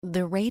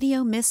The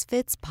Radio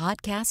Misfits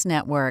Podcast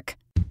Network.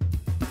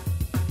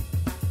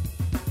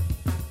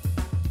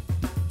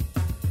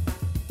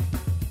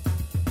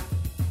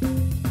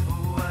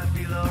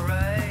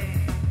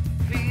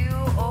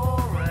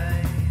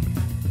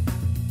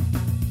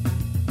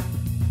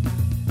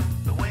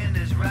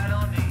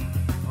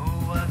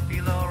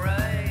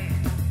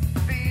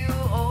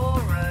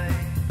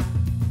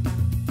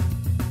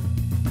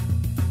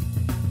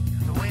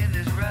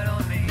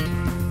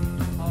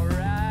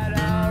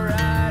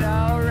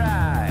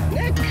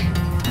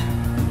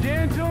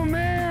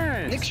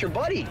 Your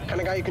buddy,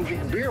 kind of guy you can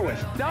drink beer with.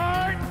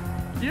 Start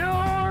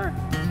your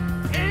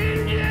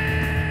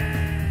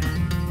engine!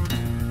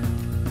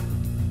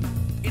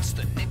 It's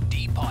the Nick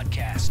D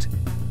Podcast.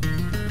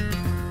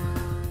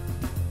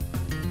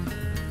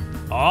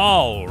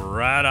 All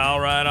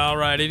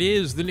right. It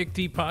is the Nick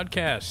D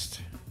Podcast.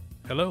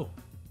 Hello,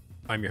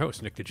 I'm your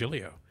host, Nick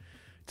DiGilio.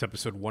 It's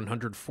episode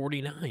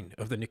 149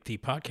 of the Nick D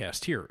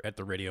Podcast here at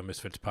the Radio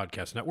Misfits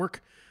Podcast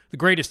Network, the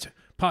greatest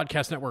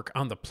podcast network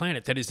on the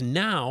planet that is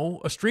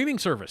now a streaming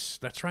service.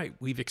 That's right,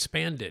 we've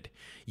expanded.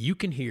 You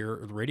can hear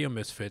the Radio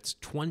Misfits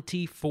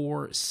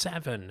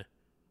 24/7,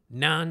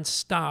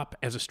 nonstop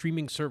as a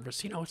streaming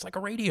service. You know, it's like a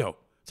radio.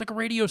 It's like a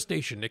radio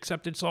station,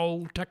 except it's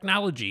all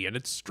technology and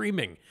it's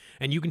streaming.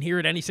 And you can hear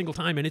it any single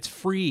time, and it's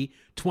free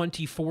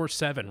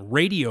 24/7.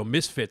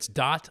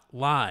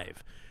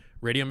 RadioMisfits.live.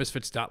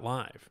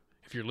 RadioMisfits.live.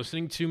 If you're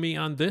listening to me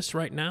on this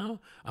right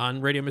now,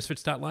 on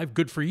RadioMisfits.live,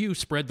 good for you.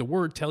 Spread the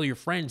word. Tell your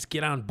friends.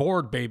 Get on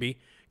board, baby,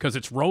 because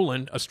it's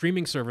rolling. A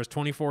streaming service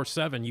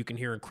 24/7. You can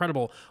hear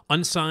incredible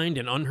unsigned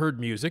and unheard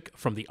music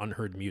from the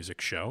Unheard Music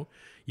Show.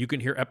 You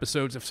can hear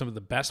episodes of some of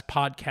the best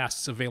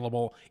podcasts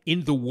available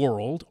in the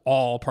world,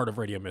 all part of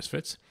Radio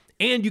Misfits.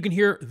 And you can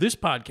hear this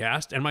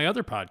podcast and my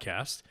other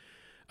podcast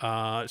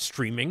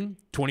streaming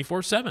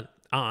 24/7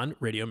 on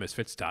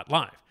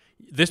RadioMisfits.live.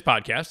 This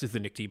podcast is the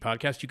Nick D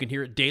Podcast. You can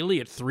hear it daily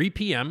at 3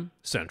 p.m.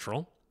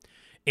 Central.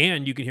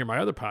 And you can hear my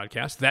other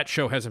podcast, That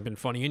Show Hasn't Been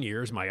Funny in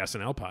Years, my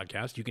SNL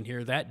podcast. You can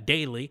hear that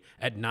daily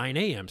at 9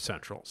 a.m.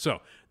 Central.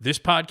 So this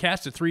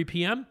podcast at 3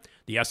 p.m.,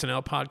 the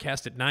SNL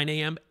podcast at 9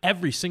 a.m.,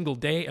 every single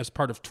day as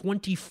part of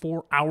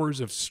 24 hours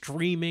of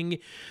streaming,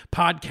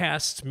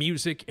 podcasts,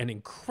 music, and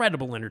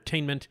incredible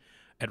entertainment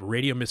at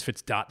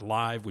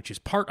RadioMisfits.live, which is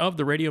part of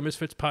the Radio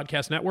Misfits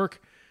Podcast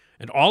Network.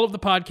 And all of the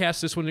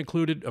podcasts, this one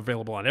included,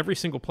 available on every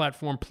single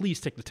platform.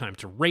 Please take the time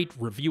to rate,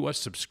 review us,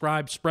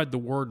 subscribe, spread the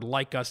word,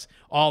 like us,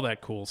 all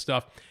that cool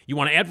stuff. You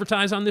want to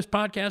advertise on this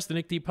podcast, the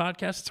Nick D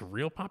Podcast? It's a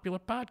real popular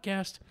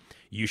podcast.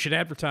 You should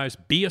advertise.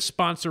 Be a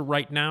sponsor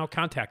right now.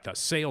 Contact us,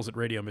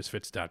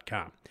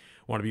 sales@radiomisfits.com.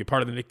 Want to be a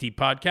part of the Nick D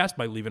Podcast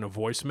by leaving a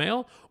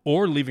voicemail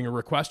or leaving a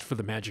request for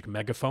the Magic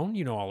Megaphone.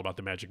 You know all about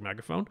the Magic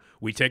Megaphone.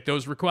 We take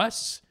those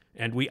requests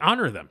and we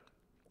honor them.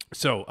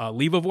 So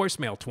leave a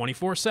voicemail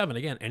 24/7.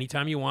 Again,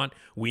 anytime you want.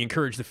 We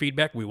encourage the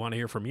feedback. We want to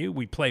hear from you.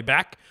 We play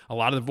back a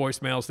lot of the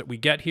voicemails that we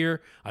get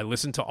here. I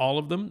listen to all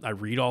of them. I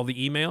read all the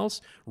emails,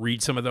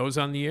 read some of those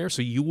on the air.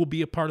 So you will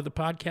be a part of the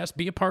podcast.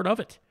 Be a part of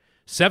it.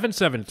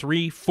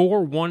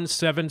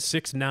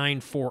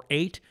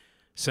 773-417-6948.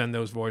 Send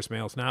those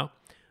voicemails now.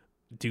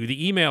 Do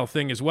the email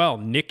thing as well.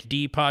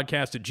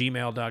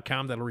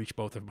 nickdpodcast@gmail.com. That'll reach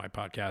both of my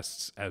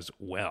podcasts as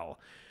well.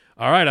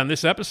 All right, on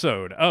this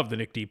episode of the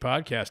Nick D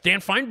Podcast, Dan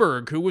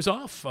Feinberg, who was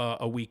off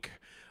a week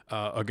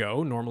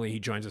ago. Normally he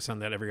joins us on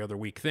that every other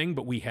week thing,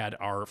 but we had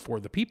our For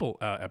the People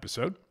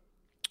episode.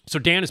 So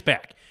Dan is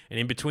back. And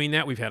in between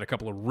that, we've had a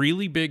couple of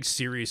really big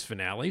series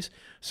finales,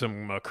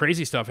 some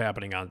crazy stuff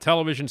happening on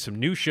television, some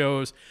new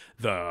shows.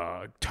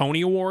 The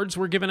Tony Awards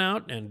were given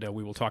out, and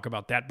we will talk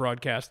about that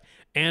broadcast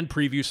and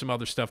preview some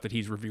other stuff that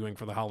he's reviewing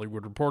for The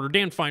Hollywood Reporter.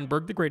 Dan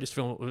Feinberg, the greatest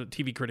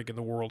TV critic in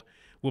the world,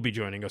 will be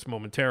joining us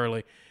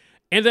momentarily.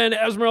 And then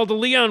Esmeralda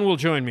Leon will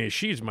join me.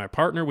 She's my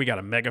partner. We got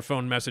a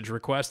megaphone message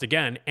request.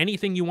 Again,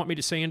 anything you want me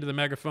to say into the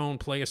megaphone,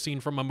 play a scene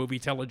from a movie,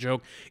 tell a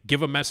joke,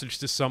 give a message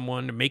to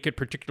someone, make it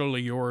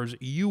particularly yours,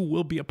 you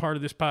will be a part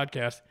of this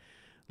podcast.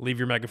 Leave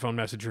your megaphone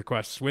message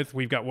requests with.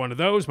 We've got one of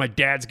those. My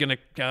dad's going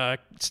to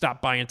stop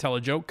by and tell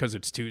a joke because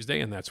it's Tuesday,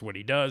 and that's what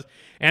he does.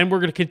 And we're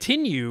going to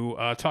continue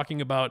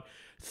talking about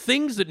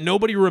things that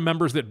nobody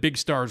remembers that big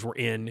stars were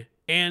in,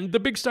 and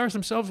the big stars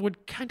themselves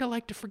would kind of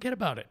like to forget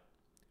about it.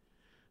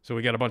 So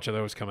we got a bunch of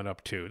those coming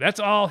up, too. That's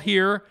all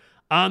here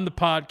on the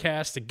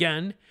podcast.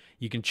 Again,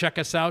 you can check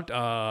us out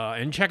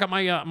and check out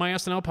my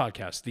SNL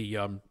podcast,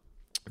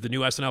 the new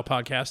SNL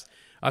podcast.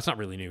 It's not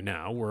really new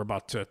now. We're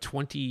about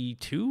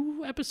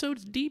 22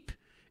 episodes deep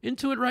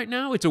into it right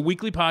now. It's a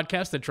weekly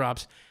podcast that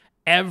drops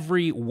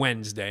every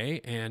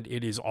Wednesday, and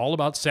it is all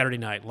about Saturday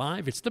Night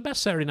Live. It's the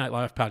best Saturday Night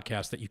Live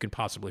podcast that you can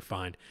possibly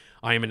find.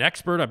 I am an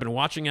expert. I've been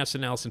watching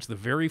SNL since the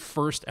very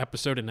first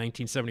episode in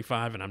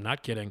 1975, and I'm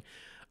not kidding.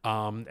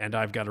 And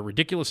I've got a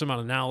ridiculous amount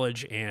of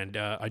knowledge, and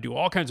I do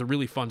all kinds of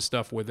really fun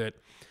stuff with it.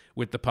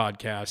 with the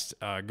podcast,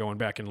 going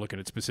back and looking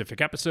at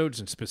specific episodes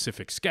and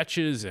specific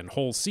sketches and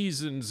whole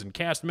seasons and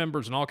cast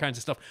members and all kinds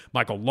of stuff.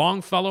 Michael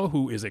Longfellow,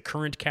 who is a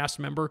current cast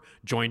member,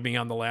 joined me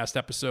on the last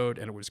episode,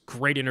 and it was a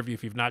great interview.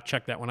 If you've not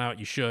checked that one out,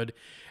 you should.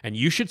 And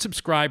you should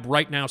subscribe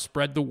right now,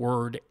 spread the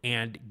word,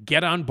 and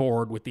get on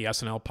board with the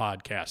SNL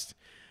podcast.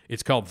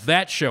 It's called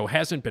That Show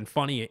Hasn't Been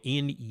Funny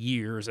in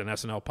Years, an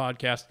SNL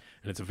podcast,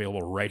 and it's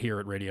available right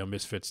here at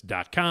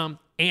RadioMisfits.com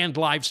and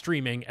live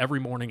streaming every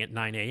morning at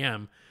 9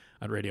 a.m.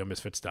 on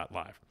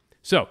RadioMisfits.live.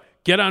 So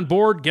get on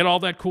board, get all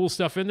that cool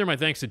stuff in there. My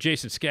thanks to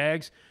Jason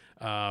Skaggs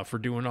for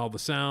doing all the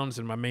sounds,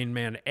 and my main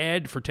man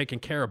Ed for taking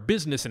care of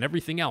business and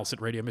everything else at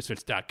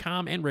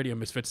RadioMisfits.com and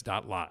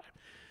RadioMisfits.live.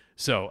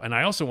 So, and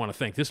I also want to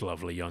thank this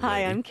lovely young lady.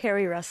 Hi, I'm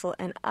Carrie Russell,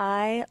 and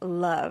I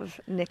love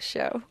Nick's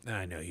show.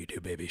 I know you do,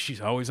 baby. She's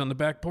always on the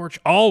back porch.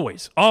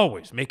 Always,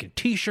 always making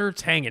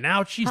T-shirts, hanging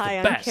out. She's the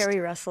best. Hi, I'm Carrie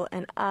Russell,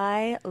 and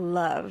I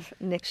love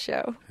Nick's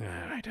show. All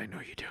right, I know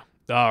you do.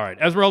 All right,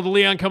 Esmeralda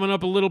Leon coming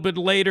up a little bit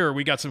later.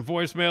 We got some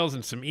voicemails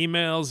and some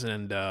emails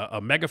and a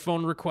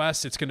megaphone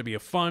request. It's going to be a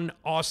fun,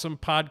 awesome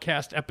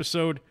podcast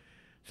episode.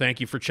 Thank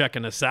you for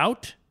checking us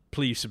out.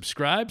 Please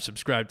subscribe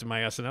to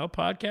my SNL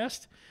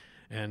podcast.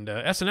 And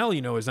SNL,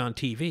 you know, is on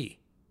TV.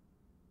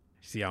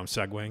 See how I'm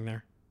segueing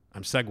there?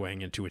 I'm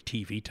segueing into a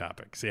TV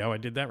topic. See how I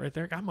did that right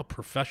there? I'm a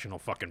professional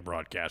fucking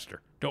broadcaster.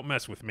 Don't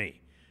mess with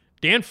me.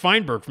 Dan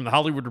Feinberg from The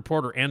Hollywood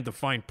Reporter and The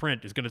Fine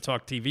Print is going to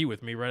talk TV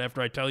with me right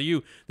after I tell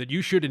you that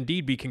you should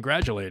indeed be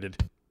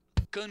congratulated.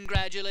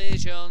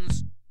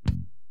 Congratulations.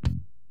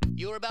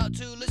 You're about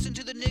to listen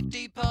to the Nick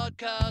D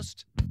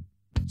podcast.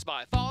 It's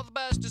by far the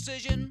best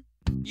decision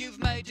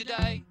you've made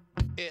today.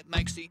 It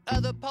makes the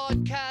other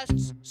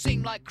podcasts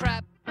seem like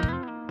crap.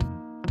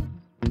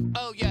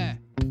 Oh yeah,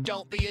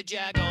 don't be a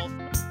jagoff.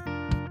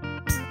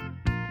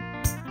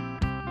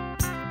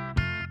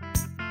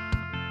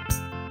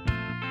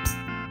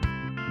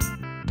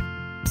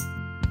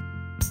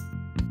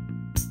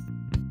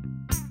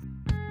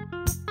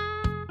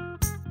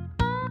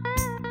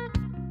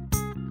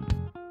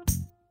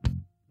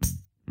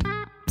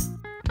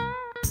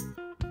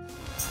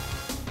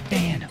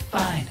 Dan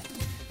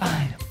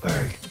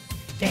Feinberg.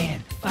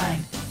 Dan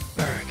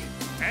Feinberg.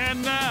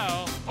 And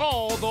now,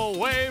 all the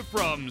way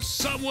from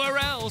somewhere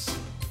else,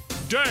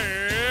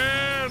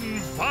 Dan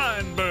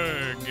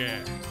Feinberg.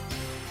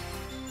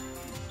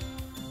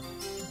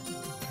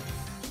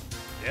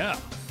 Yeah.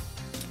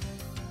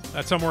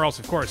 That somewhere else,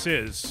 of course,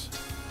 is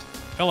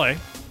L.A.,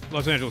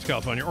 Los Angeles,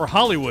 California, or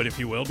Hollywood, if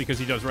you will, because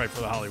he does write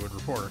for The Hollywood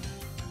Reporter.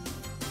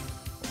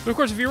 But, of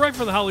course, if you write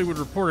for The Hollywood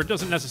Reporter, it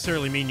doesn't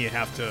necessarily mean you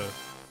have to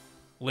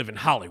live in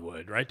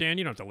Hollywood, right, Dan?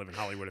 You don't have to live in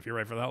Hollywood if you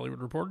write for The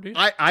Hollywood Reporter, do you?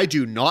 I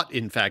do not,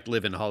 in fact,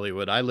 live in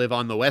Hollywood. I live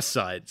on the West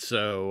Side,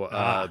 so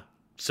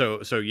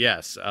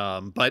yes.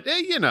 But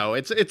you know,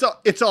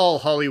 it's all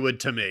Hollywood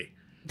to me.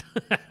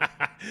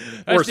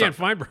 That's Dan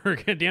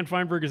Feinberg. Dan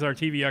Feinberg is our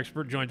TV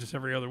expert. Joins us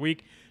every other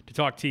week to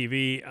talk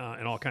TV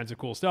and all kinds of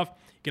cool stuff.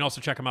 You can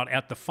also check him out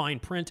at The Fine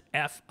Print,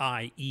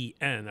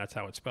 F-I-E-N. That's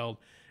how it's spelled,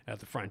 at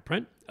The Fine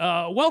Print.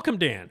 Welcome,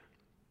 Dan.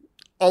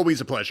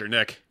 Always a pleasure,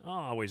 Nick.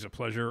 Always a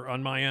pleasure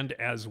on my end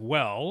as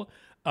well.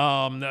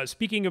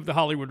 Speaking of The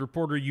Hollywood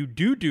Reporter, you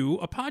do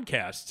a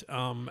podcast,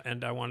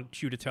 and I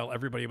want you to tell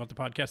everybody about the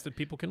podcast that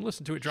people can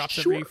listen to. It drops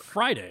every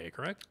Friday,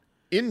 correct?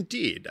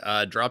 Indeed.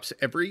 Drops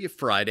every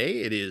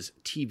Friday. It is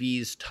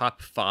TV's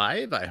Top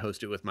 5. I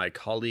host it with my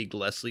colleague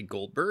Leslie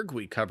Goldberg.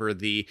 We cover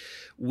the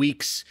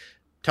week's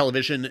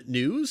television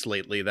news.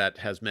 Lately, that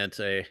has meant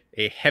a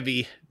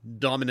heavy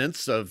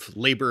dominance of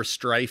labor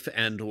strife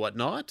and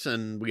whatnot.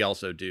 And we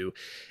also do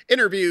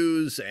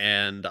interviews,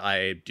 and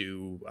I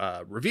do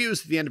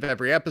reviews at the end of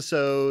every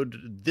episode.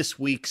 This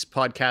week's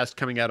podcast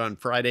coming out on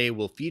Friday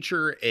will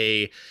feature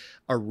a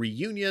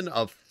reunion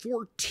of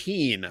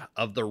 14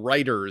 of the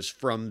writers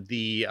from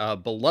the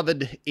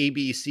beloved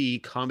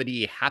ABC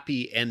comedy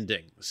Happy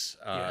Endings.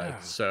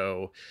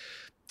 So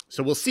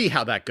we'll see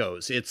how that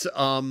goes. It's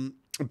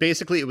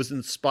basically, it was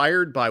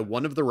inspired by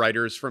one of the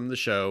writers from the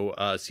show,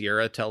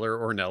 Sierra Teller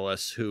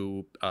Ornelas,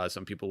 who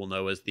some people will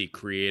know as the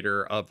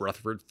creator of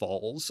Rutherford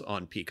Falls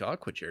on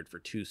Peacock, which aired for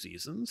 2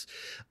 seasons.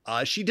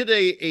 She did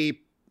a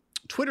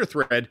Twitter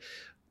thread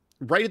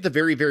right at the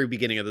very, very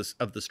beginning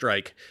of the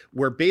strike,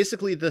 where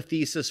basically the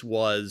thesis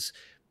was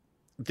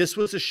this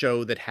was a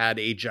show that had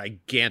a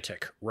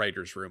gigantic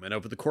writer's room. And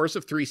over the course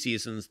of 3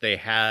 seasons, they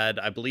had,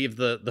 I believe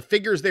the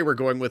figures they were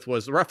going with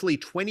was roughly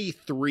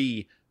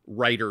 23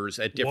 writers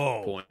at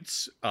different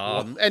points.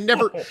 And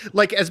never,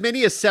 like as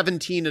many as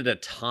 17 at a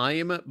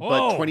time,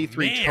 but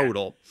 23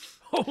 total.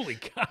 Holy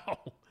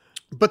cow.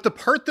 But the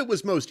part that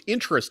was most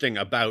interesting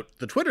about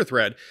the Twitter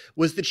thread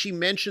was that she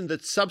mentioned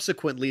that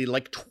subsequently,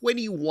 like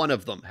 21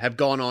 of them have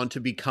gone on to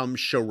become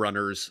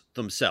showrunners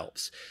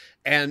themselves.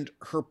 And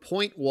her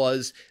point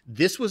was,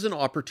 this was an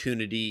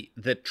opportunity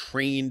that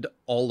trained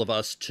all of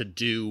us to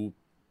do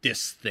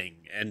this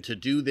thing and to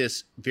do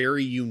this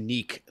very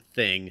unique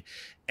thing.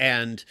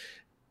 And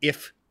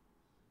if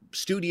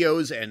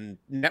studios and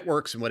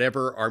networks and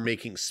whatever are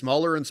making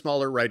smaller and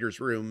smaller writers'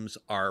 rooms,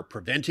 are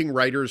preventing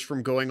writers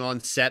from going on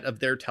set of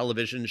their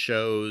television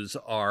shows,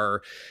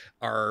 are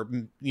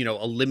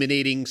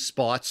eliminating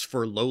spots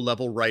for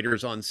low-level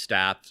writers on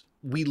staff,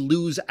 we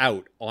lose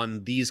out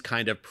on these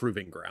kind of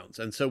proving grounds.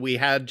 And so we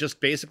had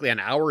just basically an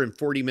hour and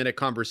 40-minute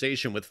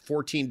conversation with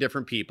 14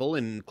 different people,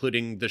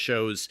 including the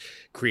show's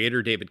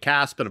creator, David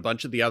Casp, and a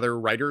bunch of the other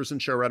writers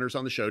and showrunners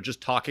on the show, just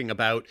talking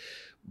about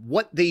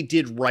what they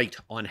did right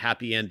on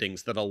Happy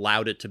Endings that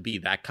allowed it to be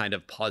that kind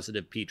of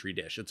positive petri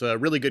dish. It's a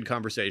really good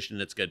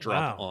conversation. It's going to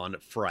drop on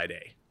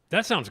Friday.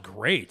 That sounds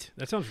great.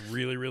 That sounds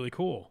really, really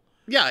cool.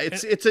 Yeah,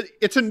 it's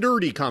a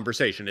nerdy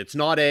conversation. It's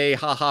not a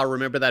haha,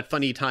 remember that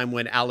funny time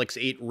when Alex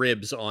ate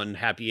ribs on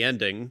Happy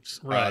Endings,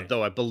 right.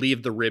 Though I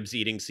believe the ribs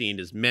eating scene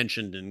is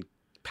mentioned in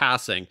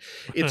passing.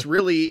 It's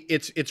really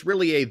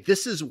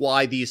this is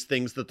why these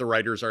things that the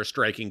writers are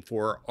striking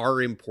for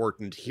are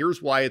important.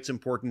 Here's why it's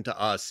important to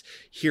us.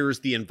 Here's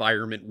the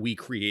environment we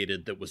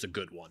created that was a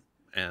good one.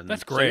 And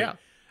that's great. So, yeah.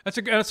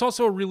 That's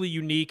also a really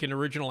unique and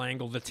original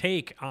angle to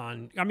take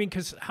on. I mean,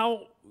 because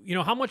how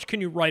much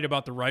can you write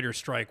about the writer's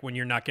strike when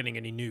you're not getting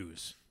any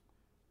news?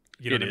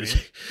 You know what I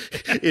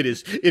mean?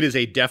 It is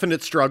a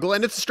definite struggle,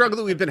 and it's a struggle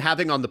that we've been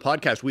having on the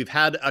podcast. We've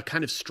had a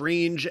kind of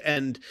strange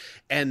and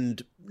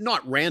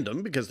not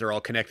random, because they're all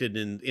connected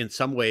in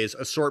some ways,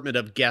 assortment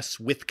of guests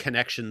with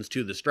connections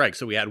to the strike.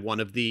 So we had one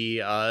of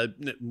the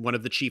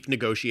chief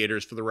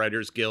negotiators for the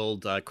Writers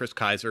Guild, Chris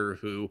Kaiser,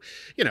 who,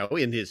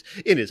 in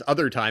his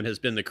other time has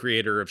been the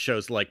creator of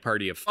shows like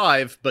Party of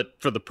Five, but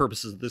for the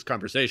purposes of this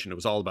conversation, it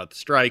was all about the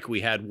strike.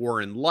 We had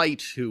Warren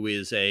Light, who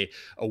is a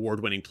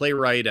award-winning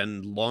playwright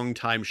and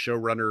longtime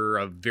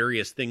showrunner of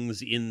various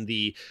things in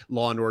the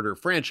Law and Order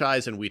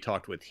franchise, and we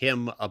talked with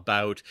him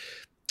about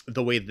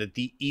the way that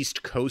the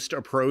East Coast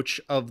approach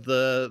of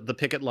the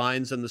picket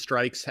lines and the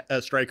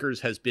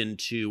strikers has been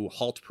to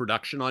halt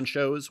production on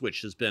shows,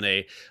 which has been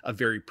a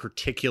very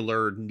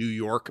particular New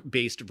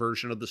York-based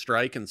version of the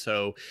strike. And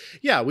so,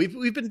 yeah,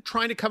 we've been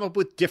trying to come up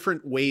with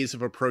different ways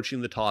of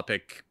approaching the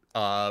topic,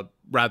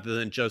 rather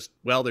than just,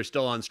 well, they're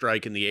still on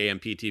strike and the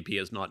AMPTP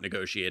is not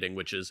negotiating,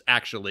 which is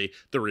actually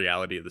the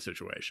reality of the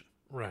situation.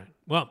 Right.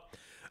 Well,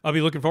 I'll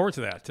be looking forward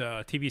to that.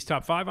 TV's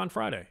Top 5 on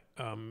Friday.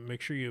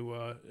 Make sure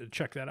you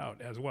check that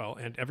out as well.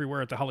 And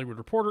everywhere at The Hollywood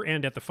Reporter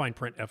and at the Fine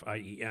Print,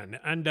 FIEN.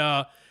 And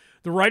the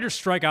writer's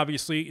strike,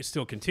 obviously,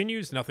 still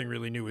continues. Nothing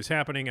really new is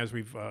happening, as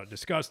we've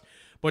discussed.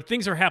 But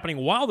things are happening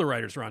while the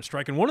writers are on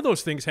strike. And one of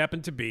those things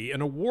happened to be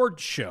an award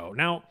show.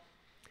 Now,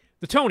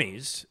 the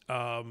Tonys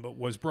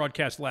was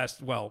broadcast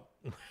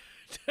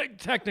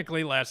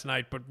technically last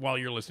night, but while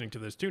you're listening to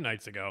this 2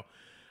 nights ago.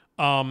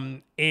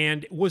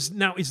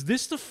 Is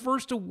this the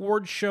first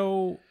award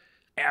show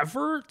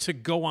ever to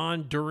go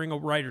on during a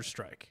writer's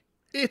strike?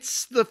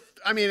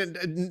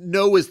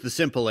 No is the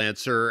simple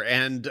answer.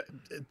 And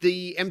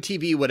the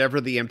MTV, whatever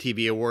the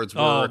MTV Awards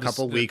were a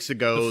couple weeks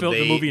ago.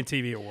 The movie and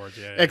TV awards,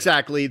 yeah.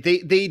 Exactly.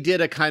 They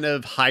did a kind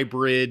of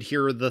hybrid.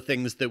 Here are the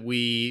things that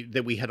we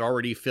had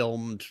already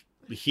filmed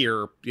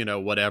here,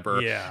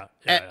 whatever. Yeah.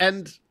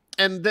 And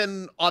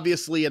then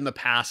obviously in the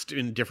past,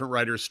 in different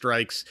writers'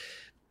 strikes,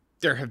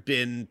 there have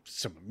been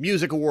some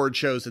music award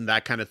shows and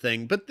that kind of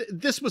thing. But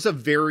this was a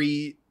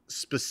very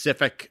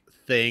specific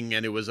thing,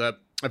 and it was a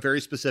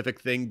very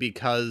specific thing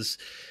because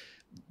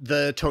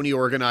the Tony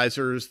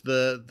organizers,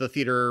 the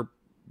theater,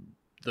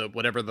 the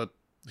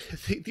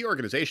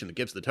organization that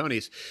gives the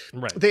Tonys,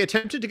 right, they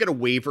attempted to get a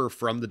waiver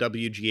from the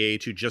WGA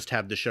to just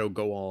have the show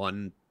go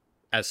on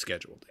as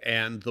scheduled,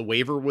 and the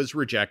waiver was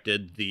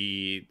rejected.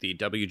 The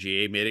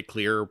WGA made it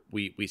clear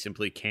we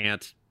simply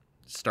can't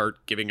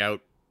start giving out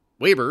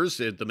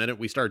waivers. The minute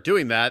we start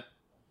doing that,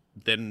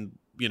 then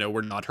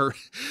we're not hurt.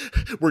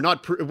 we're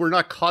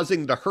not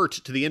causing the hurt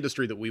to the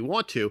industry that we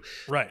want to.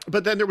 Right.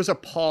 But then there was a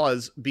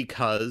pause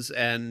because,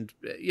 and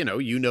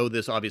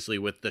this obviously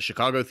with the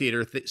Chicago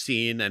theater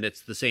scene, and it's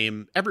the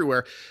same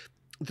everywhere.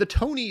 The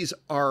Tonys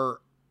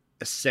are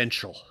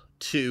essential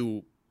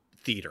to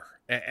theater,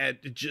 and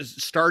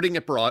just starting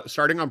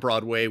on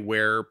Broadway,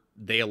 where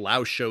they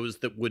allow shows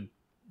that would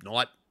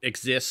not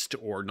exist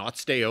or not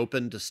stay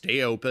open to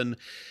stay open.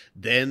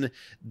 Then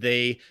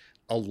they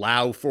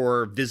allow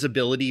for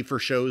visibility for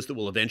shows that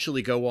will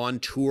eventually go on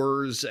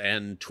tours,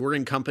 and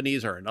touring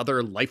companies are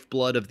another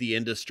lifeblood of the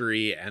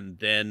industry. And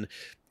then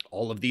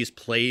all of these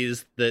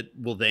plays that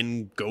will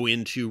then go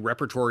into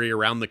repertory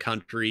around the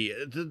country.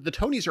 The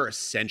Tonys are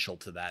essential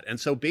to that. And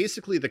so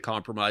basically the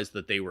compromise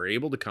that they were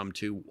able to come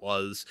to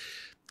was,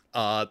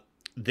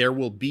 there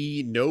will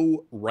be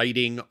no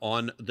writing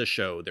on the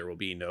show. There will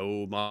be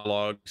no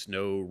monologues,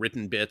 no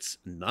written bits,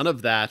 none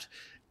of that.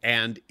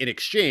 And in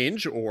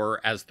exchange, or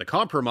as the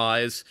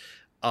compromise,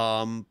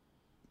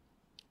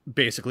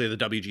 basically the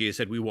WGA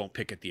said we won't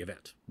picket the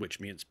event, which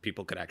means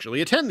people could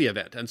actually attend the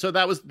event. And so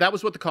that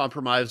was what the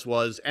compromise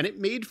was, and it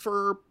made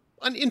for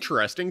an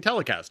interesting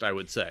telecast, I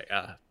would say.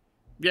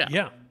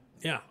 Yeah.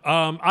 Yeah.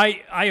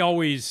 I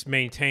always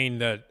maintain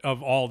that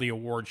of all the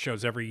award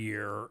shows every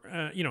year,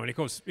 and it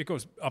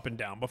goes up and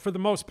down. But for the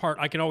most part,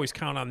 I can always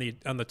count on the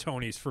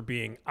Tonys for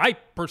being, I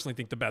personally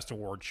think, the best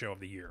award show of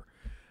the year.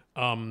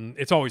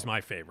 It's always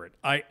my favorite.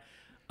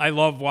 I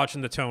love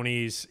watching the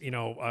Tonys.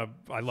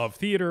 I love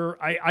theater.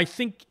 I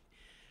think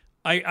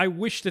I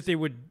wish that they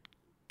would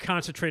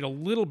concentrate a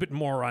little bit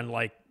more on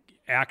like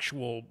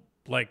actual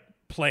like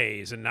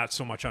plays and not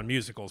so much on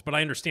musicals. But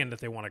I understand that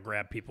they want to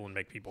grab people and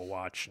make people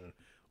watch and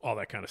all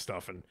that kind of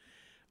stuff. And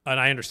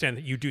I understand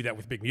that you do that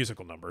with big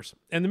musical numbers.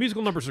 And the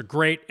musical numbers are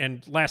great.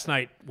 And last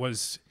night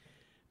was,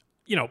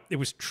 it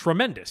was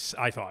tremendous,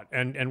 I thought,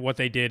 and what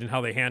they did and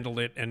how they handled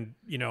it. And,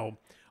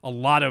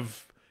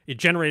 it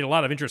generated a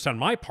lot of interest on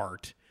my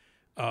part,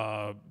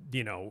 to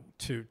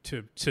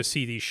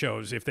see these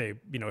shows if they,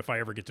 if I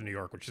ever get to New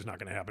York, which is not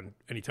going to happen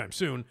anytime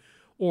soon,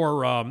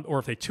 or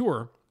if they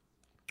tour,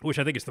 which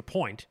I think is the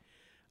point.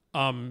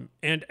 And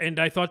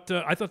I thought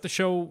the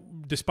show,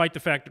 despite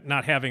the fact of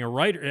not having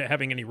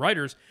having any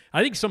writers,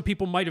 I think some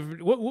people might have.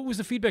 What was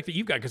the feedback that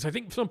you got? Because I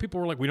think some people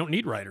were like, "We don't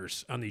need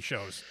writers on these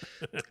shows."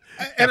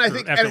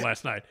 after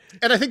last night,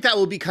 and I think that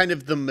will be kind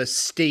of the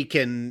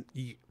mistaken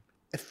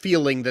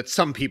feeling that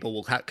some people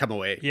will come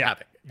away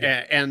having,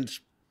 and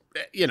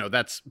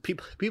that's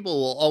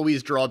people will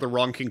always draw the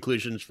wrong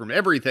conclusions from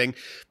everything.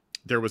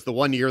 There was the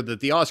one year that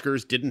the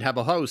Oscars didn't have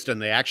a host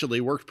and they actually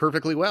worked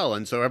perfectly well.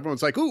 And so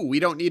everyone's like, ooh, we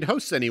don't need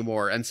hosts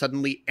anymore. And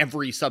suddenly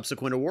every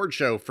subsequent award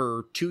show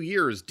for 2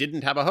 years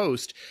didn't have a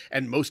host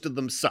and most of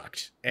them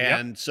sucked.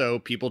 And so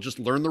people just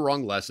learned the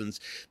wrong lessons.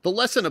 The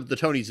lesson of the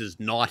Tonys is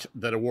not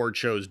that award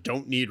shows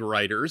don't need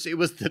writers. It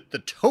was that the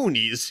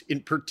Tonys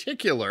in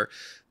particular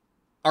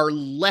are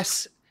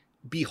less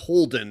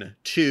beholden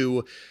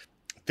to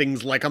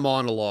things like a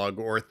monologue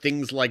or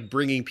things like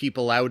bringing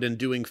people out and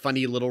doing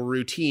funny little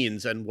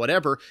routines and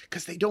whatever,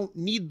 because they don't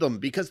need them,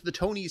 because the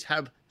Tonys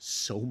have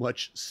so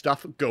much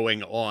stuff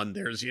going on.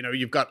 There's,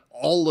 you've got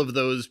all of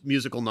those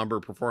musical number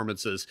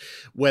performances,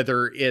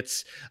 whether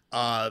it's,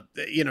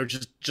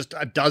 just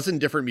a dozen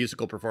different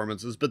musical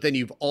performances, but then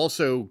you've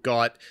also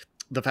got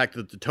the fact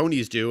that the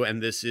Tonys do,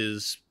 and this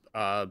is,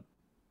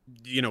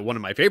 one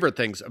of my favorite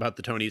things about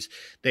the Tonys,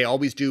 they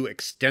always do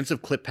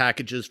extensive clip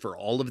packages for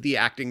all of the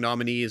acting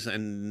nominees.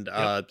 And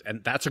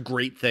that's a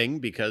great thing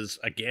because,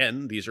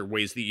 again, these are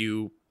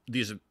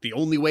the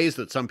only ways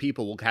that some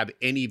people will have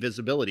any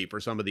visibility for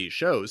some of these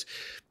shows.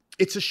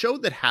 It's a show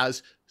that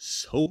has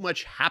so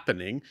much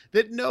happening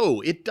that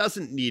no, it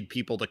doesn't need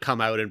people to come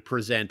out and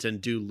present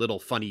and do little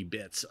funny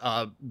bits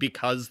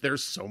because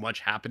there's so much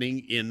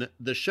happening in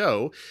the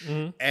show.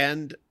 Mm-hmm.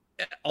 And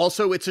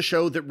also it's a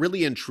show that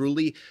really and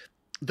truly,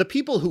 the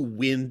people who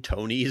win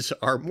Tonys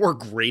are more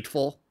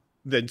grateful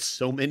than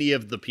so many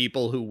of the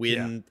people who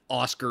win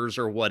Oscars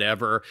or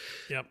whatever.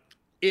 Yep.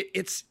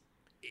 It's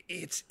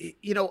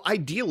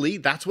ideally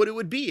that's what it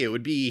would be. It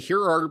would be,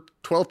 here are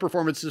 12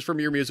 performances from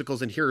your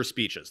musicals and here are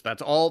speeches.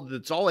 That's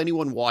all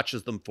anyone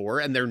watches them for.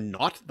 And they're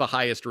not the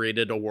highest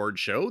rated award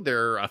show.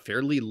 They're a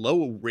fairly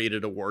low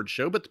rated award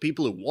show, but the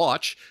people who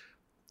watch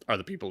are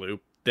the people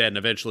who then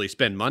eventually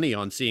spend money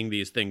on seeing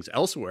these things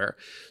elsewhere.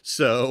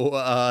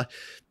 So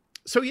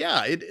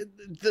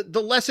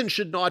the lesson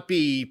should not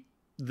be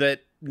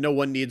that no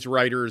one needs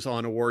writers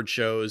on award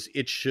shows.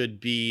 It should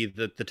be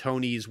that the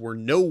Tonys were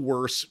no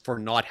worse for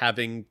not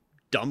having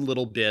dumb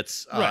little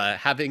bits. Right.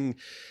 Having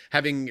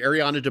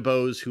Ariana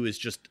DeBose, who is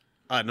just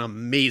an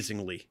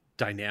amazingly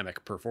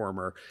dynamic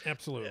performer.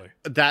 Absolutely.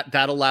 That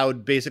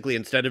allowed, basically,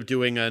 instead of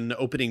doing an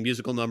opening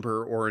musical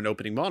number or an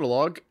opening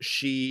monologue,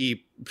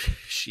 she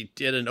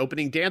did an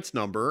opening dance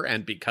number,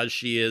 and because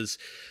she is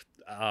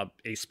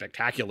a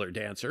spectacular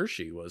dancer.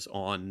 She was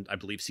on, I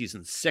believe,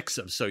 season 6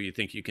 of So You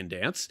Think You Can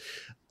Dance.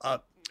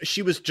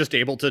 She was just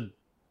able to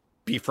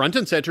be front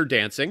and center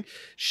dancing.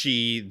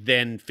 She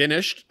then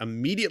finished,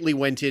 immediately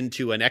went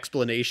into an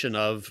explanation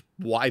of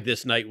why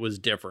this night was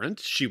different.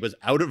 She was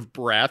out of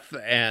breath,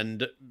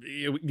 and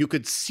you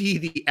could see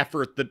the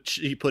effort that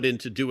she put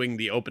into doing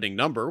the opening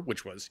number,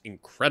 which was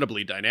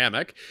incredibly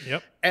dynamic.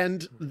 Yep.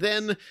 And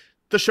then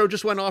the show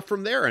just went off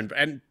from there,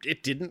 and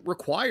it didn't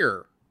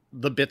require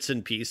the bits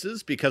and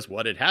pieces because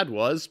what it had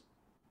was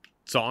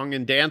song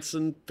and dance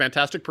and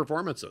fantastic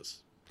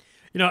performances.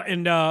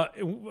 And I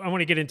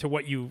want to get into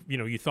what you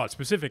thought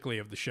specifically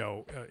of the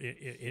show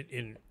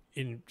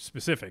in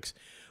specifics,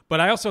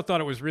 but I also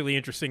thought it was really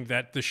interesting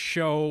that the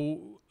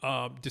show,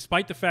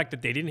 despite the fact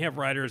that they didn't have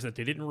writers, that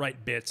they didn't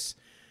write bits,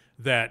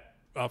 that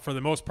for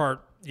the most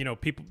part,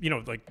 people,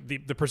 like the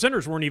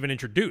presenters weren't even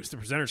introduced. The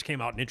presenters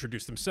came out and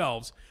introduced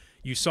themselves.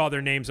 You saw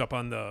their names up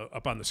on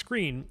the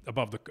screen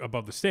above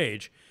the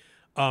stage.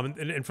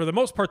 And for the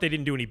most part, they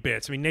didn't do any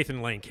bits. I mean,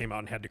 Nathan Lane came out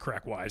and had to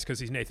crack wise because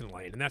he's Nathan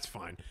Lane, and that's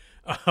fine.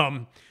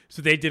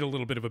 So they did a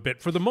little bit of a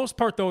bit. For the most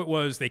part, though, it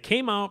was they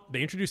came out,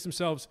 they introduced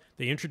themselves,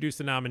 they introduced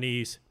the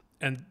nominees,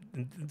 and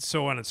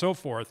so on and so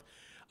forth.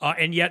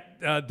 And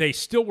yet they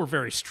still were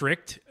very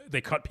strict.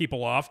 They cut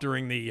people off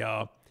during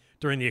the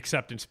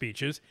acceptance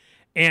speeches,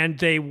 and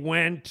they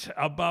went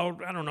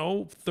about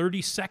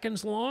 30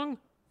 seconds long.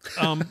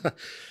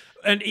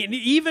 And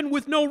even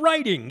with no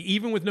writing,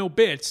 even with no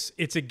bits,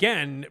 it's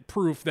again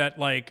proof that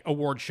like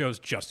award shows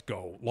just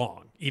go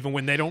long, even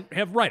when they don't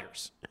have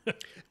writers.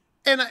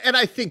 And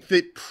I think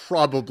that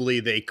probably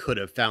they could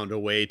have found a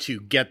way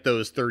to get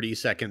those 30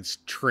 seconds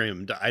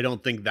trimmed. I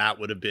don't think that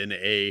would have been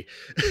an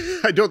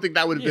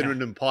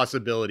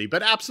impossibility.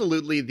 But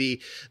absolutely,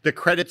 the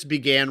credits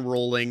began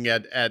rolling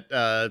at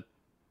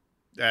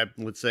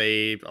let's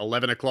say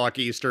 11 o'clock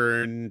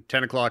Eastern,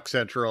 10 o'clock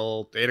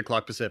Central, 8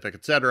 o'clock Pacific,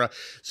 etc.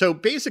 So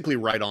basically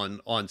right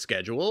on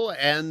schedule.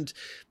 And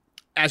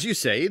as you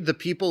say, the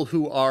people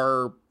who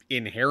are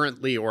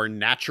inherently or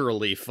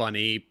naturally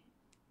funny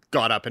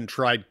got up and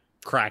tried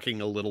cracking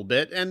a little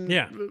bit, and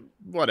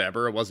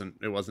whatever, it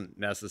wasn't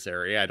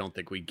necessary. I don't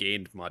think we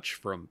gained much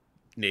from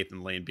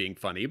Nathan Lane being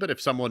funny, but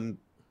if someone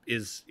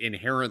is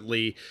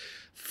inherently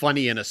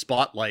funny in a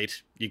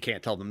spotlight, you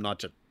can't tell them not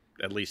to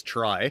at least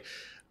try.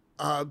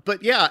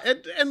 But yeah,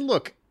 and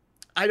look,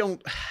 I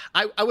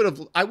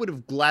would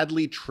have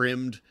gladly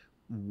trimmed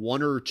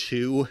one or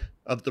two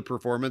of the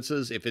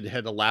performances if it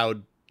had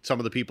allowed some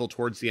of the people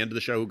towards the end of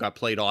the show who got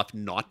played off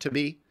not to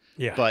be.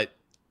 Yeah. But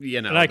you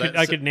know, and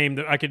I could name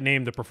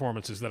the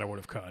performances that I would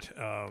have cut.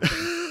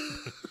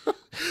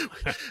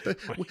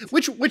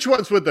 Which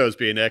ones would those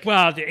be, Nick?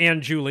 Well, the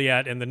Anne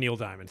Juliet and the Neil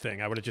Diamond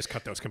thing. I would have just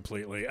cut those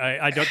completely.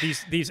 I don't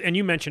these and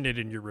you mentioned it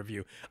in your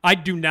review. I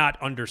do not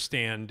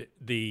understand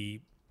the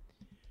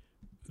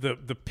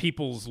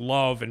people's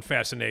love and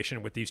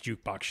fascination with these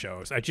jukebox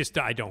shows. I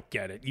don't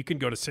get it. You can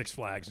go to Six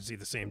Flags and see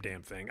the same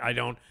damn thing. I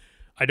don't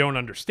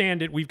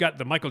understand it. We've got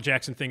the Michael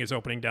Jackson thing is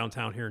opening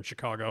downtown here in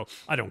Chicago.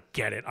 I don't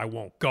get it. I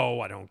won't go.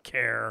 I don't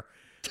care.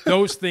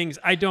 Those things,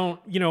 I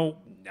don't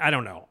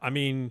know. I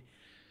mean,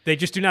 they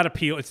just do not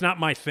appeal. It's not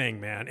my thing,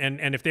 man.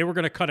 And if they were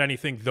going to cut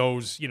anything,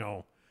 those,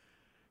 and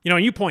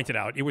you pointed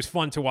out, it was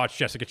fun to watch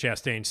Jessica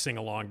Chastain sing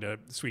along to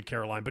Sweet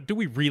Caroline, but do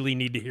we really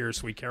need to hear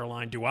Sweet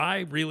Caroline? Do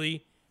I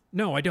really?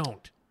 No, I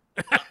don't.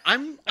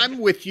 I'm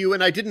with you,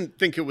 and I didn't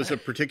think it was a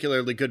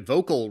particularly good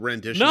vocal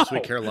rendition of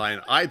Sweet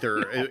Caroline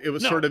either. It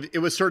was sort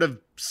of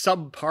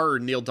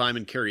subpar Neil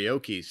Diamond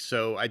karaoke,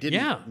 so I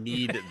didn't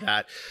need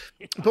that.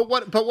 But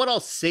what I'll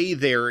say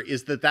there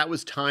is that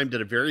was timed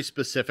at a very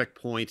specific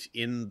point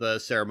in the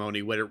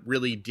ceremony when it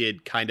really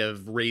did kind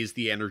of raise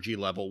the energy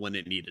level when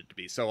it needed to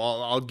be. So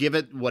I'll give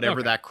it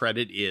whatever that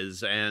credit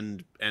is,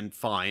 and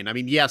fine. I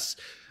mean, yes.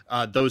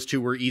 Those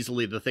two were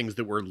easily the things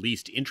that were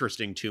least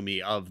interesting to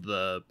me of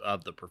the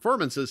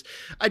performances.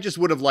 I just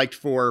would have liked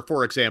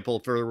for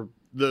example, for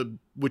the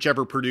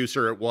whichever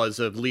producer it was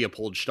of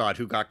Leopoldstadt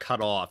who got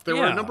cut off. There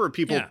were a number of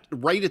people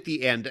right at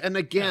the end. And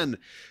again,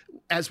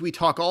 as we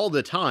talk all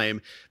the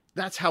time,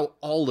 that's how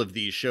all of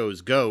these shows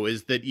go,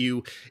 is that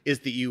you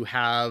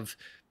have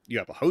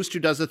a host who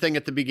does a thing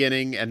at the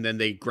beginning and then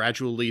they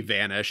gradually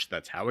vanish.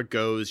 That's how it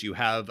goes. You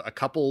have a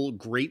couple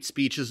great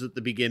speeches at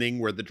the beginning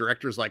where the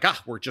director's like,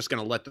 we're just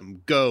going to let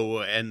them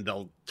go and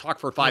they'll talk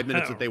for 5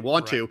 minutes if they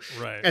want to.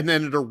 Right. And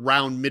then at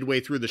around midway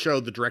through the show,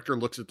 the director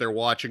looks at their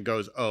watch and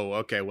goes, oh,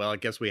 okay, well, I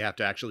guess we have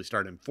to actually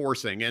start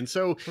enforcing. And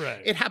so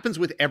it happens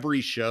with every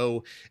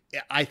show.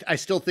 I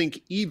still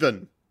think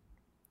even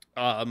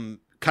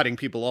cutting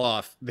people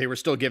off, they were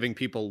still giving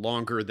people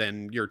longer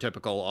than your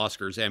typical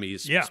Oscars,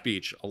 Emmys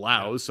speech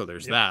allows. So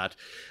there's that.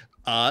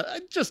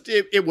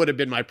 It would have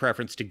been my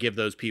preference to give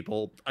those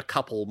people a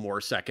couple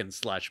more seconds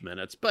 /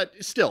 minutes,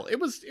 but still, it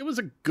was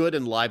a good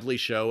and lively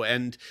show.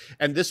 And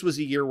this was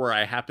a year where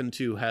I happened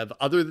to have,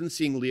 other than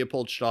seeing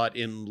Leopoldstadt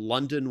in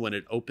London when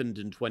it opened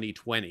in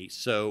 2020,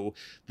 so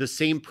the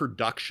same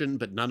production,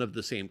 but none of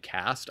the same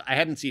cast. I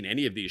hadn't seen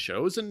any of these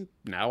shows, and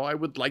now I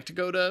would like to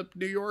go to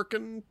New York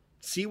and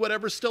see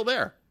whatever's still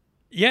there.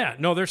 Yeah,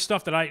 no, there's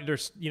stuff that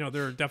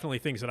there are definitely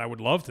things that I would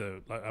love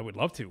to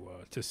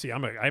see. I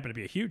happen to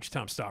be a huge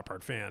Tom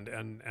Stoppard fan,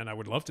 and I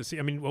would love to see.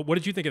 I mean, what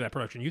did you think of that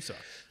production you saw?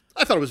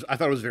 I thought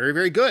it was very,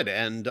 very good,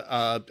 and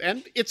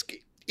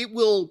it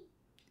will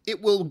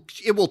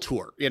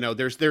tour.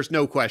 There's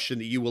no question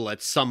that you will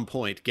at some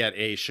point get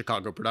a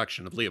Chicago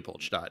production of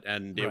Leopoldstadt,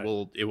 and it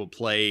will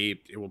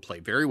play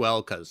very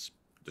well because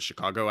the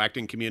Chicago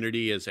acting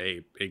community is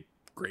a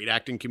great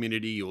acting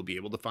community. You will be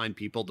able to find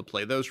people to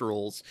play those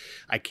roles.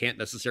 I can't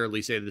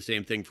necessarily say the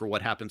same thing for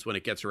what happens when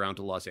it gets around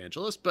to Los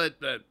Angeles, but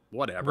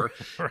whatever.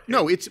 Right.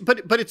 No, it's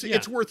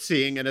worth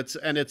seeing, and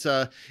it's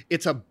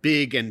a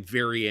big and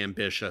very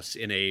ambitious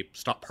in a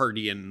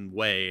Stoppardian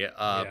way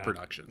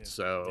production. Yeah.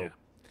 So,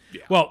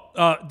 yeah. Well,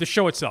 the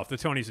show itself, the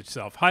Tonys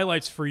itself,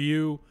 highlights for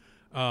you.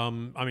 I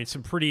mean,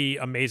 some pretty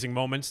amazing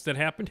moments that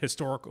happened.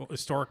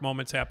 Historic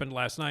moments happened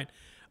last night.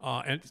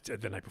 And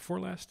the night before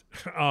last,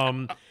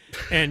 and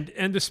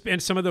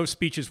some of those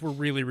speeches were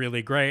really,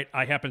 really great.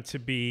 I happen to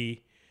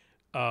be,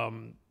 well,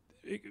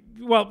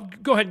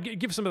 go ahead and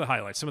give some of the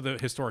highlights, some of the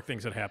historic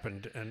things that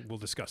happened, and we'll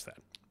discuss that.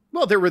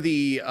 Well, there were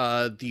the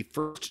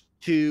first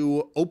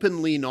two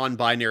openly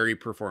non-binary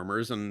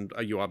performers, and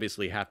you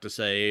obviously have to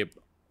say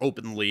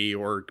openly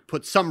or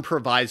put some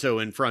proviso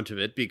in front of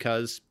it,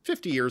 because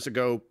 50 years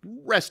ago,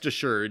 rest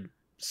assured,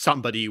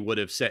 somebody would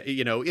have said,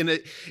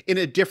 in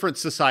a different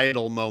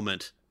societal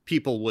moment,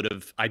 people would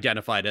have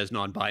identified as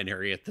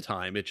non-binary at the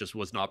time. It just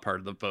was not part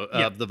of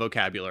the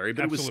vocabulary,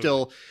 but It was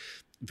still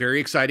very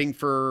exciting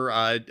for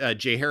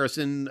Jay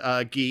Harrison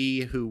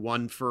Gee, who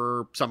won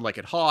for Some Like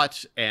It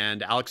Hot,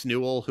 and Alex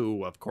Newell,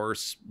 who, of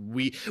course,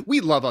 we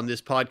love on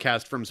this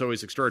podcast from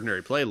Zoe's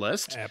Extraordinary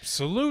Playlist.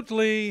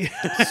 Absolutely.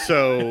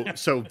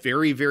 so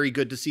very, very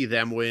good to see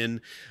them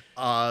win.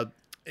 Those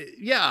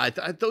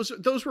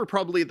were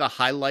probably the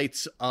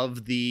highlights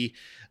of the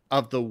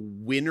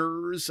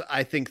winners.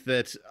 I think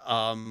that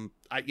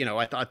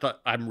I thought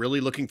I'm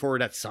really looking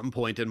forward at some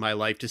point in my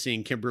life to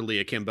seeing Kimberly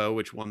Akimbo,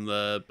 which won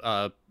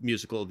the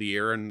musical of the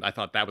year, and I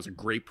thought that was a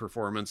great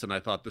performance, and I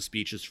thought the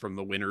speeches from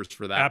the winners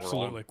for that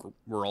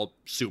were all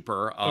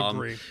super.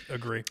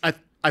 Agree.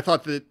 I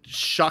thought that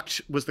Shucked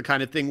was the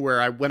kind of thing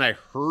where when I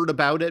heard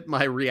about it,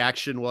 my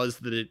reaction was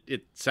that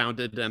it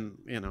sounded, and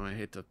I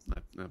hate to,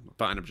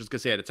 fine, I'm just gonna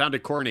say it. It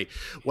sounded corny.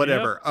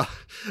 Whatever.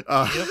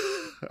 Yep.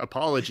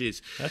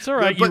 Apologies. That's all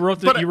right. You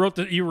wrote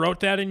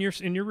that in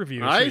your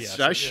review. I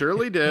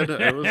surely did.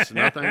 It was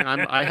nothing.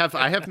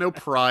 I have no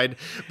pride,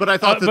 but I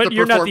thought that. But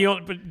you're not the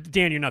only. But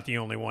Dan, you're not the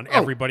only one.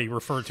 Everybody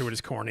referred to it as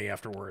corny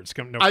afterwards.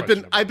 No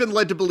I've been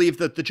led to believe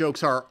that the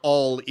jokes are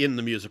all in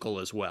the musical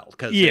as well,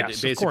 because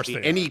of course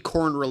any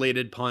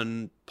corn-related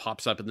pun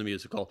pops up in the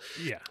musical.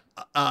 Yeah.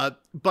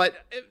 But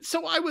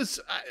so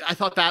I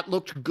thought that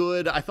looked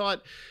good. I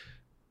thought.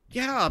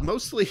 Yeah,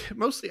 mostly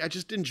I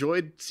just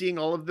enjoyed seeing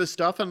all of this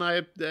stuff, and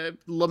I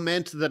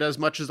lament that as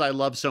much as I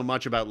love so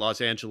much about Los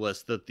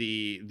Angeles, that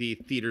the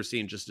theater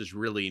scene just is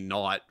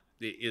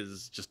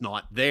just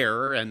not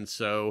there. And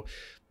so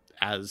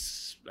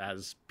as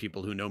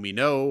people who know me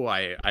know,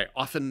 I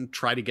often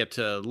try to get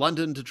to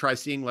London to try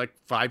seeing like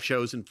 5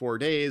 shows in 4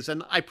 days,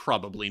 and I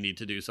probably need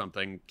to do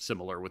something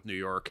similar with New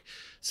York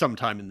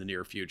sometime in the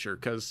near future,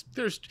 because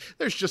there's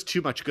just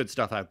too much good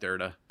stuff out there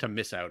to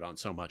miss out on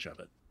so much of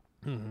it.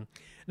 Mm-hmm.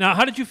 Now,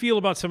 how did you feel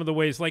about some of the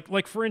ways,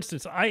 like for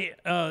instance, the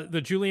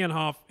Julianne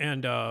Hough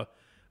and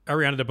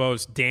Ariana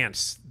DeBose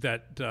dance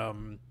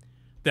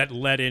that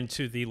led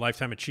into the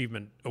Lifetime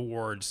Achievement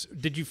Awards?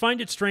 Did you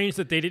find it strange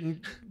that they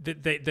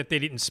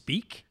didn't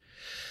speak?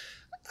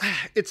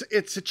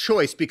 It's a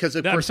choice, because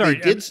of course they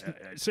did.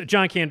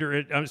 John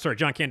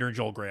Kander and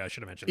Joel Grey. I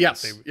should have mentioned.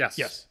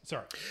 Yes.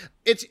 Sorry.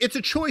 It's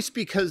a choice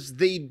because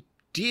they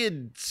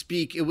did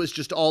speak. It was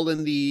just all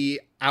in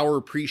the hour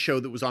pre-show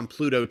that was on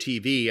Pluto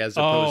TV as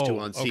opposed to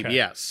on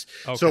CBS.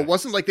 Okay. So it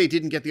wasn't like they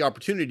didn't get the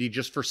opportunity.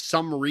 Just for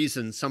some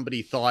reason,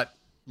 somebody thought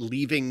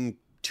leaving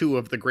 2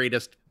 of the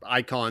greatest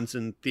icons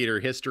in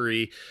theater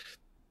history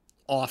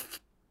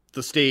off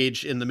the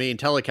stage in the main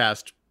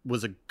telecast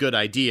was a good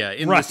idea,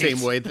 in the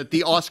same way that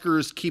the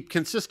Oscars keep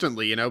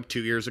consistently.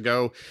 2 years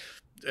ago,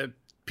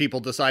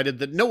 people decided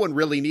that no one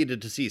really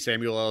needed to see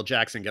Samuel L.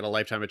 Jackson get a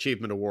Lifetime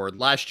Achievement Award.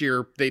 Last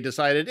year, they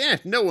decided,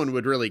 no one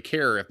would really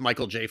care if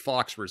Michael J.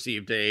 Fox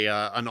received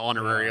an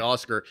honorary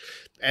Oscar.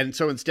 And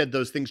so instead,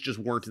 those things just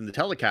weren't in the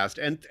telecast.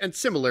 And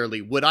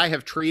similarly, would I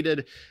have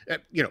traded,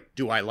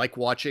 do I like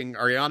watching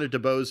Ariana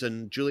DeBose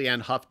and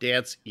Julianne Hough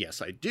dance?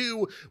 Yes, I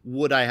do.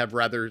 Would I have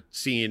rather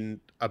seen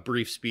a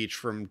brief speech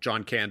from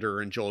John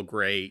Kander and Joel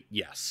Grey?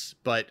 Yes.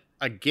 But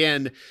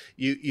again,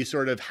 you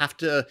sort of have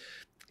to,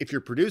 if you're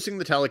producing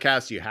the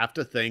telecast, you have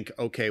to think,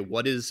 okay,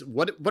 what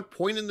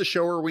point in the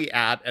show are we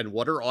at, and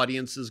what are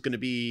audiences going to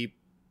be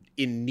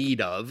in need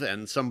of?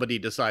 And somebody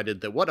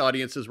decided that what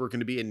audiences were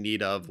going to be in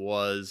need of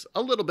was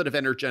a little bit of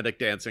energetic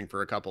dancing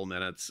for a couple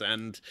minutes.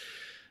 And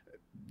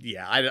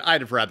yeah,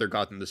 I'd have rather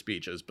gotten the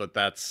speeches, but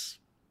that's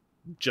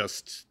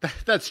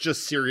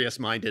just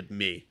serious-minded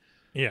me.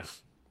 Yeah.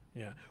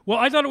 Yeah. Well,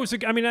 I thought it was,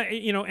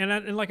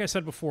 and like I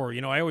said before,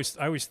 I always,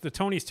 the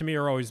Tonys to me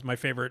are always my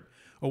favorite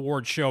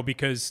award show,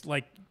 because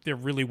like they're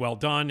really well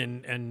done,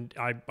 and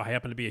I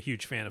happen to be a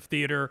huge fan of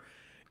theater,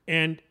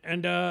 and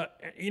they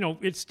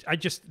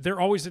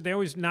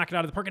always knock it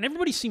out of the park, and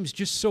everybody seems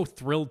just so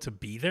thrilled to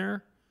be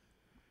there.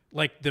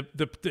 Like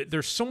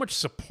there's so much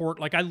support.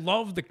 Like I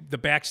love the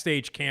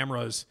backstage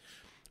cameras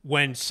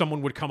when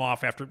someone would come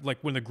off after, like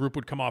when the group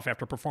would come off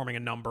after performing a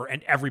number,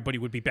 and everybody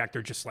would be back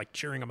there just like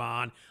cheering them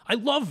on. I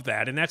love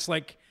that, and that's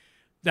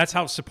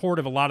how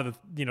supportive a lot of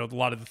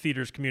the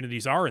theaters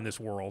communities are in this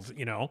world.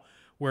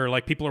 Where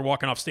like people are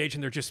walking off stage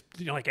and they're just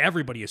like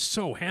everybody is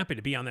so happy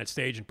to be on that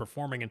stage and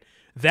performing, and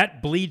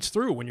that bleeds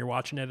through when you're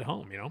watching it at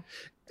home.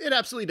 It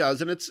absolutely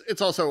does, and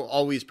it's also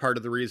always part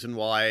of the reason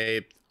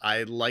why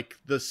I like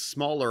the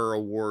smaller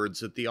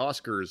awards at the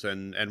Oscars,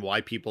 and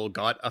why people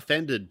got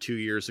offended 2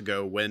 years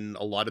ago when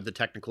a lot of the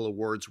technical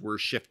awards were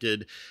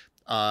shifted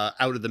out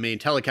of the main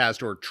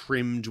telecast or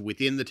trimmed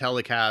within the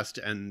telecast.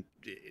 And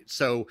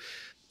so,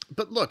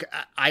 but look,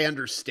 I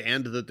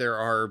understand that there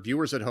are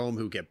viewers at home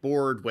who get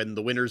bored when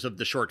the winners of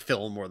the short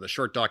film or the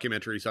short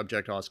documentary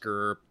subject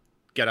Oscar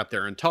get up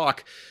there and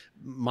talk.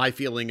 My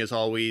feeling is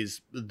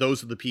always,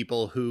 those are the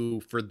people who,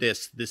 for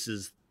this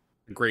is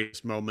the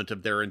greatest moment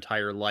of their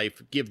entire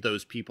life. Give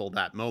those people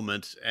that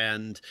moment.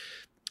 And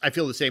I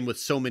feel the same with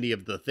so many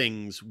of the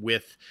things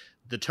with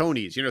the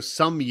Tonys.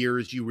 Some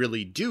years you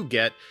really do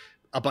get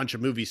a bunch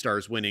of movie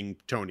stars winning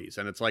Tonys.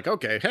 And it's like,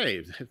 okay,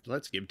 hey,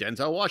 let's give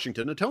Denzel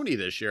Washington a Tony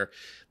this year.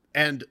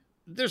 And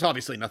there's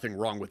obviously nothing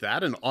wrong with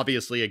that. And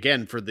obviously,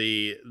 again, for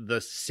the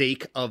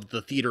sake of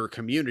the theater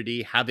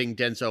community, having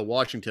Denzel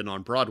Washington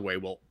on Broadway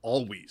will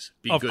always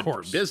be good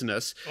for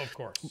business. Of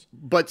course.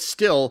 But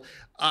still,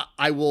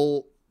 I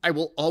will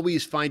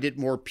always find it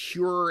more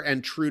pure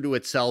and true to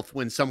itself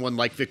when someone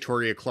like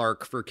Victoria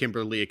Clark for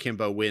Kimberly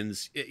Akimbo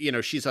wins. You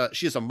know, she's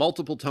a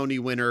multiple Tony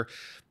winner.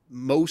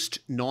 Most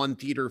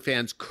non-theater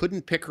fans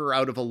couldn't pick her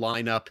out of a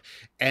lineup,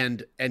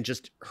 and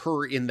just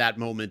her in that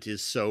moment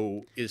is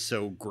so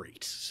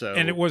great. So,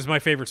 and it was my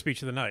favorite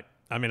speech of the night.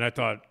 I mean, I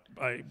thought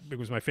it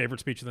was my favorite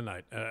speech of the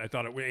night. I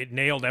thought it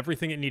nailed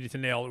everything it needed to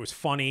nail. It was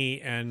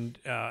funny, and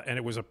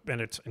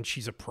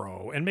she's a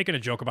pro. And making a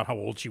joke about how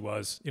old she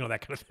was, you know,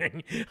 that kind of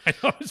thing. I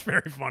thought it was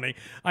very funny.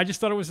 I just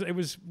thought it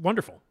was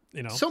wonderful.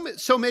 You know,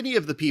 so many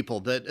of the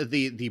people that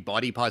the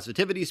body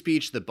positivity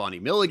speech that Bonnie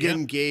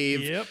Milligan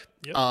gave,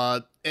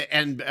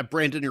 and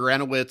Brandon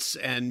Uranowitz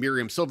and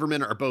Miriam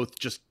Silverman are both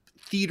just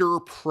theater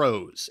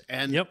pros,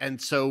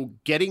 and so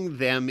getting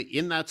them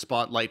in that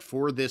spotlight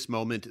for this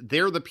moment,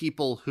 they're the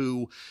people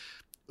who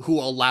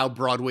allow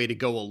Broadway to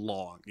go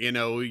along. You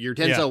know, your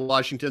Denzel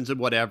Washingtons and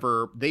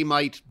whatever, they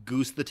might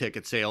goose the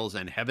ticket sales,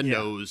 and heaven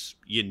knows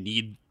you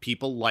need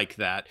people like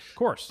that, of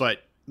course.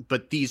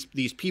 But these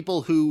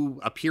people who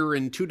appear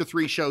in 2 to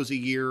 3 shows a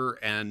year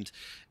and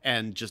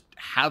just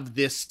have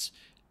this,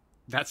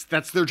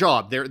 that's their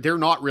job. They're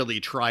not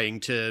really trying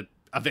to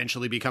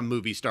eventually become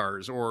movie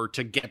stars or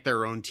to get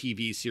their own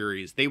TV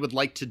series. They would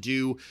like to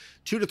do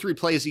 2 to 3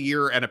 plays a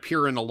year and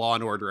appear in a Law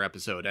and Order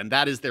episode, and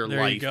that is their life.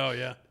 There you go,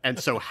 yeah. And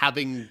so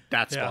having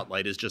that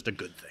spotlight is just a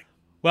good thing.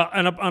 Well,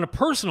 and on a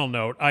personal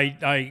note,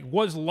 I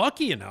was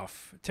lucky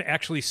enough to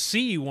actually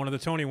see one of the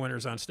Tony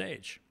winners on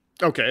stage.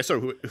 Okay,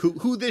 so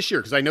who this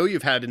year? Because I know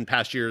you've had in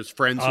past years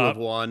friends who have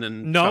won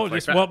and stuff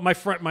like that. Well, my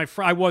friend,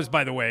 I was,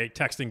 by the way,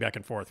 texting back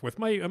and forth with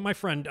my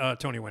friend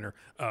Tony Winner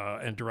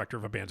and director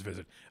of A Band's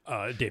Visit,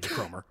 David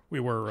Cromer. We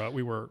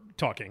were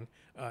talking.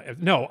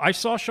 No, I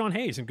saw Sean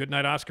Hayes in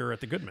Goodnight Oscar at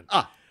the Goodman.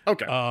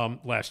 Okay.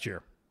 Last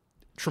year,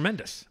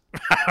 tremendous.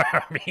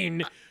 I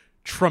mean,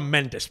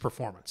 tremendous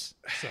performance.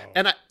 So.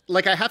 And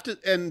I have to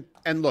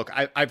and look,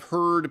 I've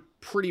heard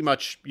pretty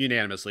much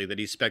unanimously that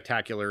he's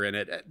spectacular in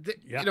it.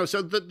 You know,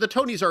 so the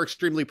Tonys are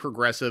extremely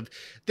progressive.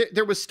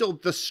 There was still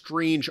the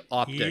strange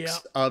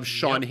optics of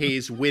Sean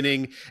Hayes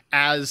winning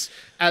as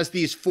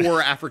these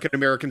 4 African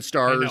American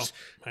stars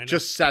I know.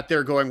 Just sat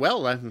there going,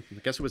 well, I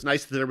guess it was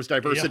nice that there was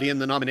diversity in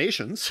the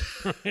nominations.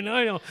 I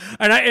know.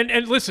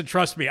 And listen,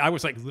 trust me, I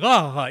was like,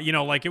 you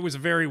know, like it was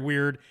very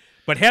weird.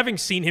 But having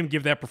seen him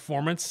give that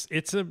performance,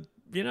 it's a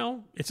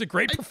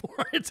great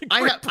performance.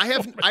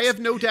 I have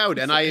no doubt,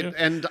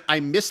 and I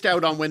missed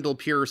out on Wendell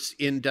Pierce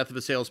in Death of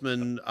a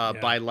Salesman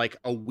by like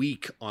a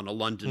week on a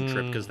London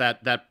trip, because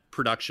that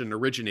production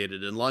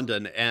originated in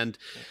London, and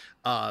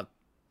I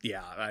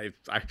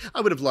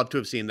would have loved to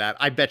have seen that.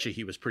 I bet you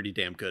he was pretty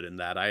damn good in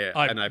that.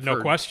 No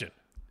question.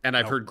 And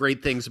I've heard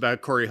great things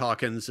about Corey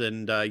Hawkins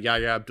and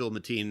Yahya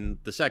Abdul-Mateen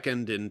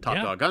II in Top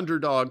Dog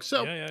Underdog.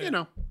 So you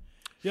know.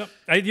 Yep.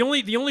 The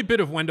only bit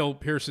of Wendell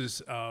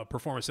Pierce's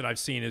performance that I've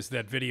seen is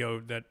that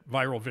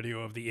viral video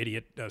of the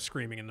idiot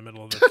screaming in the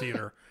middle of the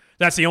theater.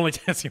 That's the only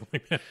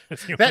bit.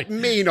 That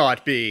may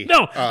not be.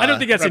 No, I don't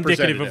think that's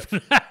indicative of.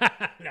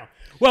 No.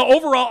 Well,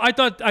 overall, I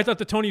thought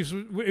the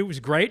Tonys, it was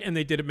great, and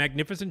they did a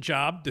magnificent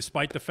job,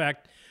 despite the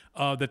fact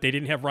that they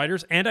didn't have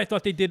writers. And I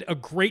thought they did a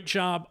great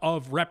job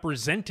of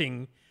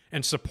representing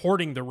and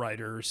supporting the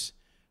writers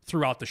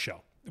throughout the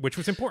show, which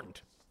was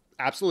important.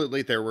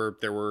 Absolutely. There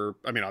were,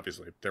 I mean,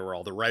 obviously there were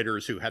all the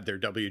writers who had their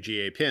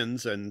WGA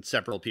pins and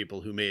several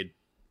people who made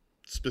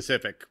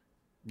specific,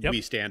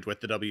 we stand with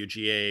the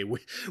WGA,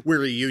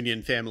 we're a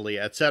union family,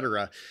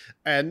 etc.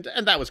 And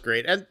that was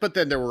great. But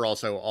then there were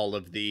also all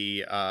of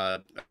the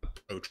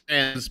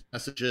pro-trans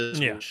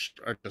messages, which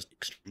are just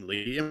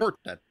extremely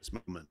important at this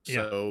moment.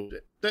 So,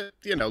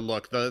 you know,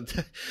 look,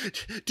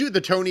 do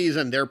the Tonys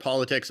and their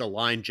politics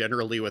align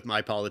generally with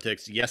my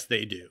politics? Yes,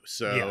 they do.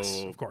 So,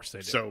 yes, of course they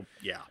do. So,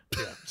 yeah.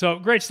 So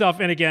great stuff.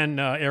 And again,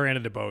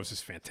 Ariana DeBose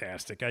is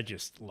fantastic. I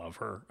just love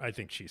her. I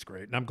think she's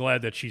great. And I'm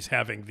glad that she's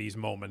having these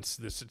moments.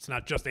 It's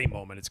not just a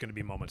moment. It's going to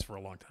be moments for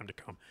a long time to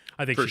come.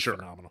 I think she's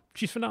phenomenal.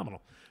 She's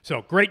phenomenal.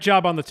 So great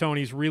job on the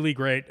Tonys. Really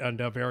great and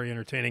very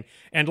entertaining.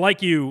 And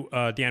like you,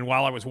 Dan,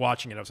 while I was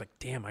watching it, I was like,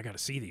 damn, I got to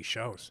see these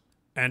shows.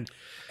 And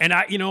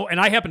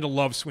I happen to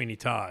love Sweeney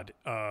Todd.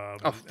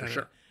 For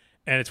sure.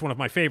 And it's one of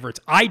my favorites.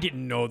 I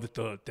didn't know that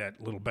that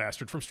little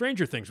bastard from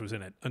Stranger Things was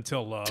in it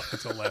until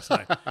last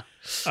night.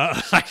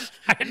 I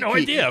had no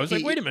idea. I was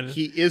like, wait a minute.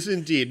 He is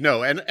indeed.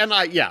 No, and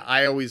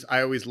I always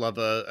love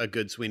a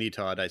good Sweeney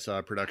Todd. I saw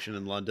a production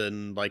in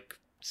London like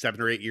 7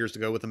 or 8 years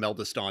ago with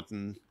Imelda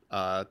Staunton.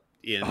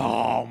 In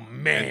Oh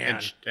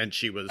man, and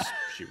she was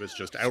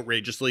just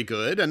outrageously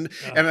good, and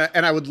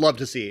I would love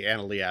to see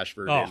Annalee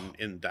Ashford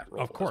in that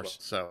role. Of course,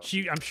 well.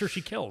 So I'm sure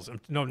she kills.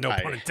 No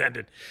pun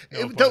intended.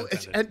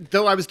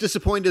 Though I was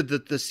disappointed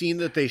that the scene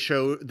that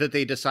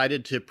they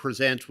decided to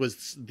present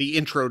was the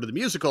intro to the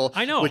musical.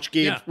 I know, which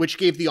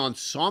gave the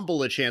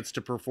ensemble a chance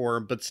to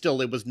perform, but still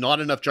it was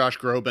not enough Josh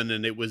Groban,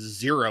 and it was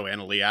zero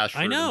Annalee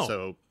Ashford. I know. And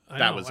so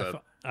that was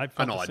I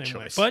felt an the odd same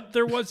choice. way. But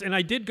there was, and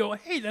I did go,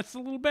 hey, that's the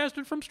little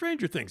bastard from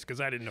Stranger Things,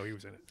 because I didn't know he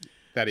was in it.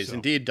 That is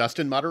indeed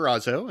Dustin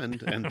Matarazzo,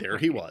 and there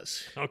he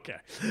was. Okay.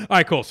 All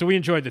right, cool. So we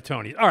enjoyed the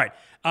Tonys. All right.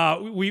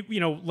 We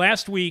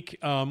last week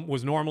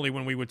was normally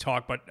when we would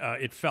talk, but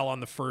it fell on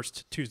the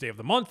first Tuesday of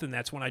the month, and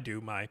that's when I do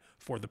my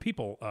For the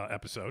People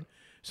episode.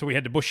 So we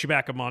had to push you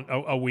back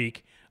a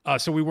week.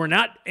 So we were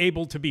not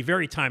able to be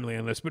very timely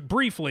on this, but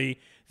briefly,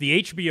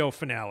 the HBO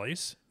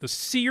finales, the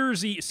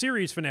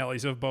series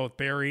finales of both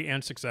Barry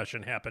and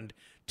Succession happened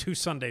 2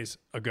 Sundays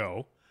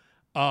ago.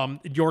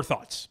 Your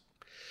thoughts?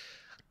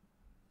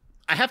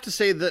 I have to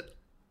say that,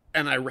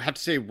 and I have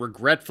to say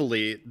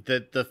regretfully,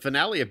 that the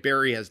finale of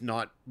Barry has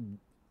not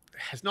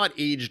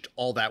aged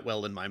all that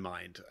well in my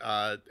mind.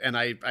 And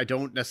I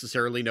don't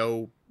necessarily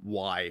know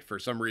why. For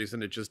some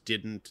reason,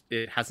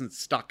 it hasn't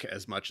stuck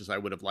as much as I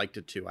would have liked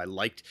it to. I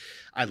liked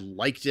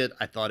it.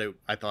 I thought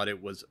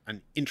it was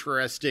an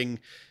interesting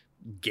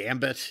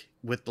gambit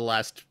with the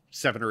last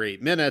 7 or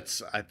 8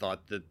 minutes. I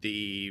thought that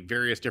the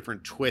various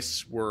different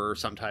twists were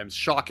sometimes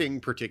shocking,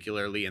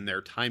 particularly in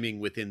their timing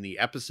within the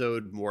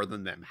episode, more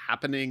than them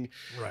happening.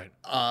 Right.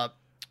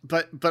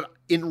 But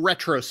in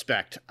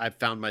retrospect, I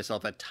found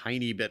myself a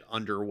tiny bit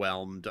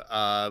underwhelmed,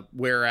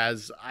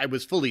 whereas I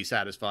was fully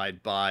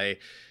satisfied by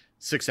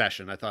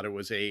Succession. I thought it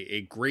was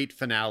a great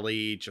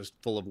finale, just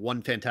full of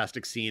one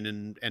fantastic scene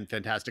and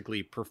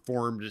fantastically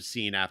performed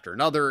scene after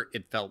another.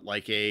 It felt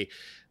like an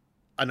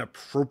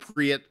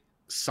appropriate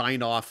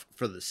sign off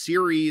for the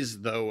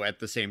series, though at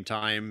the same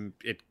time,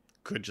 it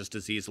could just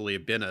as easily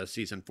have been a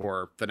season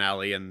 4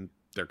 finale, and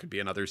there could be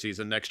another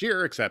season next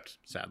year, except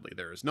sadly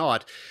there is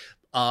not.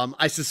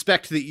 I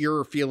suspect that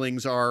your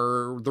feelings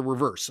are the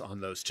reverse on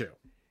those two.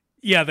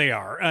 Yeah, they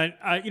are.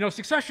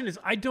 Succession is,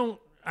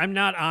 I'm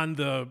not on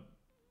the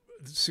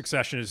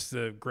Succession is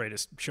the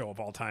greatest show of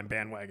all time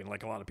bandwagon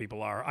like a lot of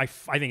people are. I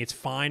think it's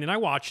fine, and I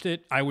watched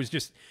it.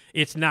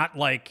 It's not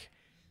like,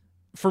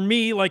 for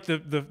me, like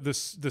the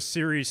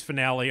series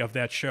finale of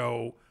that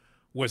show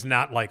was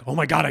not like, oh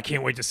my God, I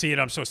can't wait to see it,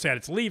 I'm so sad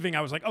it's leaving.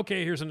 I was like,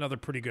 okay, here's another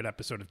pretty good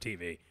episode of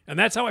TV. And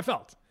that's how I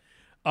felt.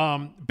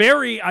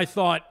 Barry, I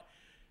thought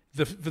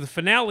the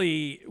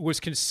finale was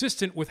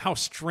consistent with how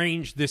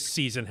strange this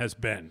season has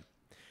been.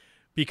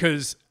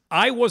 Because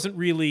I wasn't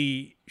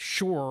really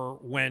sure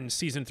when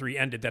season 3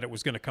 ended that it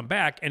was going to come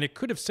back, and it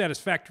could have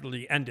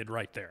satisfactorily ended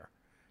right there.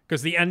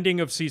 Because the ending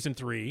of season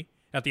 3,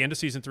 at the end of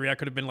season 3, I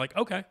could have been like,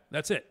 okay,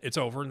 that's it. It's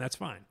over, and that's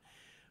fine.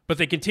 But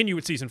they continue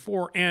with season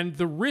 4, and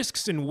the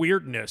risks and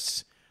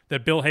weirdness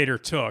that Bill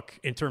Hader took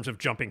in terms of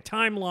jumping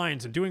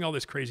timelines and doing all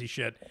this crazy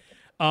shit,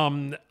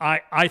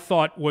 I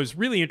thought was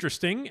really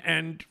interesting,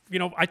 and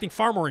I think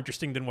far more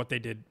interesting than what they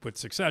did with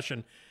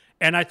Succession.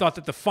 And I thought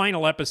that the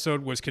final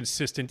episode was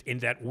consistent in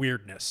that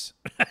weirdness,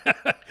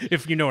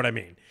 if you know what I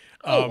mean.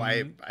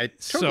 I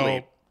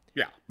totally.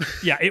 Yeah.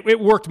 Yeah, it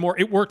worked more.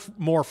 It worked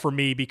more for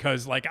me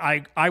because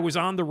I was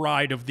on the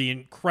ride of the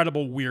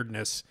incredible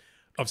weirdness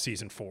of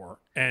season 4,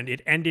 and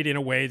it ended in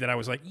a way that I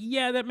was like,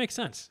 yeah, that makes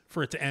sense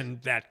for it to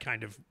end that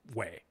kind of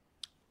way.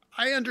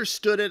 I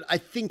understood it. I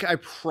think I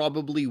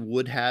probably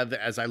would have,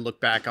 as I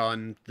look back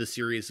on the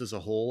series as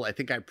a whole, I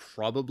think I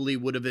probably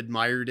would have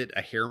admired it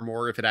a hair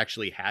more if it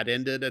actually had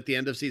ended at the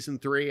end of season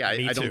 3.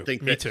 I don't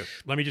think Me too.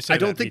 Let me just say I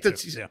don't think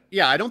that.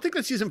 Yeah, I don't think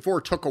that season 4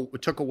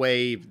 took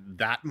away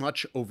that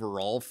much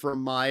overall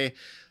from my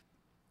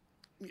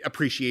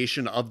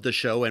appreciation of the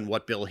show and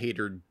what Bill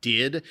Hader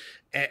did.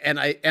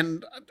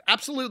 And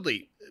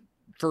absolutely,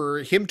 for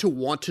him to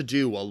want to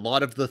do a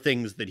lot of the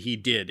things that he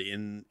did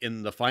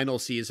in the final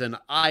season,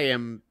 I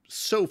am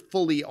so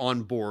fully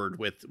on board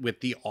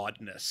with the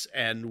oddness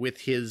and with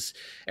his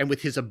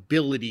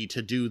ability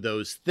to do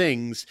those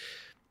things.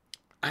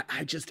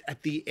 I just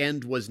at the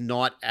end was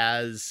not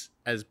as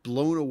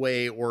blown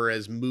away or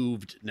as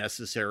moved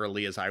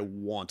necessarily as I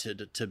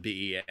wanted to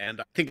be. And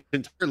I think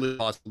it's entirely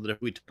possible that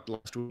if we talked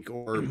last week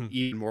or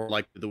even more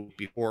likely the week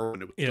before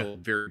when it was still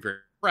very, very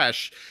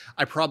fresh,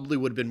 I probably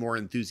would have been more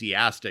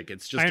enthusiastic.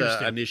 It's just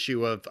an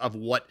issue of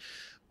what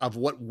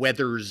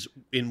weathers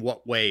in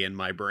what way in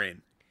my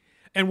brain.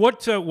 And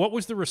what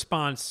was the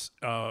response?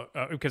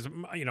 Because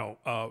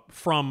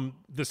from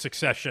the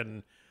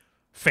Succession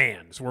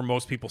fans, were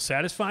most people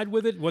satisfied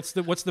with it? What's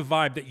the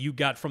vibe that you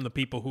got from the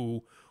people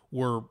who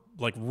were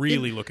like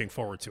really looking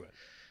forward to it?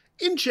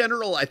 In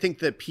general, I think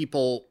that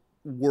people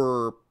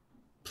were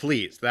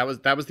pleased. That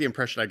was the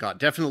impression I got.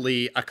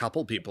 Definitely a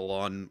couple people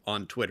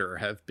on Twitter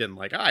have been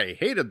like, I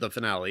hated the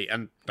finale,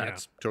 and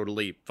that's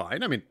totally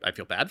fine. I mean, I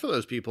feel bad for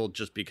those people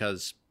just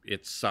because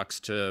it sucks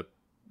to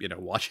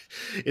watch.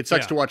 It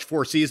sucks to watch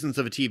 4 seasons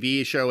of a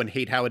TV show and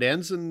hate how it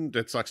ends, and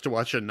it sucks to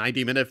watch a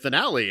 90-minute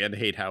finale and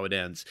hate how it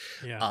ends.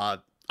 Yeah.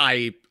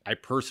 I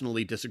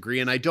personally disagree,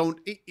 and I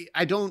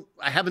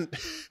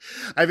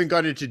haven't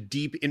gone into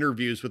deep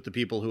interviews with the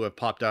people who have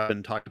popped up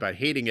and talked about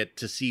hating it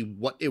to see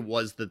what it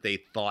was that they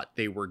thought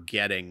they were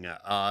getting.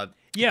 But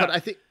I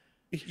think.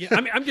 Yeah,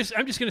 I mean, I'm just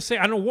gonna say,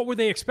 I don't know, what were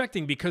they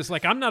expecting, because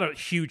like I'm not a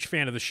huge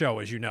fan of the show,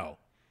 as you know.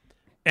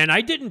 And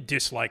I didn't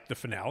dislike the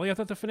finale. I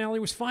thought the finale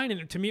was fine,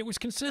 and to me, it was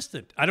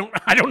consistent. I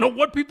don't know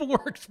what people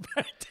were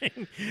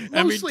expecting.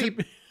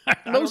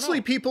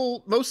 Mostly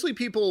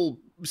people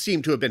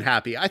seem to have been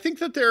happy. I think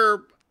that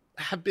there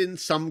have been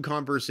some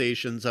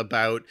conversations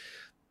about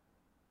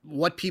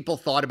what people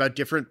thought about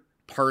different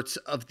parts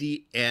of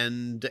the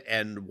end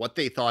and what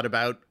they thought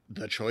about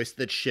the choice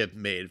that Shiv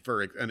made,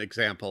 for an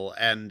example,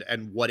 and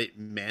what it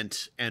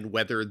meant and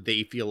whether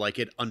they feel like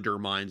it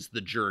undermines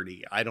the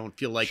journey. I don't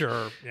feel like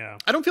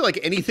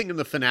anything in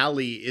the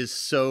finale is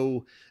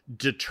so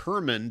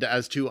determined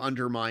as to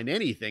undermine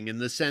anything, in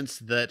the sense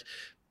that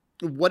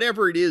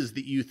whatever it is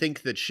that you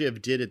think that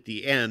Shiv did at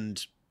the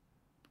end,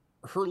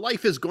 her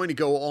life is going to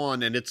go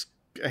on,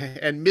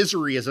 and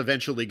misery is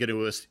eventually going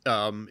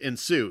to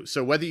ensue.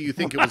 So whether you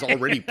think it was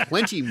already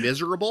plenty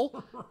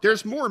miserable,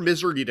 there's more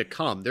misery to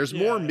come. There's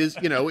more,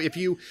 if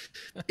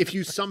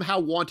you somehow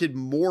wanted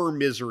more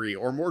misery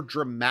or more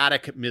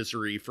dramatic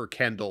misery for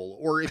Kendall,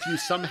 or if you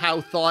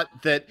somehow thought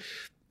that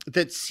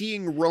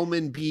seeing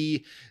Roman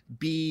be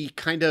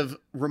kind of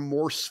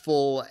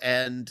remorseful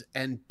and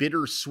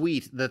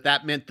bittersweet,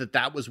 that meant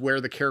that was where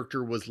the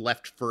character was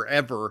left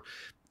forever.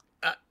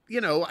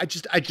 I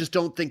just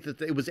don't think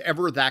that it was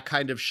ever that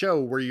kind of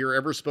show where you're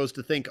ever supposed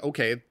to think,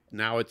 okay,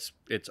 now it's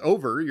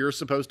over. You're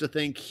supposed to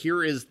think,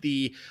 here is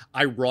the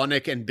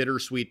ironic and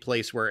bittersweet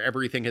place where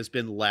everything has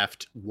been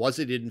left. Was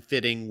it in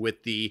fitting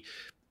with the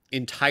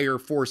entire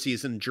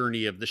 4-season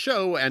journey of the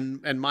show?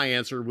 And my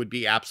answer would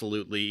be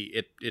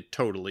absolutely. It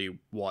totally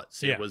was.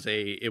 Yeah.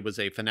 It was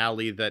a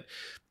finale that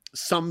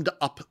summed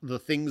up the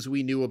things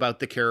we knew about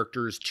the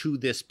characters to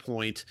this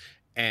point,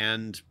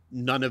 and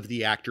none of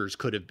the actors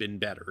could have been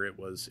better. It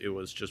was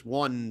just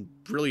one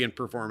brilliant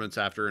performance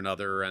after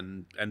another,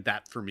 and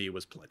that for me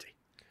was plenty.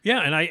 Yeah,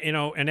 and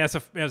and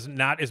as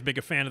not as big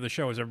a fan of the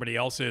show as everybody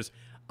else is,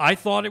 I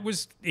thought it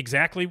was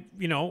exactly,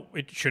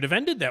 it should have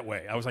ended that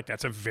way. I was like,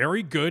 that's a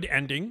very good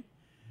ending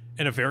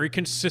and a very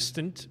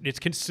consistent. It's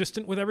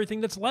consistent with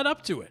everything that's led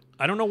up to it.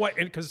 I don't know why,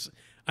 because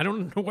I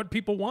don't know what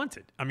people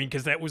wanted. I mean,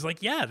 because that was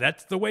like, yeah,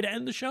 that's the way to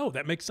end the show.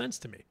 That makes sense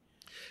to me.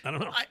 I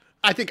don't know.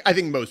 I think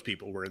most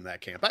people were in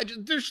that camp.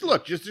 There's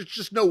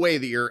just no way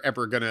that you're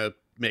ever gonna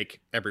make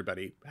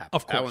everybody happy.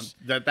 Of course,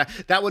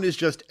 that one is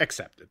just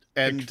accepted.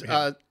 And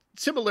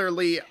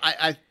similarly,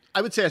 I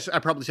would say I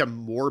probably saw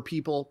more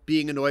people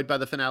being annoyed by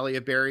the finale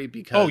of Barry,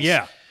 because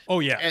oh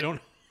yeah,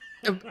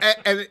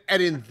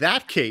 and in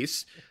that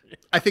case,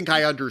 I think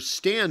I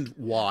understand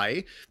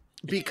why,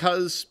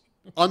 because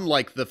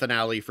unlike the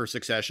finale for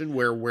Succession,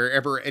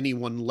 wherever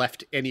anyone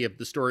left any of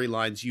the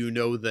storylines,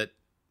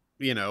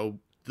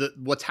 that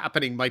what's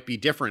happening might be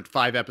different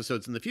 5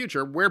 episodes in the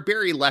future. Where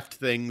Barry left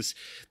things,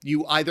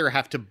 you either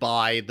have to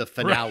buy the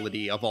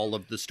finality of all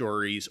of the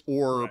stories,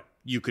 or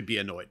you could be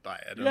annoyed by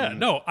it.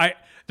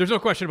 There's no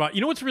question about it.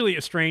 You know what's really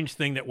a strange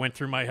thing that went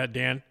through my head,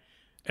 Dan?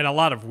 And a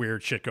lot of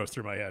weird shit goes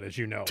through my head, as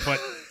you know.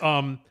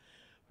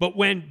 But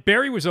when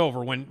Barry was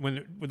over,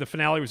 when the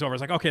finale was over, I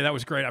was like, okay, that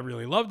was great. I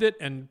really loved it.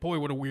 And boy,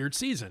 what a weird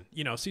season.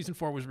 Season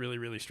 4 was really,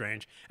 really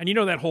strange. And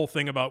that whole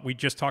thing about, we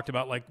just talked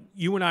about, like,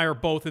 you and I are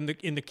both in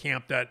the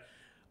camp that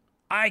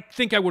I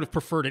think I would have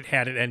preferred it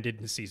had it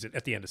ended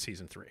at the end of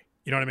season 3.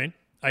 You know what I mean?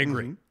 I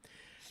agree. Mm-hmm.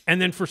 And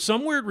then for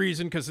some weird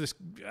reason, because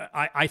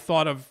I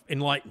thought of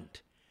Enlightened,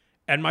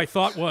 and my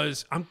thought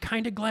was, I'm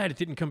kind of glad it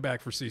didn't come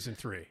back for season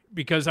 3,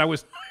 because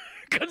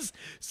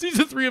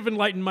season 3 of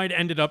Enlightened might have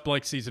ended up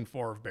like season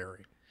 4 of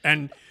Barry.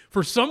 And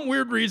for some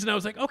weird reason, I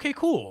was like, okay,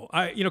 cool.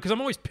 Because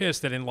I'm always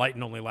pissed that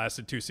Enlightened only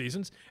lasted 2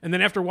 seasons. And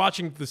then after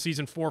watching the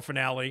season 4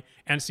 finale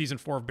and season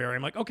 4 of Barry,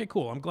 I'm like, okay,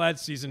 cool. I'm glad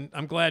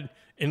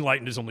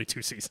Enlightened is only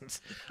 2 seasons.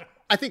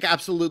 I think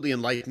absolutely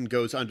Enlightened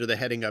goes under the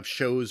heading of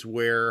shows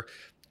where,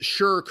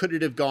 sure, could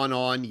it have gone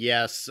on?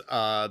 Yes.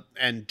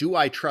 And do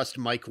I trust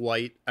Mike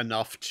White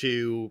enough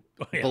to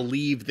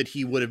believe that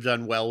he would have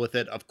done well with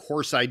it? Of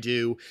course I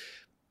do.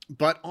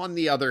 But on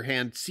the other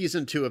hand,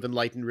 season 2 of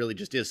Enlightened really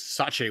just is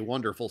such a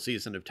wonderful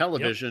season of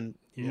television.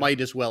 Yep.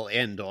 Might as well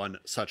end on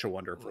such a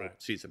wonderful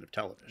season of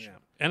television. Yeah.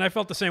 And I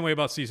felt the same way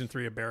about season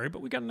 3 of Barry,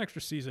 but we got an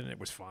extra season and it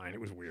was fine. It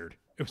was weird.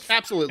 It was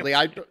absolutely.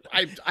 I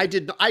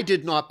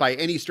did not by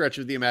any stretch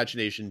of the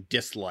imagination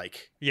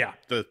dislike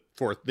the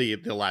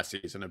last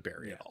season of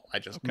Barry at all. I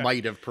just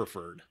might have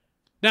preferred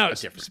a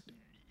different.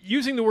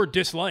 Using the word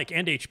dislike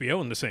and HBO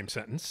in the same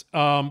sentence,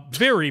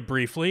 very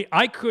briefly,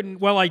 I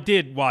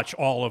did watch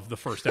all of the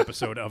first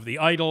episode of The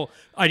Idol.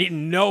 I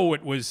didn't know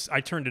it was,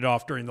 I turned it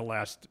off during the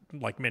last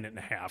minute and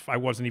a half. I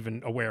wasn't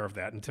even aware of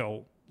that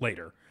until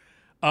later.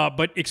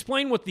 But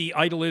explain what The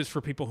Idol is for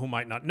people who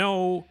might not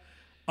know.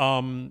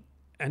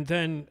 And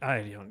then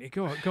I don't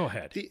go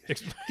ahead.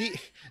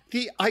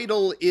 The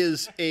Idol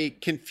is a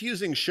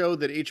confusing show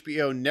that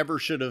HBO never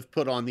should have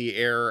put on the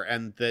air,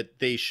 and that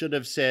they should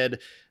have said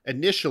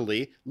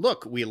initially,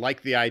 look, we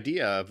like the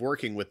idea of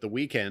working with The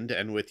Weeknd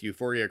and with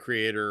Euphoria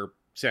creator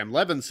Sam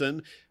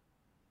Levinson.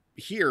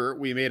 Here,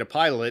 we made a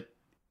pilot.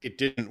 It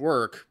didn't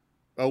work.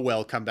 Oh,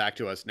 well, come back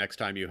to us next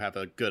time you have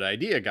a good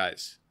idea,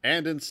 guys.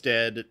 And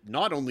instead,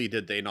 not only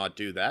did they not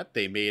do that,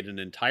 they made an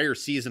entire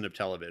season of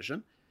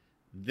television.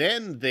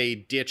 Then they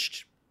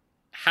ditched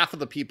half of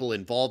the people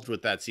involved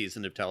with that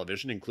season of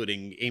television,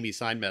 including Amy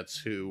Steinmetz,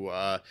 who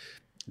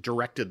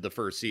directed the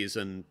first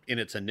season in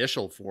its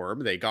initial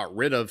form. They got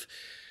rid of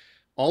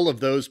all of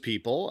those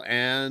people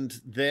and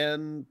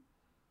then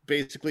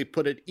basically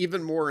put it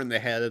even more in the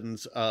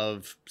hands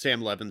of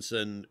Sam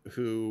Levinson,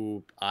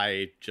 who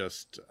I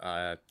just,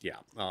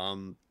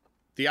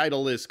 The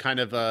Idol is kind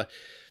of a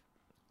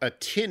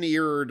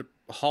tin-eared,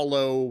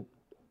 hollow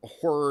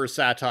horror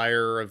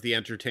satire of the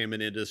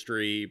entertainment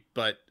industry,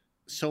 but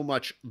so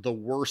much the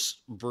worst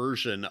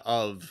version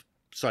of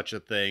such a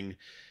thing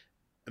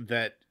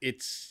that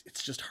it's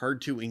just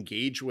hard to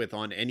engage with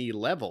on any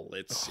level.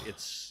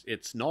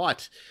 It's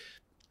not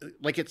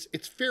like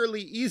it's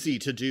fairly easy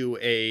to do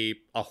a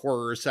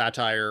horror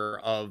satire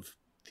of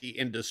the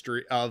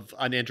industry, of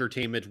an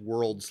entertainment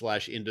world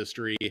 /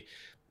 industry,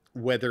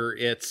 whether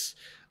it's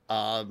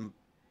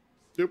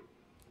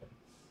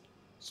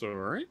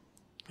sorry.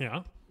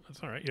 Yeah,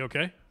 that's all right. You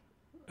okay?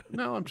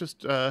 No, I'm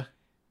just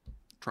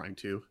trying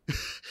to.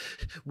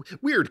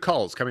 Weird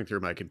calls coming through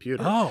my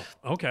computer. Oh,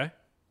 okay.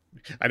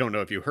 I don't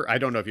know if you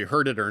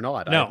heard it or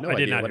not. No, I have no I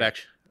did idea not what hear.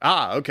 actually.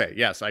 Okay.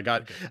 Yes, I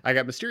got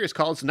mysterious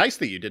calls. Nice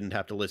that you didn't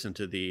have to listen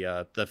to the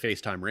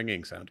FaceTime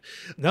ringing sound.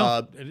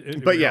 No,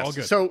 but we're yes. all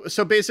good.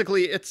 So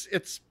basically,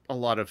 it's a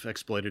lot of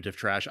exploitative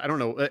trash. I don't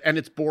know, and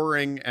it's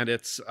boring, and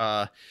it's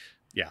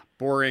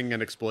boring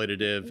and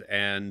exploitative,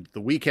 and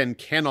The Weeknd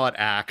cannot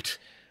act.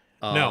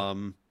 No,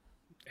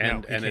 he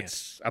and can't.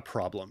 it's a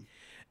problem.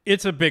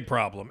 It's a big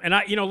problem. And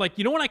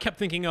what I kept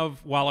thinking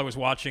of while I was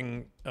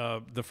watching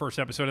the first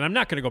episode, and I'm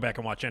not going to go back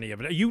and watch any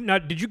of it.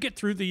 Did you get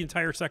through the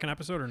entire second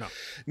episode or no?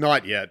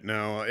 Not yet.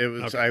 No, it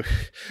was, Okay.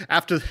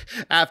 after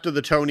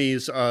the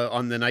Tonys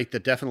on the night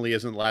that definitely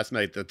isn't last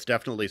night. That's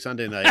definitely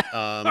Sunday night.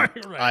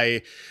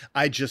 Right.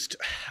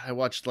 I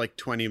watched like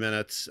 20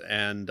 minutes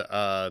and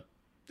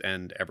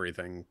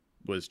everything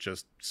was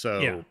just so.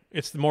 Yeah,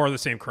 it's more of the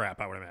same crap,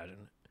 I would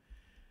imagine.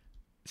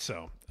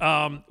 So,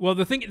 well,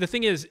 the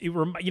thing is, you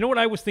know what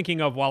I was thinking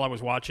of while I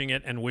was watching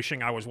it and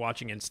wishing I was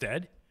watching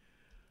instead?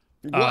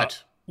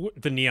 What?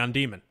 The Neon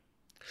Demon.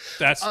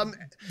 That's and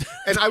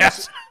I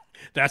was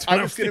that's what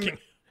I was thinking.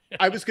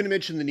 I was going to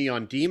mention the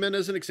Neon Demon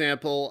as an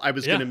example. I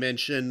was going to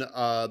mention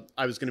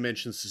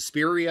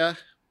Suspiria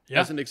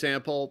as an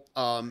example.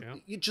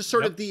 Just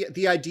sort of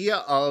the idea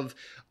of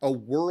a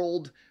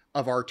world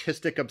of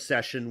artistic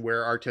obsession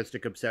where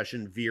artistic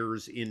obsession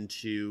veers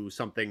into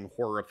something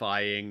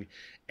horrifying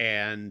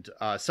and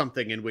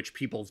something in which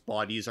people's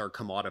bodies are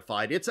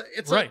commodified. It's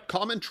a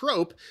common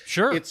trope.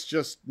 Sure. It's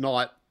just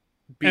not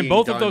being and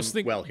both done of those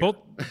things, well here.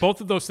 both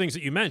of those things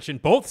that you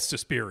mentioned, both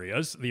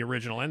Suspirias, the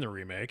original and the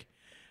remake,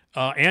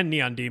 and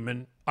Neon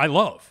Demon, I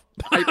love.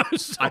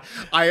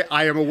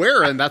 I am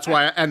aware, and that's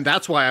why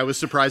I was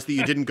surprised that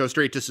you didn't go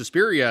straight to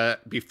Suspiria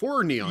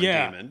before Neon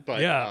Demon.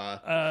 But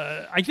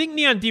I think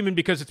Neon Demon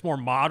because it's more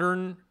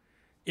modern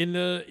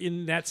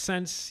in that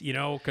sense,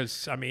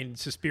 because I mean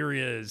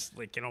Suspiria is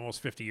like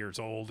almost 50 years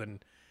old,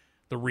 and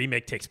the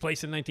remake takes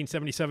place in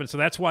 1977, so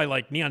that's why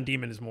like Neon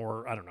Demon is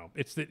more. I don't know.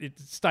 It's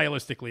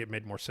stylistically it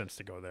made more sense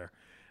to go there.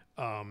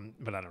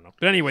 But I don't know.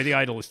 But anyway, The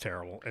Idol is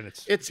terrible, and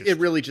it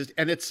really just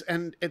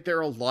and there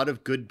are a lot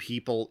of good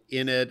people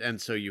in it, and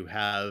so you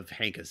have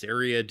Hank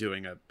Azaria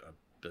doing a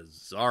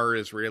bizarre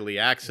Israeli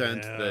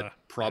accent that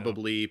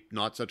probably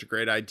not such a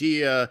great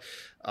idea.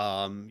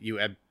 You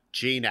have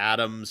Jane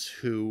Addams,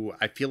 who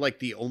I feel like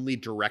the only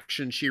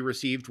direction she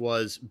received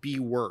was be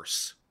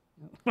worse.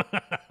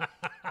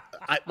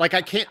 I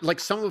can't, like,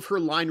 some of her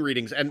line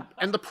readings, and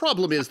the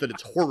problem is that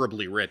it's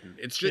horribly written.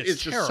 It's just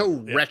so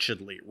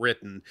wretchedly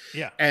written.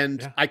 Yeah.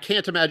 And I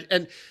can't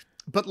imagine.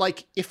 But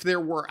like, if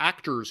there were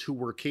actors who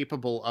were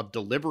capable of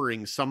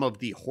delivering some of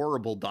the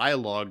horrible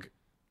dialogue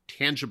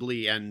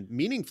tangibly and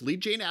meaningfully,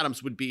 Jane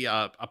Addams would be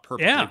a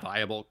perfectly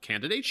viable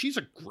candidate. She's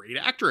a great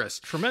actress.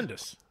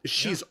 Tremendous.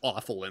 She's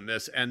awful in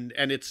this, and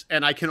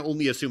I can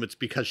only assume it's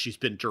because she's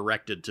been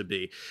directed to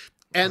be.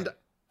 And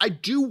I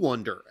do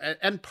wonder,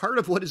 and part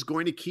of what is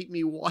going to keep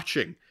me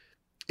watching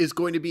is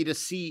going to be to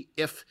see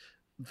if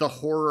the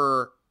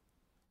horror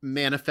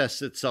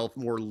manifests itself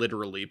more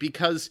literally,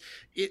 because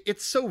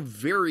it's so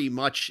very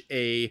much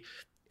a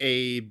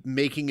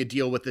making a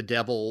deal with the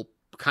devil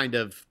kind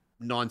of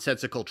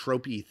nonsensical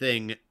tropey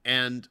thing.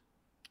 And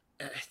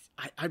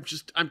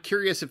I'm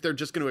curious if they're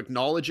just going to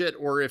acknowledge it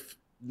or if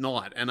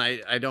not. And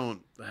I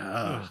don't,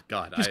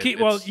 God.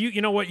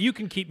 You know what? You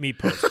can keep me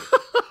posted.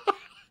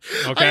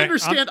 Okay,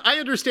 I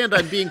understand.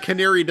 I'm being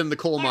canaried in the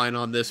coal mine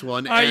on this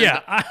one.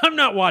 I'm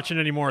not watching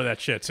any more of that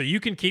shit. So you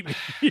can keep me.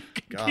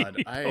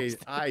 God,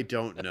 I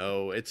don't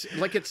know. It's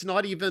like it's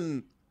not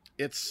even.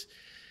 It's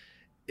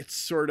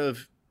sort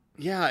of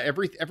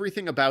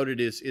everything about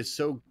it is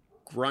so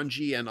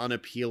grungy and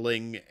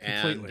unappealing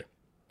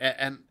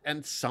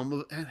and some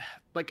of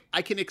like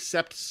I can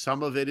accept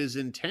some of it is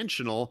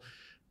intentional,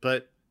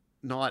 but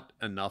not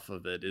enough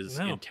of it is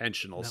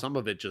intentional. No. Some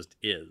of it just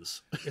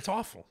is. It's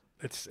awful.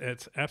 It's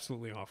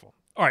absolutely awful.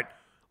 All right.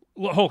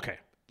 Okay.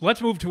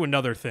 Let's move to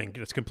another thing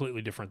that's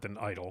completely different than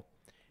Idol.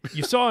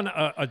 You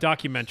saw a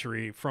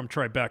documentary from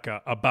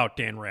Tribeca about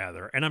Dan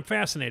Rather, and I'm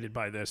fascinated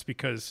by this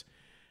because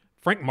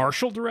Frank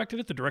Marshall directed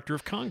it, the director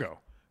of Congo.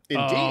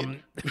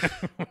 Indeed.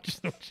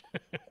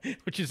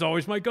 Which is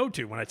always my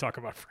go-to when I talk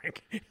about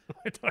Frank.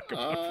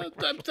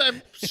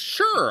 I'm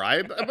sure.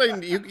 I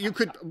mean, you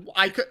could.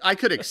 I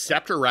could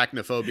accept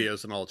Arachnophobia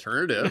as an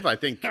alternative. I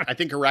think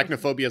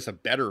Arachnophobia is a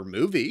better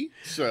movie.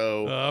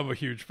 So I'm a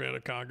huge fan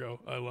of Congo.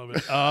 I love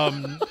it.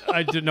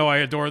 I didn't know I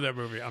adore that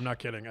movie. I'm not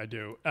kidding. I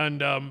do.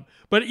 And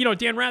but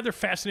Dan Rather,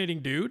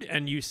 fascinating dude.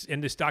 And you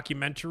in this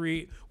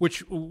documentary,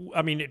 which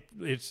I mean,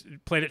 it's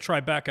played at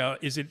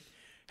Tribeca.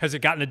 Has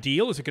it gotten a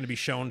deal? Is it going to be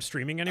shown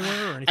streaming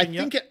anywhere or anything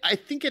yet? I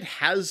think it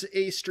has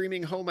a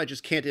streaming home. I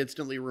just can't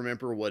instantly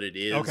remember what it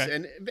is.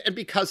 Okay. And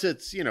because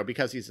it's,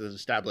 because he's an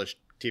established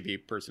TV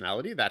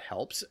personality, that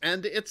helps.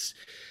 And it's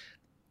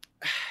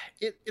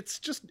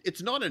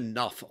not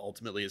enough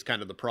ultimately is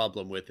kind of the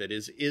problem with it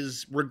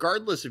is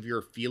regardless of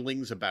your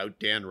feelings about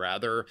Dan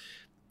Rather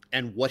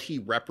and what he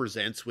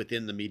represents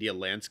within the media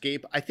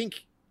landscape, I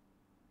think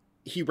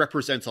he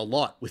represents a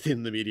lot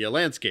within the media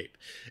landscape.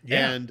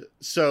 Yeah. And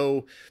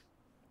so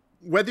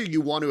whether you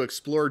want to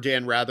explore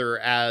Dan Rather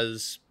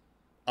as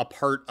a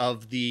part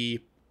of the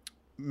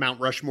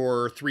Mount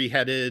Rushmore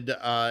three-headed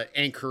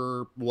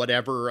anchor,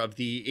 whatever, of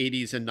the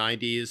 80s and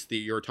 90s,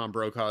 your Tom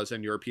Brokaw's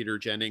and your Peter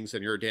Jennings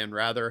and your Dan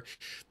Rather,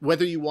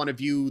 whether you want to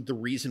view the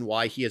reason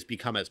why he has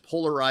become as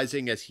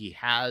polarizing as he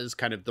has,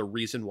 kind of the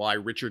reason why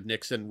Richard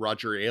Nixon,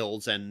 Roger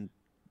Ailes, and,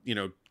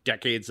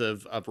 decades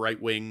of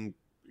right-wing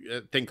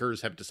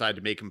thinkers have decided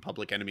to make him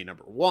public enemy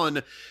number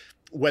one,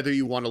 whether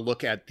you want to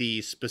look at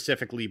the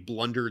specifically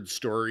blundered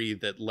story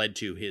that led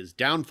to his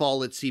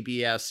downfall at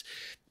CBS,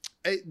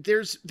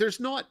 there's just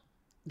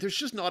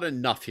not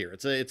enough here.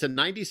 It's a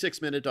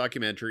 96-minute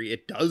documentary.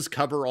 It does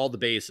cover all the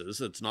bases.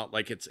 It's not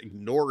like it's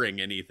ignoring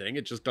anything.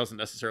 It just doesn't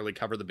necessarily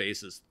cover the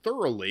bases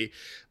thoroughly.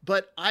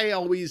 But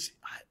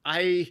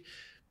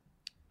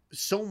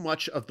so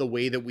much of the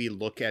way that we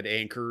look at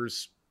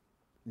anchors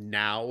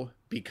now,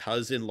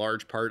 because in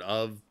large part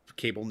of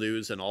cable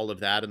news and all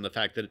of that, and the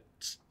fact that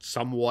it's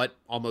somewhat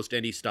almost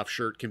any stuffed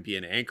shirt can be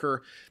an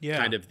anchor,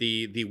 kind of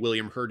the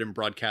William Hurd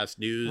broadcast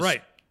news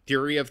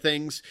theory of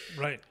things.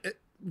 Right.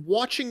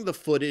 Watching the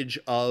footage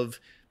of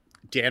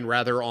Dan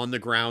Rather on the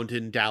ground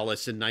in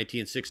Dallas in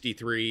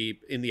 1963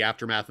 in the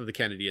aftermath of the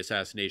Kennedy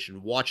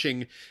assassination,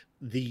 watching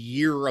the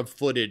year of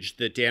footage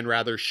that Dan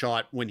Rather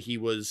shot when he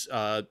was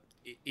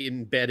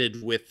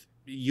embedded with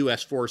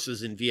U.S.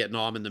 forces in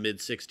Vietnam in the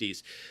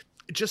mid-60s,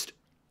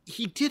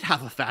 he did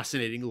have a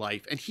fascinating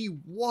life, and he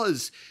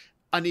was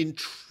an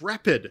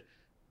intrepid,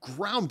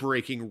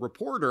 groundbreaking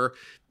reporter,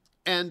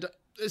 and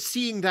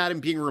seeing that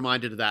and being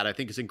reminded of that, I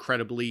think, is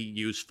incredibly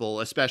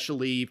useful,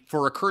 especially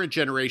for a current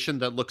generation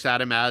that looks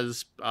at him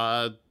as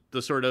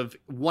the sort of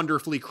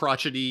wonderfully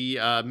crotchety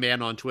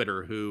man on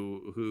Twitter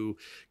who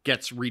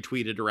gets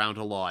retweeted around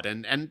a lot,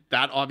 and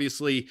that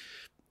obviously.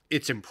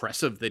 It's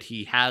impressive that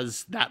he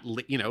has that,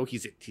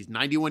 he's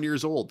 91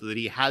 years old, that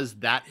he has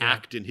that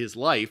act in his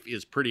life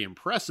is pretty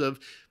impressive.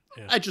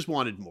 Yeah. I just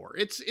wanted more.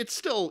 It's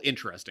still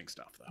interesting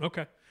stuff, though.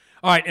 Okay.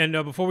 All right. And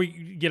before we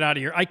get out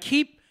of here, I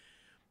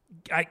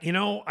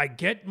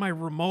get my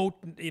remote,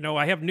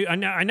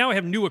 I now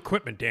have new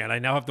equipment, Dan. I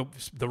now have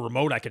the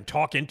remote I can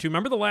talk into.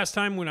 Remember the last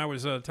time when I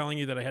was telling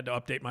you that I had to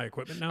update my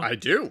equipment now? I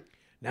do.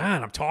 Nah,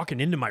 and I'm talking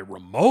into my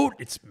remote.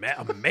 It's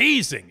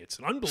amazing. It's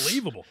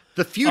unbelievable.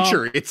 The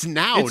future, it's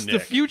now, Nick. The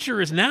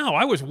future is now.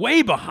 I was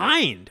way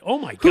behind. Oh,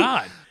 my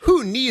God.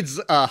 Who needs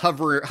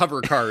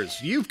hover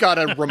cars? You've got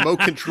a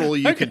remote control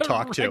you can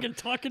talk to. I can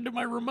talk into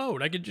my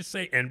remote. I can just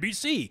say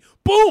NBC.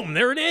 Boom,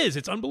 there it is.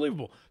 It's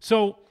unbelievable.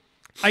 So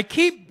I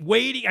keep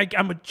waiting.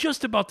 I'm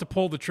just about to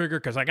pull the trigger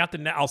because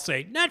I'll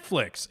say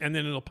Netflix, and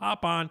then it'll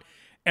pop on,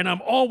 and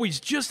I'm always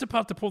just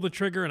about to pull the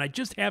trigger, and I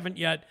just haven't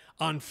yet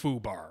on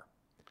FooBar.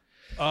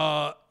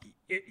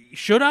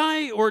 Should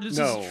I, or does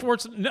no.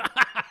 Schwartz? No.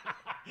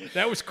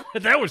 That was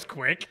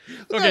quick.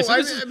 Okay, no, so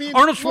this is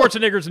Arnold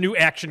Schwarzenegger's new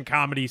action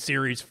comedy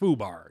series,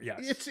 FooBar.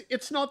 Yes,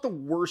 it's not the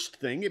worst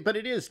thing, but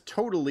it is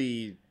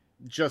totally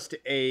just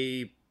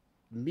a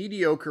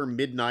mediocre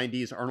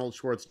mid-90s Arnold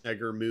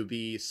Schwarzenegger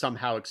movie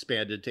somehow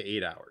expanded to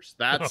 8 hours.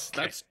 That's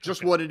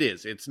just what it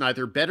is. It's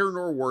neither better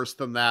nor worse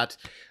than that.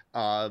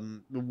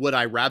 Would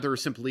I rather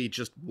simply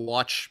just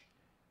watch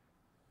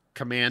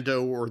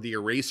Commando or The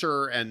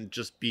Eraser and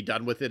just be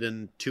done with it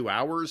in 2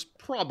 hours?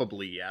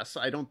 Probably yes.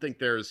 I don't think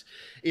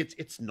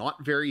it's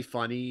not very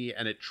funny,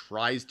 and it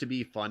tries to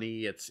be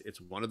funny. It's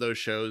one of those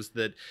shows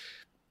that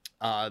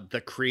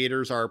the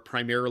creators are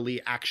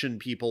primarily action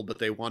people, but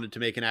they wanted to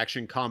make an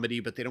action comedy,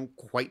 but they don't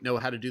quite know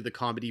how to do the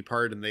comedy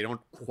part, and they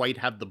don't quite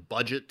have the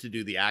budget to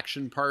do the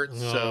action part.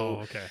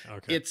 Okay.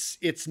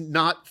 It's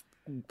not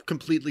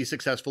completely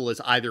successful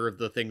as either of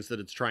the things that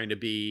it's trying to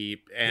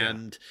be,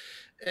 and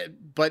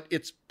but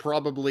it's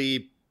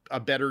probably a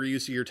better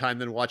use of your time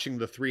than watching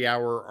the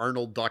 3-hour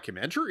Arnold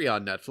documentary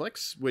on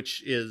Netflix,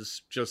 which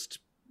is just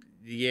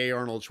yay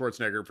Arnold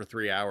Schwarzenegger for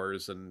 3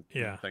 hours and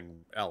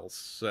nothing else.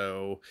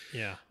 So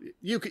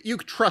you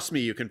trust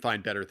me, you can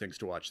find better things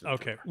to watch than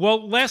okay.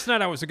 Well, last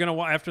night I was going to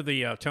watch after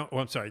the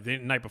the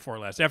night before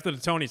last, after the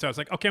Tonys, I was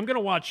like, okay, I'm going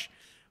to watch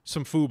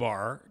some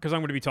FUBAR because I'm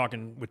going to be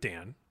talking with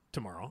Dan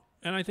tomorrow,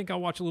 and I think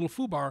I'll watch a little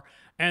FUBAR.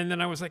 And then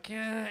I was like,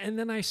 yeah. And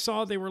then I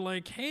saw they were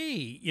like,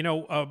 hey,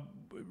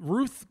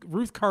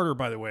 Ruth Carter,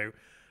 by the way,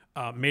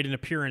 made an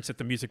appearance at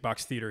the Music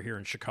Box Theater here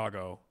in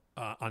Chicago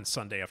on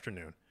Sunday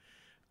afternoon,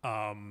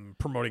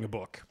 promoting a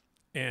book.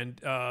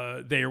 And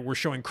they were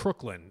showing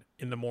Crooklyn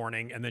in the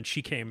morning, and then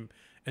she came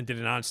and did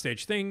an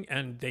onstage thing,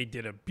 and they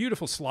did a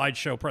beautiful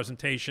slideshow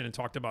presentation and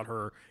talked about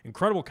her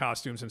incredible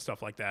costumes and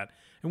stuff like that.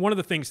 And one of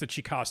the things that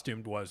she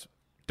costumed was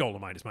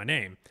Dolomite Is My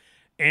Name.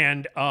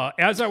 And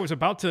as I was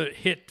about to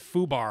hit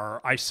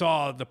FUBAR, I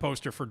saw the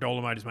poster for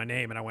Dolomite Is My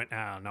Name, and I went, no,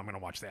 I'm going to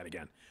watch that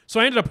again. So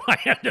I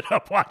ended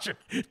up watching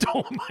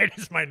Dolomite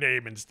Is My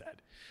Name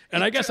instead.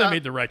 And I guess I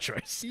made the right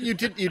choice. You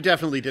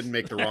definitely didn't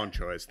make the wrong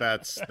choice.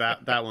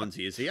 That one's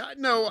easy. I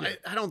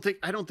don't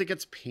think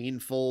it's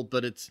painful,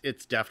 but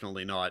it's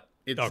definitely not.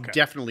 It's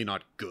definitely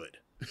not good.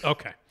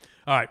 Okay.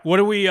 All right. What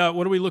are we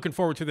looking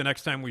forward to the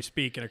next time we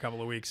speak in a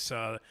couple of weeks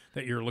that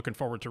you're looking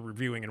forward to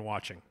reviewing and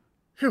watching?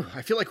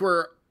 I feel like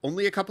we're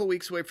only a couple of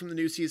weeks away from the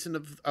new season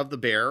of The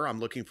Bear. I'm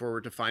looking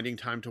forward to finding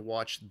time to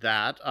watch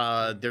that.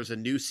 There's a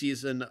new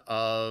season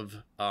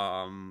of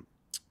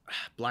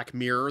Black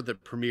Mirror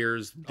that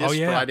premieres this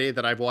Friday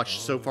that I've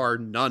watched so far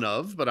none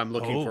of, but I'm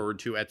looking forward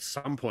to at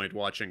some point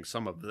watching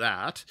some of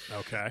that.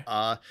 Okay.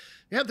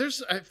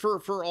 There's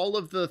for all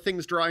of the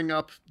things drying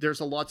up, there's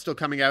a lot still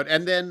coming out.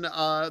 And then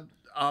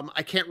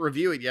I can't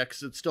review it yet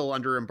because it's still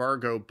under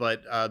embargo,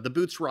 but the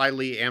Boots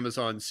Riley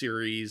Amazon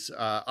series,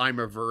 I'm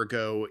a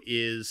Virgo,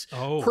 is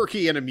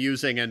quirky and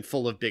amusing and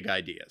full of big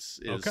ideas,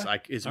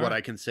 is what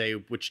I can say,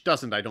 which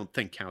doesn't, I don't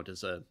think, count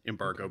as an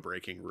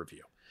embargo-breaking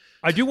review.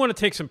 I do want to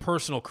take some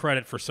personal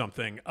credit for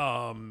something.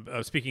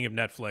 Speaking of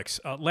Netflix,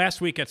 last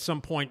week at some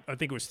point, I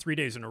think it was 3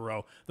 days in a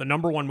row, the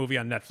number one movie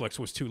on Netflix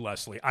was To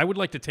Leslie. I would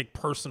like to take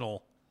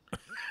personal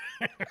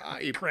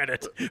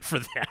credit for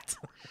that.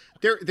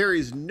 There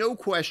is no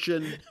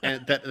question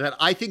that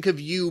I think of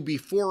you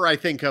before I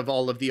think of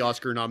all of the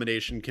Oscar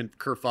nomination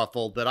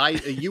kerfuffle.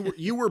 That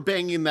you were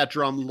banging that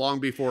drum long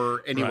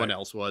before anyone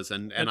else was,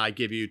 and I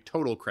give you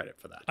total credit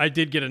for that. I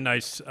did get a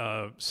nice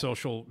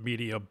social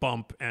media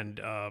bump, and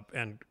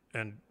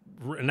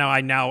now I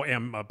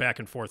am a back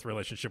and forth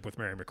relationship with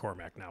Mary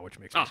McCormack now, which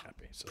makes me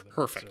happy. So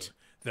perfect. So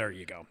there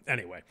you go.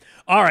 Anyway,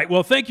 all right.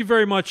 Well, thank you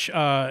very much,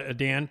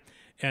 Dan,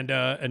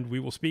 and we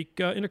will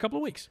speak in a couple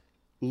of weeks.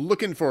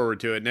 Looking forward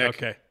to it, Nick.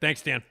 Okay.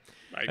 Thanks, Dan.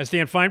 Bye. That's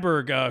Dan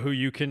Feinberg, who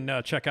you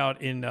can check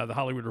out in The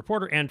Hollywood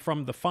Reporter and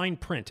from The Fine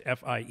Print,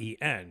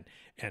 FIEN.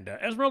 And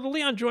Esmeralda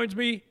Leon joins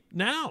me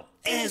now.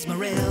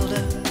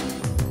 Esmeralda,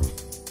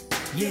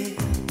 yeah.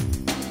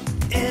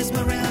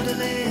 Esmeralda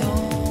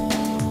Leon,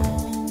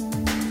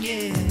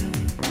 yeah.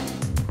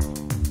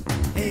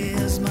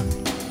 Esma,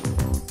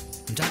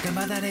 I'm talking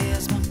about that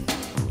Esma.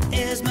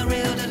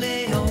 Esmeralda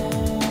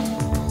Leon,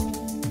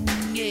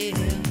 yeah.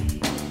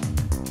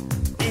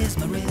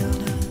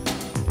 Esmeralda,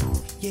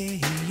 yeah,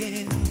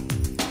 yeah.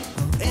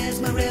 Oh,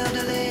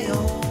 Esmeralda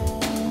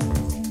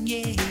Leon,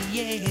 yeah,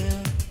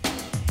 yeah.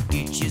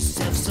 Get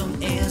yourself some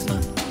Esma.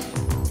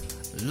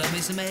 Love me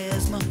some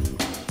Esma.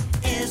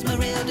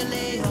 Esmeralda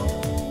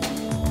Leon,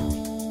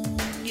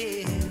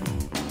 yeah.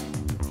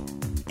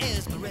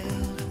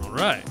 Esmeralda. All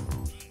right.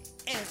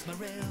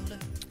 Esmeralda.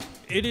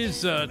 It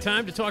is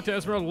time to talk to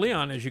Esmeralda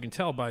Leon, as you can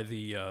tell by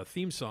the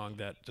theme song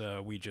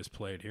that we just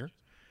played here.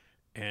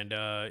 And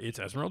it's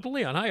Esmeralda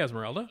Leon. Hi,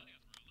 Esmeralda.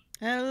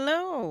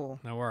 Hello.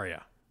 How are you?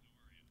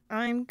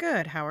 I'm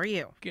good. How are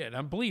you? Good.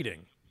 I'm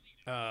bleeding.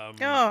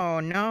 Oh,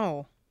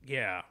 no.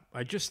 Yeah.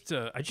 I just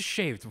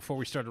shaved before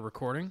we started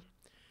recording.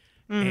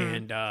 Mm-hmm.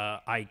 And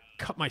I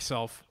cut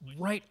myself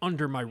right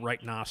under my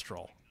right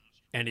nostril.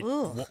 And it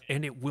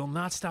will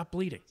not stop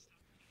bleeding.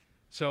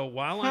 So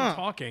while I'm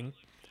talking,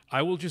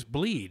 I will just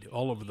bleed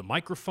all over the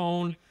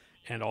microphone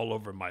and all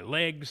over my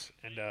legs,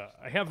 and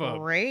I have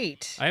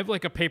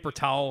like a paper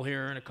towel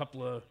here and a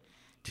couple of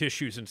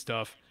tissues and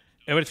stuff.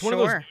 And it's one of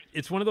those.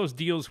 It's one of those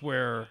deals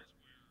where,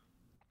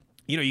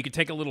 you could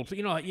take a little.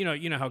 You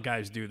know how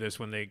guys do this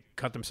when they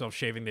cut themselves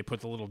shaving. They put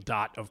the little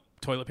dot of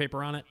toilet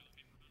paper on it.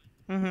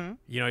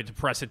 Mm-hmm. To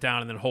press it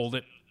down and then hold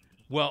it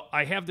Well,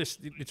 I have this,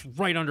 it's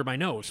right under my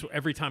nose. So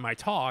every time I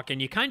talk,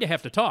 and you kind of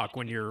have to talk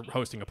when you're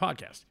hosting a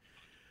podcast.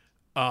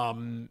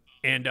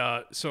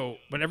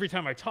 But every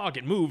time I talk,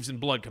 it moves and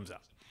blood comes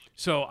out.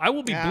 So I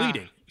will be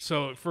bleeding.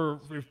 So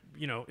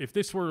if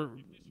this were,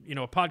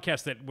 a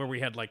podcast where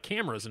we had like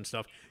cameras and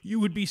stuff, you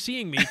would be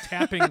seeing me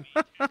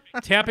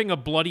tapping a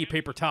bloody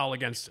paper towel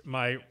against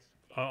my,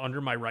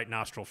 under my right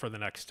nostril for the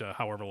next,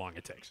 however long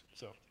it takes.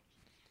 So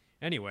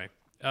anyway,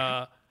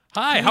 hi,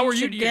 how are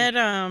you?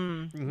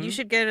 You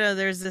should get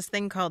there's this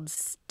thing called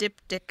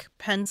Styptic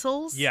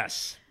pencils.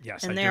 Yes,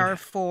 and they are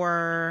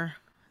for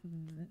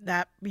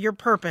your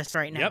purpose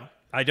right now. Yep,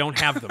 I don't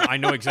have them. I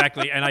know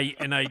exactly, and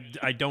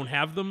I don't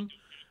have them.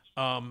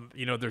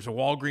 There's a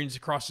Walgreens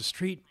across the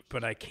street,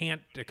 but I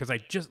can't because I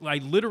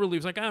literally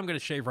was like, I'm going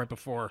to shave right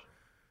before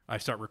I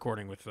start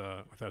recording with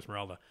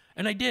Esmeralda,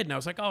 and I did, and I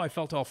was like, I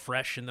felt all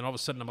fresh, and then all of a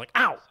sudden I'm like,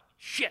 ow,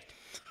 shit,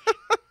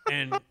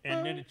 and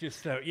then it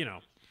just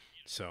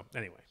So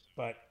anyway,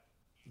 but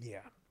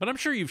yeah, but I'm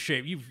sure you've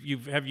shaved.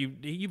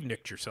 You've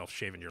nicked yourself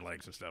shaving your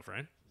legs and stuff,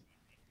 right?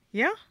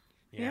 Yeah.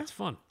 Yeah. It's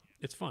fun.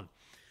 It's fun.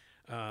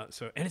 And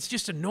it's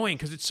just annoying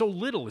because it's so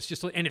little. It's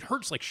just, and it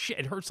hurts like shit.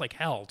 It hurts like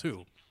hell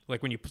too.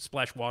 Like when you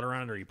splash water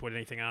on it or you put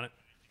anything on it.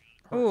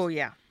 Oh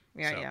yeah,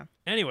 yeah.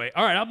 Anyway,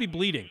 all right, I'll be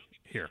bleeding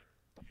here.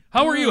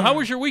 How are you? How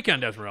was your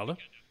weekend, Esmeralda?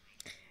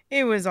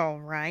 It was all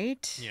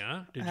right.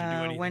 Yeah. Did you do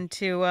anything? Went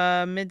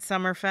to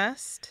Midsummer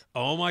Fest.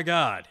 Oh my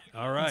God!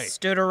 All right.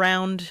 Stood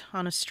around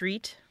on a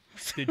street.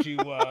 Did you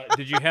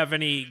have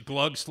any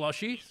glug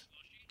slushies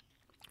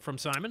from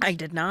Simon's? I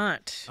did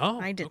not. Oh,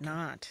 I did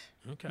not.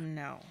 Okay.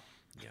 No.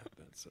 Yeah,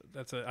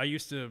 I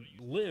used to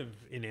live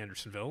in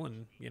Andersonville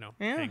and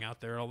hang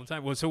out there all the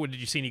time. Well, so did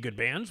you see any good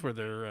bands? Were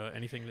there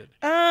anything that?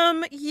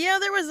 Yeah,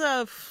 there was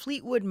a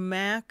Fleetwood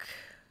Mac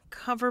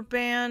cover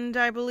band,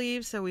 I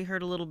believe. So we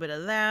heard a little bit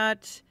of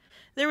that.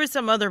 There was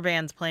some other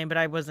bands playing, but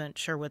I wasn't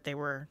sure what they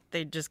were.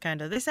 They just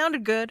they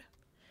sounded good.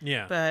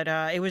 Yeah. But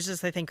it was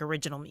just, I think,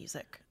 original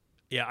music.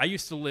 Yeah, I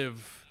used to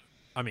live,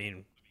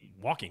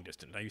 walking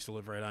distance. I used to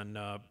live right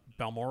on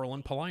Balmoral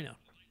and Paulina.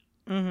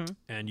 Mm-hmm.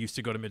 And used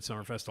to go to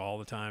Midsummer Fest all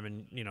the time,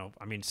 and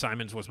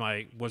Simon's was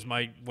my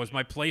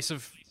place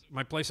of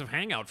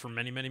hangout for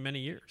many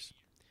years.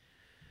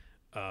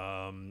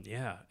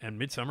 Yeah, and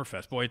Midsummer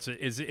Fest, boy,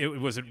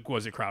 was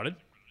it crowded?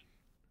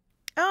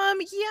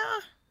 Yeah,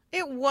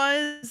 it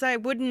was. I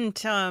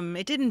wouldn't.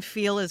 It didn't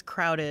feel as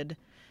crowded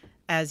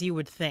as you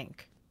would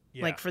think,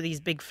 like for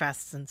these big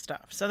fests and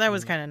stuff. So that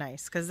was kind of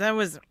nice because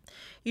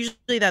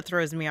usually that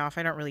throws me off.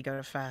 I don't really go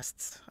to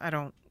fests. I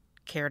don't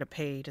care to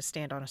pay to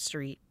stand on a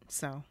street.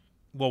 So,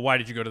 well, why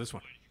did you go to this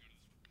one?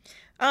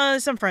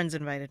 Some friends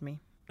invited me.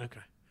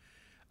 Okay.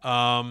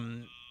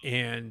 And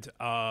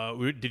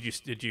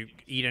did you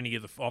eat any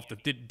of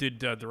did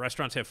the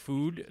restaurants have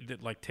food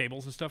like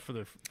tables and stuff for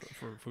food?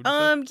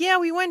 And stuff? Yeah,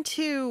 we went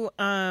to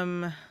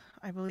I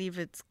believe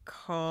it's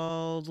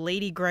called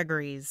Lady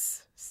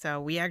Gregory's.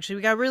 So we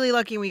got really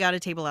lucky and we got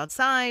a table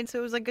outside. So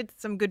it was like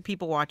some good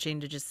people watching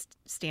to just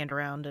stand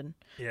around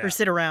or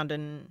sit around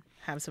and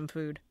have some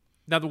food.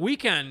 Now the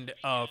weekend,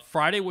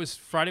 Friday was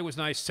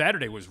nice.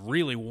 Saturday was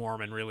really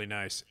warm and really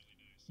nice.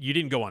 You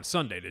didn't go on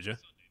Sunday, did you?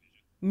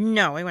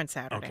 No, we went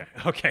Saturday.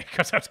 Okay,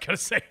 because I was gonna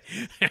say,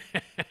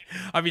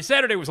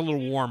 Saturday was a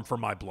little warm for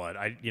my blood.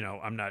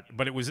 I'm not,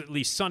 but it was at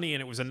least sunny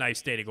and it was a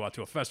nice day to go out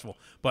to a festival.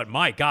 But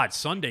my God,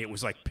 Sunday it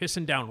was like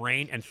pissing down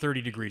rain and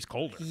 30 degrees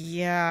colder.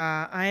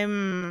 Yeah,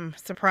 I'm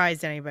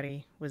surprised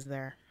anybody was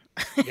there.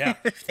 Yeah,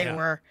 if they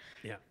were.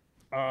 Yeah,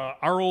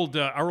 our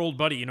old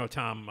buddy,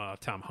 Tom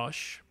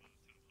Hush.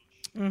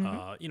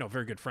 Mm-hmm.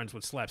 Very good friends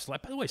with Slap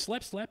Slap. By the way,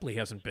 Slap Slapley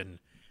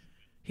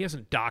he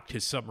hasn't docked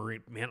his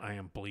submarine. Man, I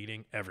am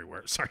bleeding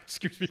everywhere. Sorry,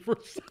 excuse me for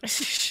a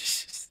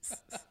second.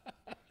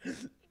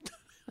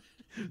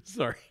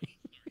 Sorry.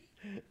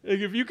 Like,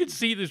 if you could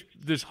see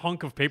this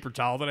hunk of paper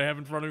towel that I have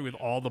in front of me with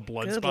all the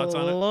blood spots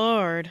on it.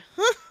 Lord.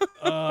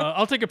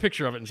 I'll take a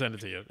picture of it and send it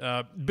to you.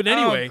 But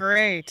anyway. Oh,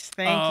 great.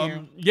 Thank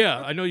you. Yeah,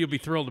 I know you'll be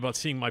thrilled about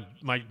seeing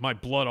my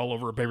blood all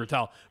over a paper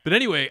towel. But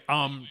anyway,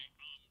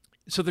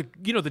 so the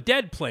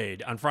Dead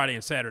played on Friday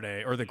and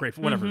Saturday, or the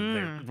Grateful, whatever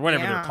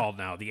they're called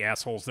now, the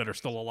assholes that are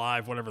still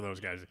alive, whatever those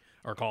guys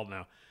are called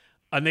now,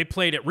 and they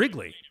played at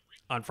Wrigley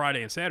on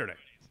Friday and Saturday.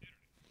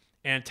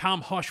 And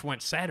Tom Hush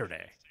went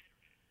Saturday,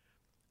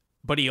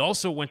 but he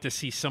also went to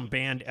see some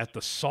band at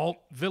the Salt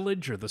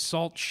Village or the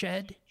Salt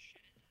Shed.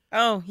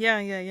 Oh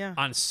yeah.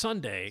 On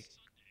Sunday,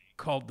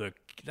 called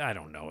I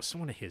don't know, it's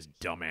one of his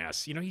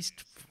dumbass.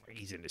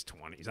 He's in his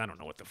 20s. I don't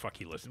know what the fuck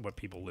what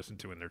people listen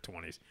to in their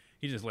 20s.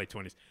 He's in his late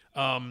 20s.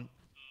 I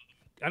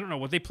don't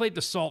know. They played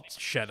the Salt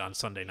Shed on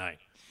Sunday night.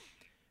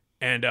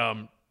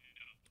 And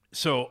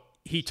so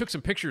he took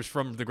some pictures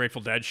from the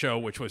Grateful Dead show,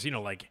 which was,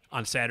 like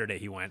on Saturday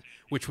he went,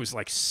 which was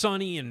like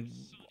sunny and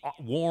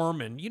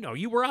warm. And,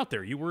 you were out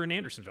there. You were in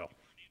Andersonville.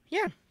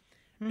 Yeah.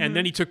 Mm-hmm. And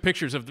then he took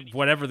pictures of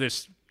whatever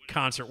this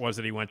concert was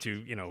that he went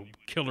to,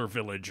 Killer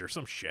Village or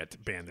some shit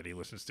band that he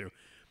listens to.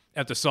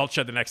 At the Salt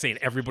Shed the next day, and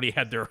everybody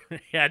had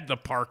the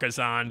parkas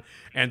on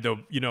and the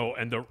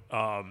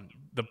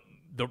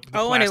the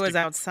Oh, and it plastic- was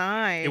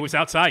outside. It was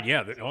outside,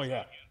 yeah. Oh,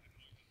 yeah.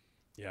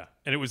 Yeah,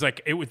 and it was the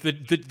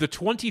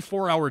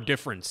 24-hour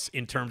difference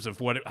in terms of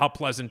how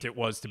pleasant it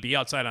was to be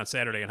outside on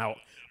Saturday and how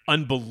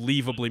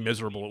unbelievably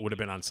miserable it would have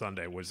been on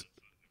Sunday was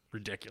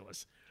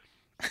ridiculous.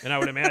 And I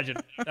would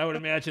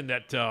imagine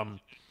that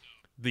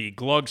the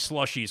Glug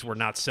slushies were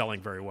not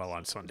selling very well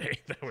on Sunday.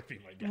 That would be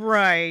my guess.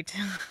 Right.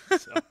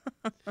 So.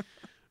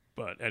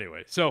 But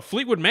anyway, so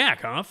Fleetwood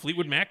Mac, huh?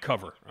 Fleetwood Mac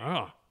cover.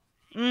 Oh.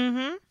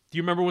 Mm-hmm. Do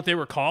you remember what they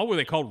were called? Were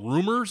they called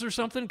Rumors or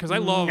something? Because I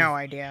love... No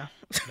idea.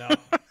 No.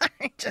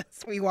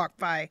 We walked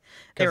by.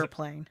 They were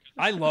playing.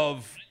 I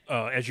love,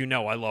 as you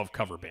know, I love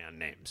cover band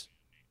names.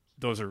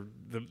 Those are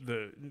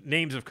the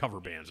names of cover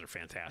bands are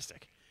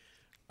fantastic.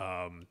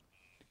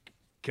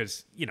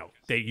 Because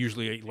they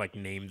usually like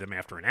name them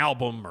after an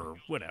album or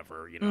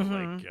whatever.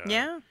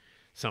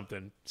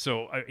 Something.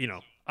 So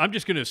I'm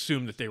just going to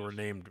assume that they were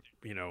named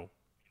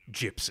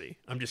Gypsy.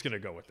 I'm just going to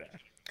go with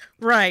that.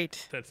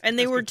 Right. And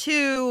they that's were good.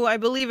 two. I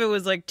believe it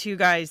was like 2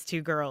 guys,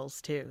 2 girls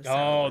too. So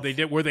Oh, they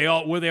did. Were they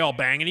all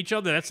banging each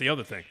other? That's the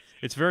other thing.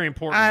 It's very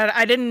important.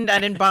 I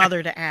didn't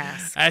bother to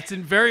ask. It's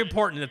very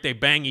important that they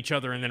bang each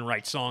other and then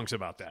write songs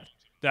about that.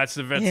 That's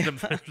very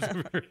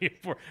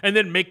important. And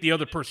then make the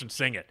other person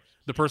sing it.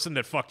 The person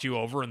that fucked you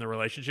over in the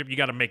relationship, you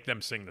got to make them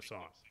sing the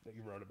song that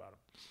you wrote about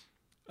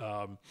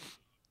them.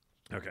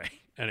 Okay.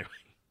 Anyway.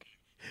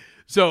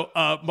 So,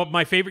 but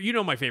my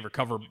favorite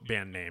cover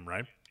band name,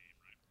 right?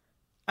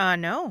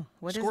 No.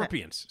 What is it?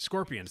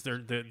 Scorpions.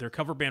 Their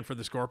cover band for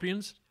the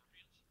Scorpions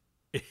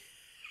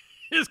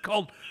is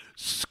called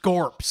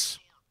Scorps.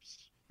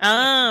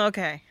 Oh,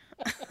 okay.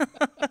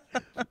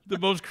 The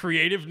most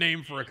creative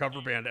name for a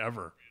cover band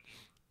ever.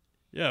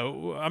 Yeah,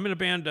 I'm in a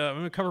band. I'm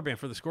in a cover band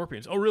for the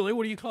Scorpions. Oh, really?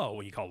 What do you call it?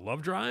 What do you call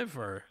Love Drive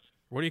or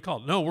what do you call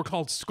it? No, we're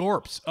called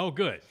Scorps. Oh,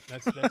 good.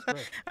 That's great.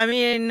 I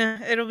mean,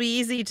 it'll be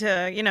easy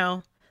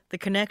to, the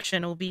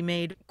connection will be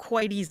made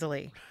quite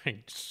easily.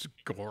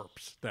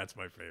 Scorps. That's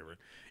my favorite.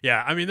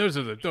 Yeah, I mean those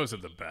are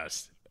the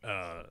best.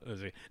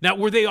 Now,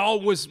 were they all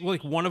was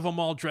like one of them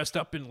all dressed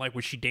up in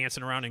was she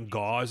dancing around in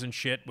gauze and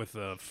shit with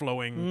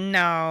flowing?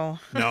 No,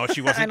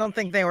 she wasn't. I don't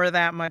think they were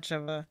that much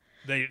of a.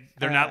 They're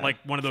not like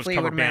one of those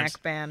Fleetwood cover bands.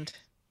 Mac band.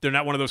 They're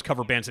not one of those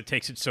cover bands that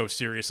takes it so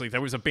seriously.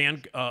 There was a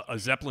band, a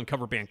Zeppelin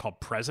cover band called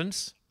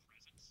Presence.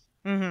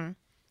 Mm-hmm.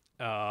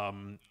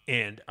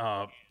 And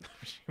I'm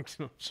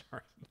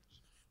sorry,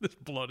 this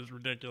blood is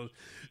ridiculous.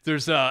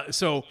 There's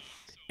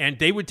and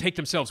they would take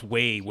themselves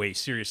way, way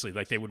seriously.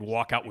 Like they would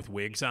walk out with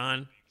wigs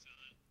on.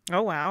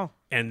 Oh wow!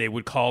 And they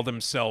would call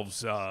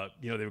themselves,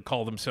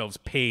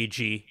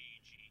 Pagey,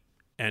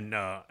 and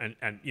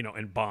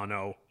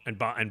Bono and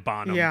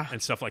Bonham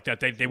and stuff like that.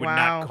 They would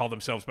not call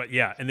themselves, but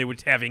yeah, and they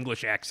would have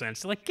English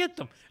accents. Like get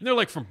them, and they're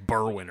like from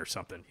Berwyn or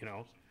something,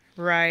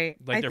 Right.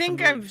 Like I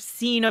think I've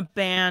seen a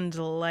band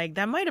like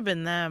that. Might have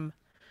been them.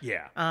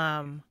 Yeah.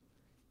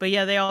 But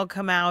yeah, they all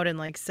come out in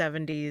like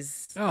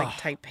 70s like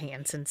tight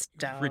pants and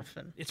stuff.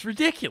 It's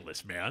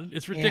ridiculous, man.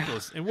 It's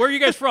ridiculous. Yeah. And where are you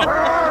guys from?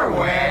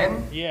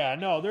 Berwyn. Yeah,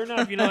 no, they're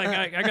not.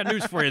 I got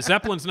news for you.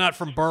 Zeppelin's not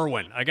from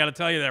Berwyn. I got to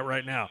tell you that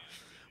right now.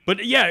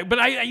 But yeah,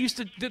 I used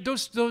to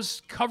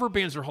those cover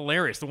bands are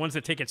hilarious. The ones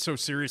that take it so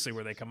seriously,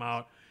 where they come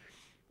out,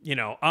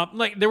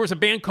 like there was a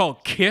band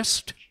called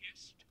Kissed.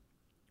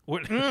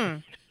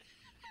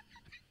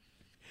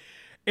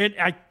 And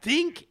I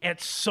think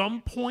at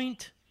some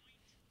point,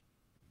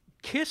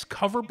 Kiss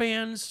cover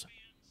bands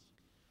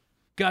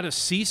got a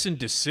cease and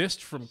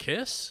desist from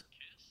Kiss.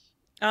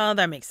 Oh,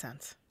 that makes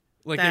sense.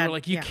 Like they were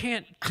like, you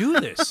can't do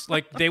this.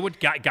 Like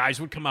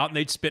guys would come out and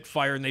they'd spit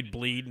fire and they'd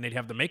bleed and they'd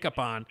have the makeup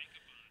on,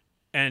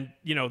 and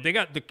they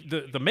got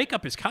the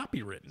makeup is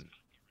copywritten.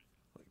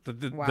 The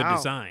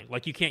design,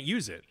 like you can't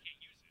use it.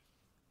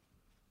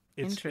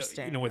 It's,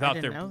 interesting. Without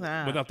I didn't know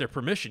that. without their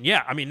permission.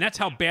 Yeah, I mean that's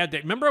how bad they.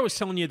 Remember, I was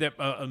telling you that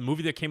a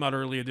movie that came out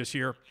earlier this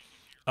year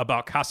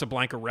about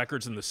Casablanca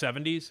Records in the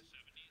 70s.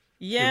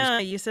 Yeah,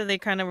 you said they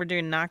kind of were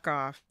doing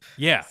knockoff.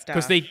 Yeah,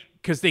 stuff.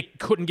 because they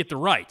couldn't get the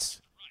rights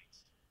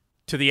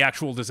to the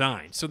actual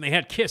design, so they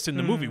had Kiss in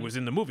the movie. Was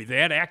in the movie. They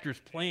had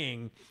actors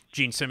playing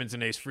Gene Simmons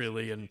and Ace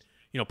Frehley and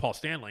Paul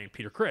Stanley and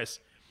Peter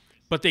Criss,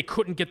 but they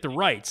couldn't get the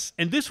rights.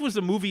 And this was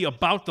a movie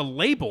about the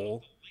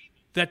label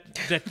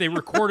that they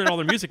recorded all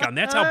their music on.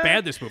 That's how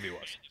bad this movie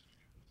was.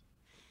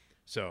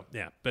 So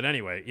yeah, but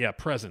anyway, yeah,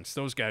 Presence.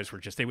 Those guys were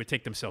they would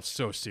take themselves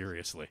so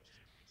seriously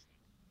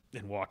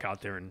and walk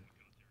out there and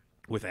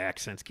with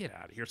accents. Get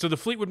out of here. So the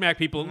Fleetwood Mac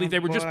people, at least they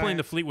were just playing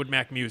the Fleetwood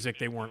Mac music.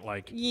 They weren't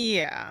like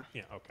Yeah,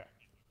 okay.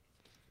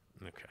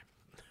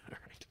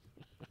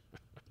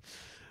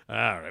 All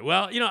right.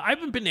 Well, I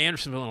haven't been to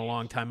Andersonville in a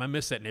long time. I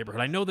miss that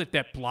neighborhood. I know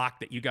that block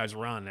that you guys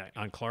were on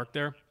Clark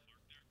there.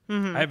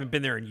 I haven't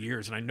been there in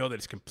years, and I know that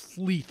it's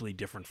completely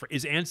different.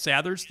 Is Ann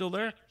Sathers still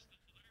there?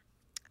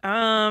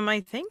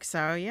 I think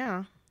so.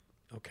 Yeah.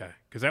 Okay,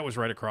 because that was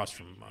right across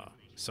from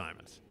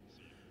Simons.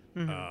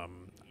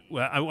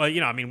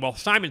 Well,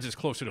 Simons is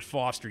closer to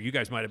Foster. You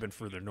guys might have been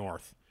further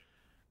north.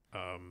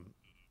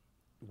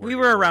 We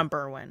were around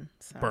Berwyn.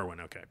 So. Berwyn,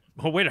 okay.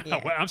 Oh, wait. Yeah.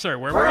 I'm sorry.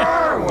 Where were you?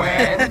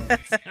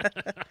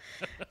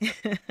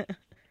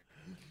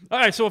 All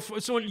right, so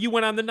you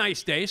went on the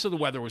nice day, so the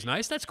weather was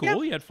nice. That's cool.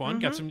 Yep. You had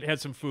fun. Had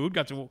some food.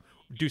 Got to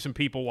do some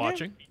people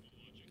watching.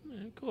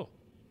 Yeah, cool.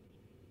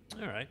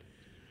 All right.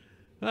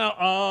 Well,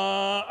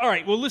 all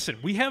right. Well, listen.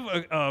 We have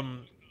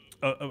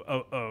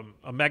a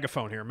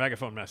megaphone here, a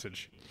megaphone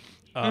message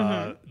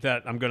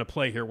that I'm going to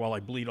play here while I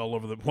bleed all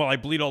over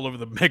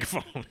the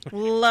megaphone.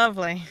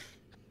 Lovely.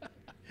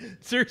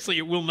 Seriously,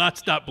 it will not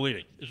stop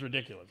bleeding. It's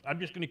ridiculous.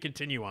 I'm just going to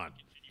continue on.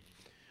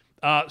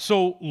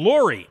 So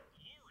Lori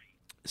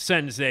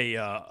sends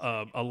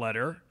a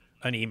letter,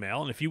 an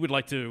email, and if you would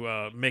like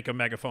to make a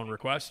megaphone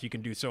request, you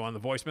can do so on the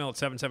voicemail at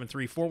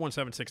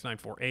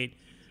 773-417-6948,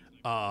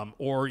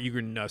 or you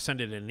can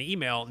send it in an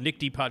email,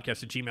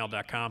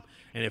 nickdpodcast@gmail.com,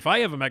 and if I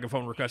have a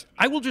megaphone request,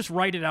 I will just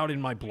write it out in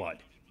my blood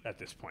at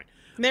this point.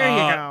 There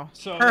you go.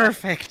 So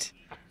Perfect.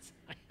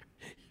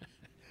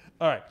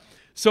 All right.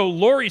 So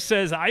Lori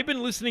says, I've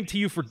been listening to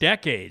you for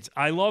decades.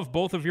 I love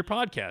both of your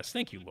podcasts.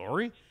 Thank you,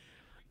 Lori.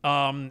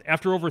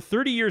 After over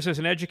 30 years as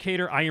an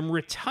educator, I am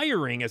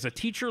retiring as a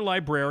teacher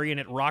librarian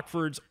at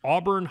Rockford's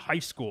Auburn High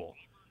School.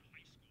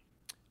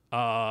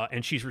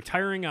 And she's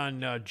retiring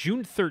on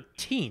June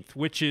 13th,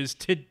 which is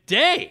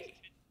today.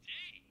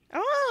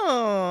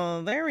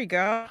 Oh, there we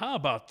go. How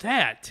about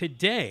that?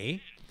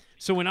 Today.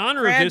 So in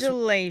honor of this...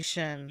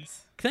 Congratulations.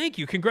 Thank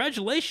you.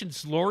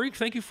 Congratulations, Lori.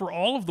 Thank you for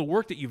all of the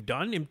work that you've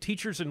done. And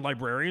teachers and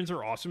librarians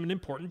are awesome and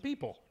important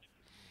people.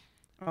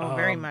 Oh,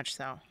 very much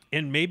so.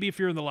 And maybe if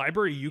you're in the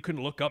library, you can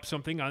look up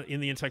something in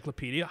the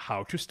encyclopedia,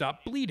 how to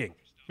stop bleeding.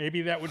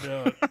 Maybe that would...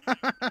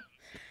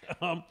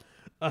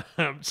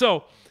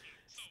 So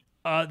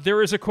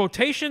there is a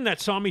quotation that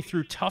saw me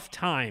through tough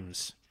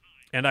times,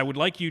 and I would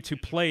like you to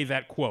play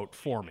that quote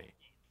for me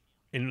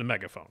in the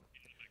megaphone.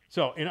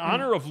 So in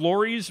honor of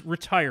Lori's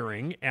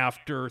retiring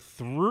after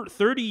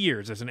 30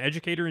 years as an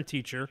educator and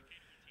teacher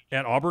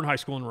at Auburn High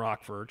School in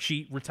Rockford,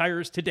 she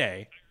retires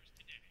today.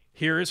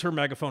 Here is her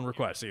megaphone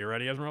request. Are you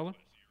ready, Esmeralda?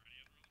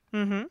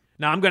 Mm-hmm.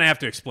 Now, I'm going to have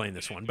to explain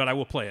this one, but I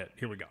will play it.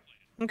 Here we go.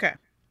 Okay.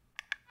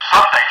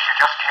 Some days you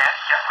just can't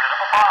get rid of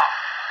a bomb.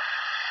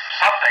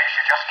 Some days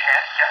you just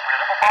can't get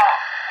rid of a bomb.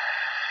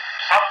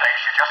 Some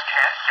days you just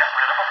can't get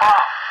rid of a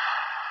bomb.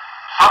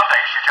 Some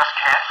days you just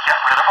can't get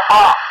rid of a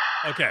bomb.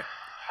 Okay.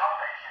 Some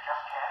days you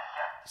just can't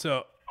get...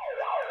 So,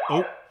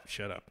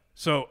 shut up.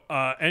 So,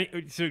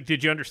 so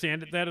did you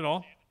understand that at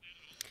all?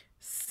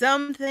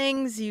 Some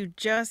things you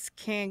just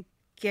can't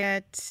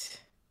get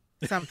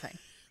something.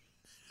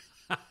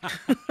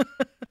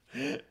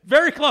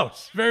 Very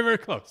close. Very, very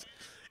close.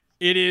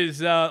 It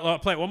is. I'll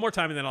play it one more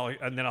time, and then I'll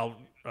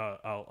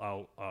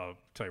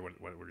tell you what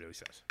it really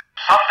says.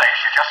 Some days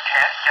you just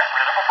can't get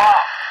rid of a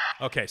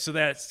bomb. Okay, so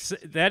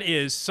that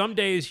is some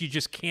days you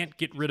just can't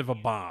get rid of a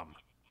bomb.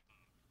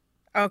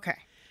 Okay.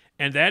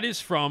 And that is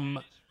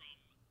from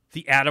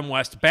the Adam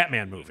West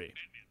Batman movie.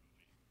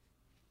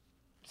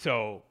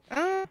 So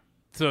the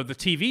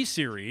TV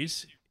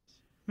series,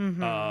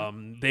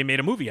 they made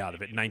a movie out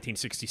of it in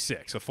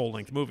 1966, a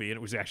full-length movie, and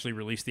it was actually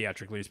released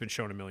theatrically. It's been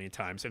shown a million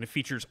times, and it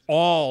features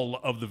all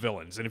of the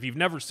villains. And if you've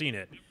never seen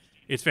it,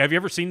 have you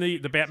ever seen the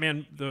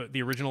Batman,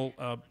 the original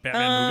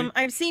Batman movie?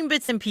 I've seen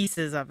bits and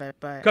pieces of it,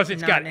 but it's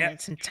not got in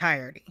its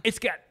entirety. It's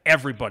got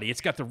everybody.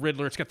 It's got the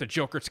Riddler. It's got the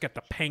Joker. It's got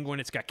the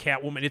Penguin. It's got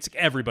Catwoman.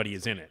 Everybody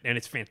is in it, and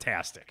it's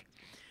fantastic.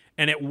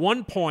 And at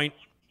one point,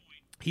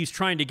 he's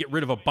trying to get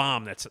rid of a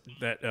bomb.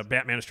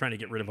 Batman is trying to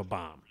get rid of a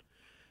bomb.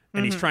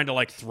 And he's trying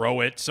to,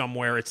 throw it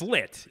somewhere. It's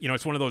lit.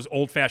 It's one of those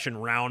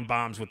old-fashioned round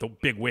bombs with the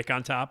big wick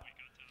on top.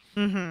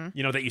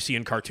 That you see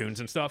in cartoons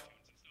and stuff.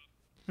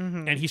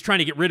 And he's trying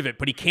to get rid of it,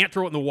 but he can't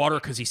throw it in the water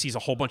because he sees a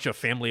whole bunch of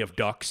family of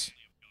ducks.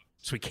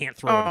 So he can't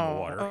throw it in the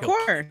water. Of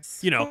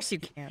course. Of course you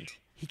can't.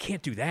 He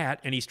can't do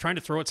that, and he's trying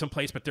to throw it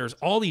someplace, but there's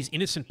all these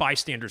innocent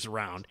bystanders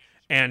around.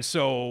 And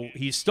so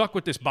he's stuck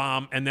with this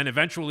bomb, and then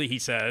eventually he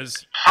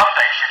says... Some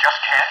days you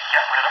just can't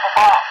get rid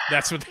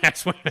of a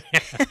That's bomb. what.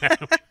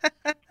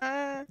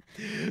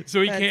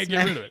 So he can't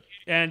get rid of it.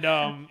 And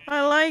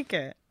I like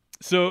it.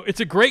 So it's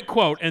a great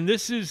quote, and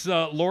this is,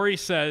 Lori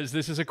says,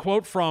 this is a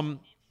quote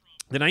from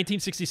the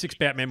 1966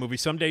 Batman movie,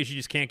 Some Days You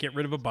Just Can't Get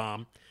Rid of a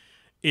Bomb.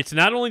 It's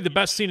not only the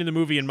best scene in the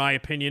movie, in my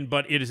opinion,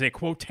 but it is a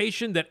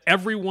quotation that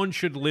everyone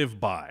should live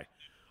by.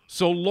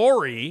 So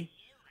Lori,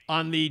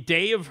 on the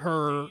day of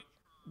her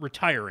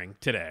retiring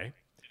today,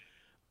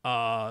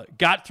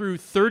 got through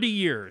 30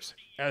 years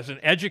as an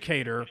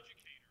educator,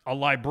 a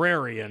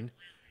librarian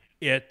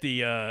at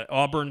the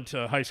Auburn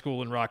High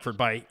School in Rockford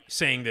by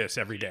saying this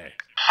every day.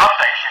 Some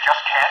days you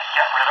just can't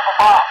get rid of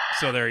a bomb.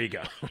 So there you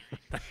go.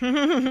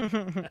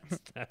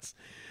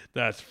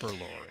 that's for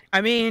Lori.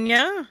 I mean,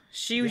 yeah,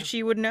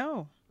 she would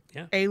know.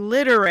 Yeah. A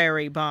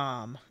literary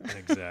bomb.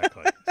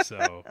 Exactly.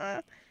 So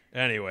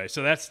anyway,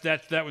 so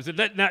that was it.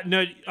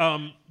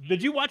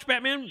 Did you watch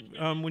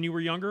Batman when you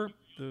were younger?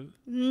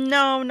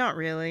 No, not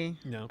really.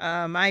 No.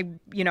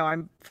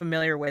 I'm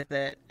familiar with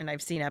it, and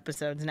I've seen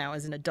episodes now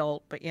as an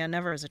adult, but yeah,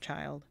 never as a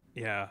child.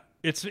 Yeah,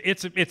 it's.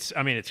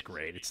 I mean, it's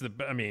great.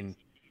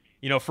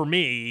 for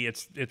me,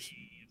 it's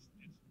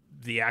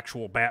the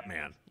actual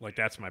Batman. Like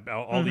that's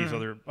all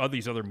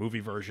these other movie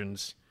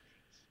versions,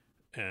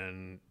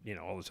 and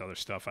all this other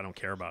stuff I don't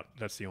care about.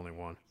 That's the only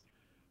one.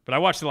 But I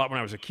watched a lot when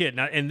I was a kid,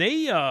 and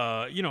they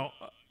that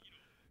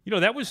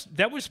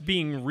was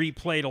being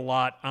replayed a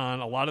lot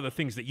on a lot of the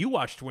things that you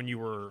watched when you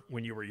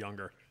were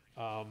younger.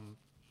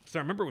 So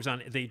I remember it was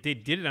on. They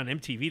did it on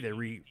MTV.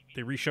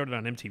 They re-showed it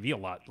on MTV a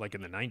lot, like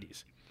in the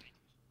 90s.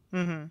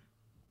 Mm-hmm.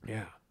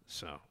 Yeah.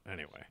 So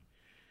anyway,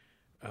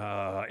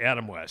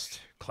 Adam West,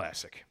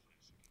 classic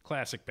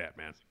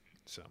Batman.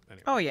 So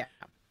anyway. Oh yeah.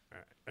 All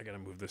right, I gotta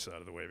move this out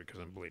of the way because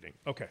I'm bleeding.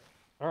 Okay.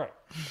 All right.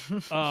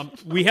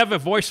 We have a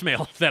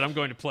voicemail that I'm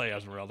going to play,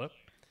 Esmeralda.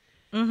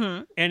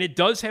 Mm-hmm. And it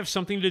does have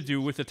something to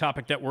do with the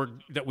topic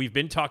that we've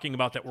been talking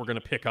about that we're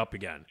going to pick up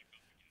again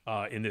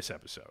in this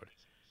episode.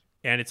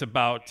 And it's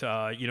about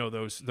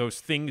those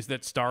things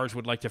that stars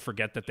would like to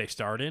forget that they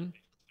starred in.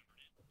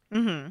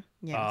 Mm-hmm.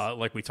 Yes.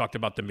 Like we talked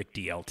about the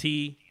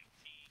McDLT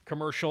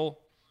commercial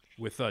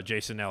with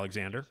Jason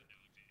Alexander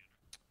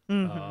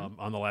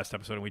on the last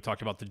episode, and we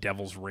talked about The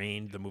Devil's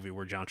Rain, the movie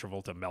where John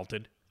Travolta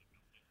melted.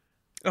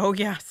 Oh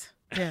yes.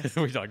 Yes.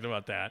 We talked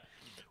about that.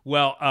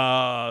 Well,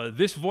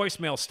 this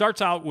voicemail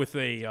starts out with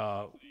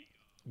a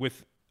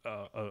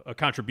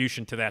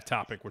contribution to that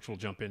topic, which we'll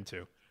jump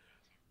into.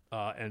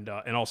 And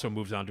also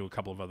moves on to a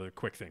couple of other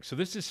quick things. So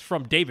this is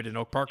from David in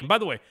Oak Park. And by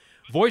the way,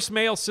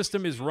 voicemail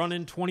system is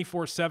running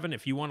 24/7.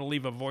 If you want to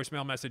leave a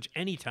voicemail message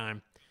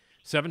anytime,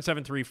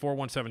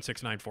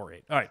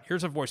 773-417-6948. All right,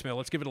 here's a voicemail.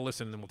 Let's give it a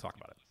listen, and then we'll talk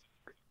about it.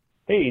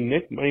 Hey,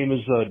 Nick. My name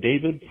is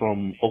David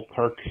from Oak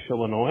Park,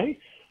 Illinois.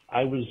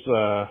 I was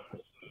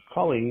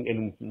calling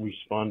in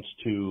response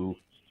to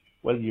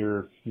whether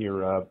your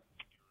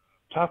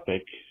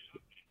topic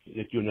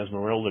that you and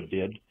Esmeralda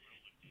did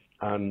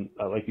on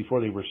like before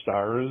they were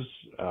stars,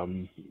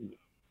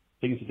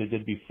 things that they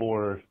did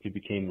before they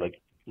became like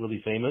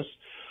really famous.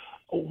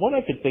 What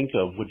I could think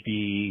of would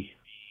be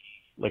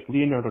like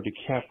Leonardo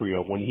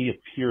DiCaprio when he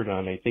appeared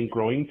on, I think,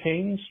 Growing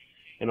Pains,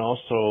 and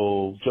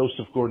also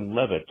Joseph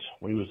Gordon-Levitt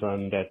when he was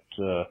on that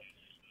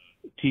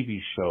TV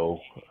show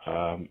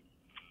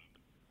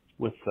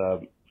with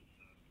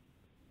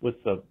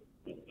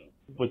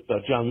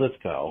John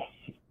Lithgow,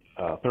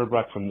 Third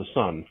Rock from the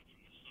Sun.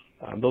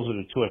 Those are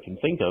the two I can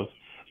think of.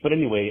 But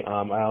anyway,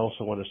 I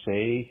also want to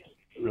say,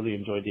 really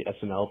enjoyed the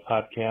SNL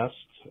podcast.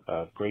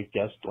 Great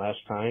guest last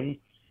time.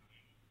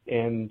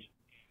 And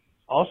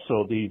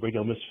also the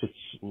Radio Misfits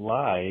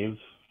live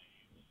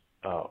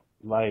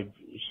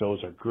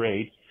shows are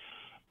great.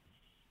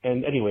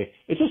 And anyway,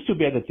 it's just too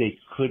bad that they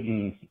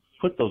couldn't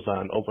put those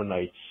on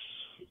overnights,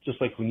 just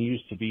like when you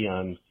used to be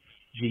on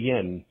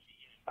GN.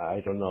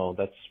 I don't know,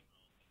 that's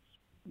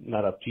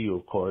not up to you,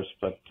 of course,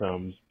 but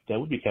that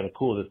would be kind of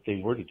cool if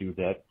they were to do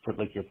that, put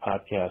like your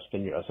podcast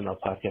and your SNL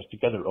podcast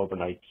together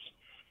overnights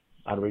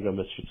on Radio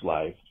Misfits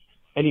Live.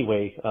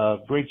 Anyway,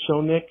 great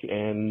show, Nick,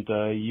 and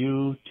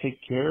you take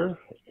care,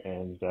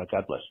 and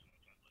God bless.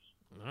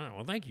 All right,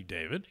 well, thank you,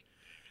 David.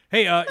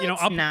 Hey,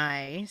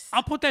 nice.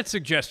 I'll put that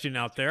suggestion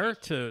out there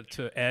to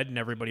Ed and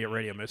everybody at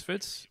Radio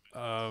Misfits.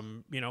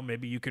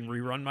 Maybe you can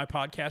rerun my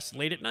podcast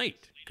late at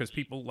night because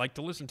people like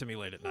to listen to me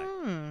late at night.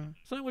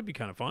 So that would be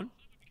kind of fun.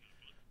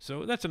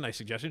 So that's a nice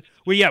suggestion.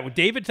 Well, yeah,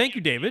 David, thank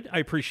you, David. I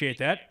appreciate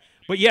that.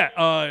 But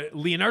yeah,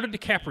 Leonardo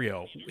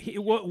DiCaprio,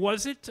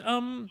 was it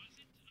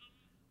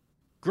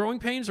Growing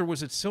Pains or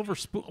was it Silver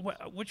Spoon?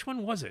 Which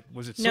one was it?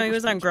 Was it Silver No, he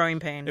was Spoons? on Growing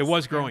Pains. It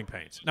was Growing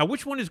Pains. Now,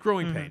 which one is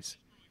Growing Pains?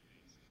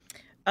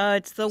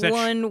 It's the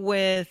one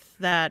with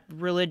that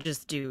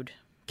religious dude,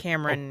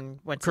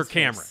 Cameron. What's Kirk his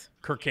Cameron. face?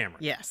 Kirk Cameron.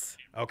 Yes.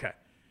 Okay.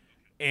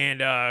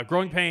 And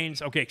Growing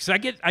Pains. Okay, because I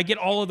get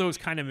all of those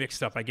kind of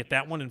mixed up. I get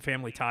that one and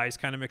Family Ties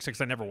kind of mixed up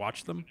because I never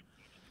watched them.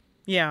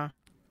 Yeah.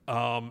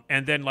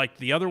 And then like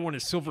the other one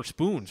is Silver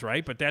Spoons,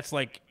 right? But that's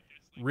like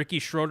Ricky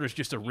Schroeder's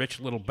just a rich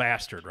little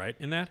bastard, right?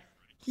 In that.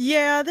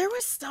 Yeah, there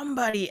was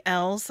somebody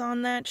else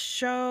on that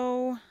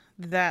show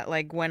that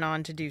like went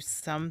on to do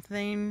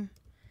something.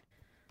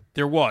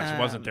 There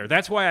wasn't there?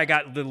 That's why I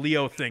got the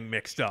Leo thing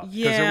mixed up.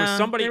 Yeah, there was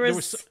somebody.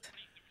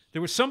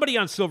 There was somebody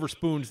on Silver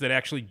Spoons that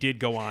actually did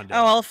go on. To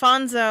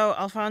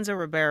Alfonso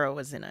Ribeiro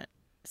was in it.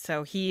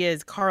 So he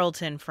is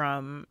Carlton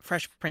from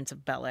Fresh Prince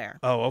of Bel-Air.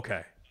 Oh,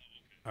 okay.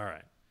 All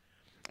right.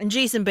 And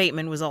Jason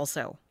Bateman was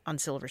also on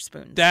Silver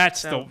Spoons.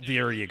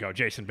 There you go.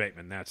 Jason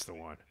Bateman. That's the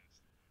one.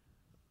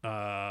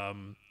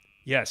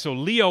 Yeah, so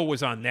Leo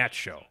was on that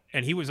show.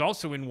 And he was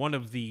also in one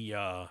of the,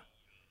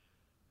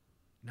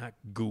 not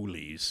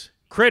Ghoulies,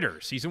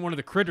 Critters. He's in one of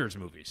the Critters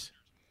movies.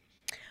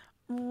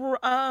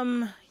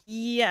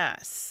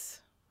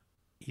 Yes.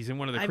 He's in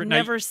one of the. I've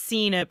never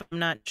seen it, but I'm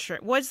not sure.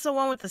 What's the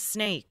one with the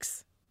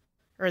snakes,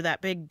 or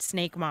that big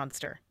snake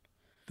monster?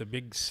 The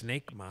big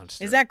snake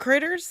monster. Is that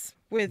Critters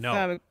with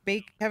No.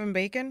 Kevin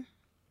Bacon?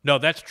 No,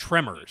 that's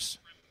Tremors.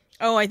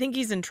 Oh, I think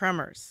he's in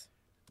Tremors.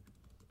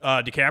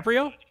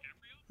 DiCaprio?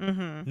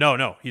 Mm-hmm.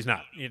 No, he's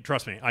not.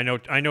 Trust me, I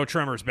know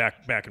Tremors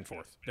back and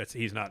forth.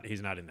 He's not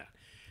in that.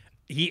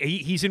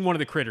 He's in one of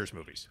the Critters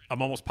movies.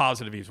 I'm almost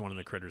positive he's one of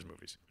the Critters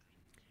movies.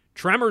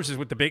 Tremors is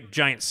with the big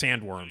giant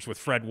sandworms with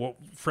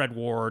Fred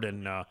Ward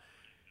and.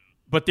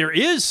 But there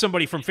is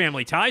somebody from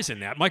Family Ties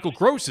in that. Michael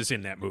Gross is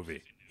in that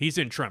movie. He's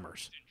in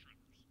Tremors.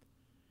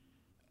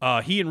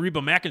 He and Reba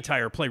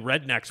McEntire play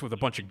rednecks with a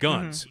bunch of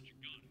guns.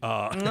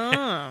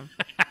 So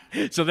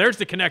there's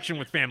the connection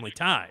with Family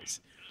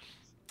Ties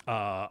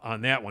on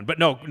that one. But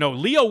no,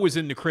 Leo was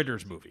in the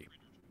Critters movie.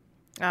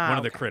 One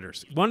of the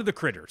Critters.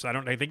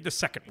 I think the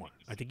second one.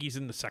 I think he's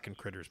in the second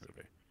Critters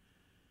movie.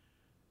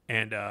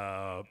 And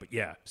but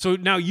yeah. So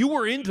now you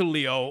were into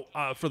Leo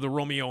for the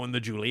Romeo and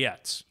the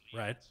Juliets,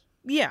 right?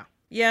 Yeah.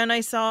 Yeah, and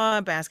I saw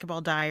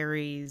Basketball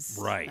Diaries.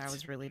 Right. That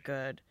was really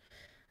good.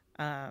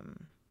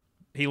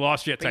 He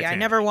lost you at Titanic. Yeah, I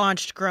never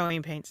watched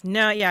Growing Pains.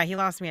 No, yeah, he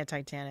lost me at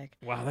Titanic.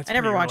 Wow, that's I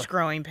never pretty watched early.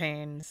 Growing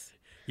Pains.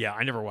 Yeah,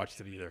 I never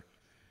watched it either.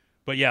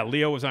 But yeah,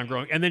 Leo was on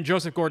Growing. And then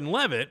Joseph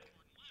Gordon-Levitt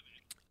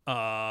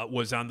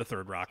was on The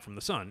Third Rock from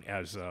the Sun,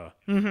 as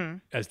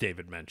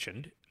David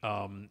mentioned.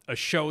 A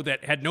show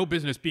that had no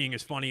business being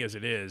as funny as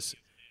it is,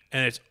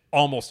 and it's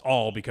almost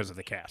all because of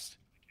the cast.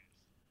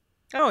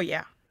 Oh,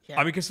 yeah. Yeah.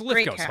 I mean, because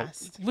Great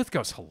cast.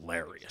 Lithgow's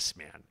hilarious,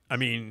 man. I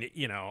mean,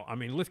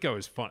 Lithgow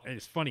is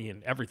funny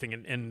in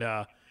everything, and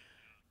yeah.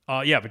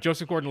 But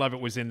Joseph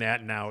Gordon-Levitt was in that,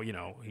 and now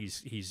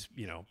he's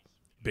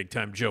big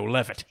time Joe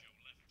Levitt.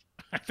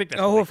 I think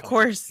that's. Oh, of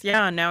course,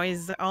 yeah. Now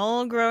he's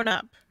all grown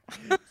up.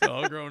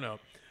 All grown up.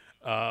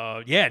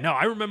 Yeah. No,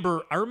 I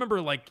remember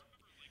like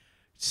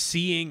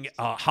seeing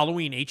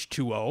Halloween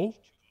H2O,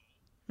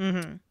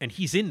 and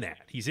he's in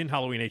that. He's in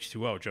Halloween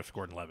H2O, Joseph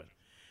Gordon-Levitt.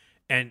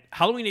 And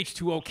Halloween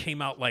H2O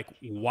came out like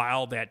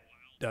while the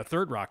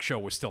Third Rock show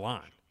was still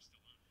on.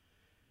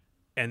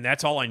 And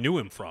that's all I knew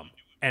him from.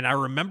 And I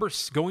remember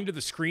going to the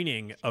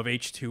screening of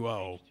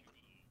H2O,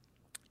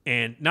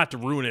 and not to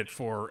ruin it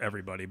for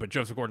everybody, but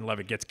Joseph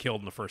Gordon-Levitt gets killed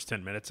in the first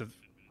 10 minutes of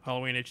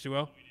Halloween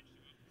H2O.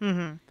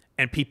 And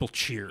people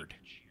cheered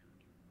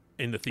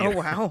in the theater. Oh,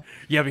 wow.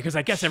 Yeah, because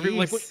I guess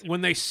when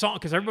they saw,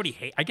 because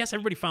I guess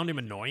everybody found him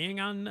annoying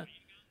on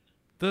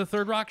the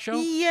Third Rock show?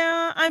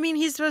 Yeah, I mean,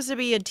 he's supposed to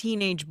be a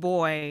teenage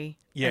boy.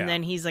 Yeah. And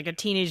then he's like a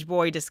teenage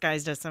boy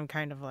disguised as some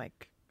kind of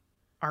like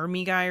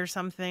army guy or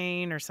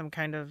something, or some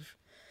kind of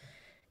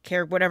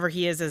whatever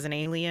he is as an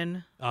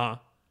alien.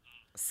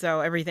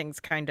 So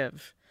everything's kind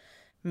of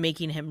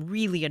making him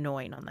really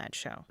annoying on that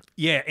show.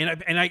 Yeah,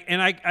 and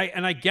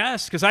I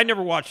guess because I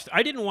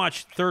didn't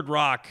watch Third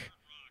Rock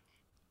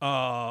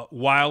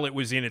while it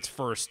was in its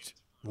first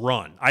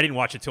run. I didn't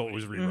watch it till it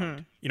was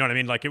rerun. You know what I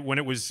mean? Like when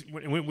it was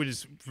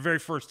the very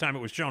first time it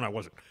was shown, I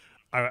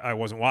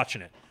wasn't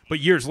watching it. But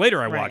years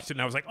later, I watched it,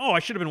 and I was like, oh, I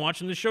should have been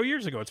watching this show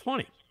years ago. It's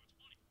funny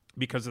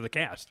because of the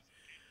cast.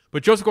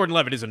 But Joseph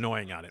Gordon-Levitt is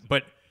annoying on it.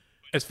 But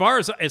as far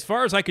as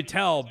I could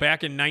tell,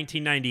 back in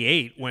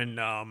 1998 when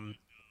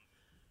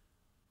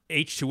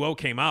H2O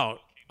came out,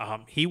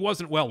 he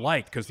wasn't well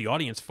liked because the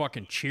audience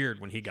fucking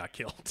cheered when he got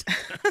killed.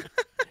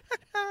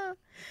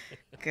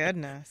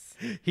 Goodness.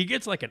 He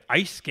gets like an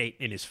ice skate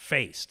in his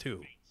face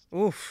too.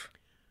 Oof.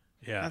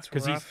 Yeah, that's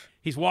because rough.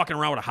 he's walking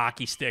around with a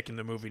hockey stick in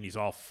the movie, and he's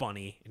all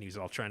funny, and he's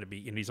all trying to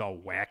be, and he's all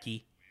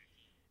wacky,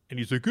 and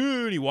he's like,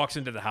 and he walks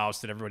into the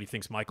house that everybody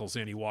thinks Michael's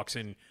in. He walks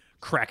in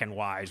cracking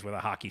wise with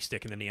a hockey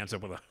stick, and then he ends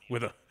up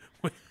with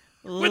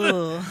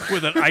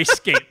an ice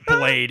skate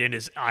blade in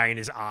his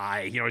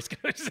eye. You know, he's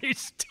got a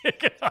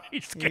stick and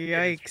ice skate.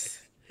 Yikes.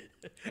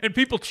 And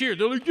people cheered.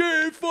 They're like,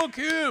 "Yeah, fuck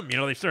him!" You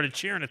know, they started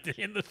cheering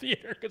in the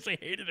theater because they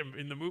hated him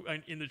in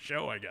the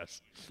show, I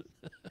guess.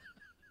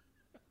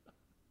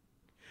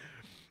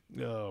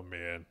 Oh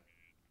man,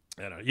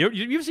 I don't know.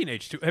 You've seen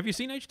H2? Have you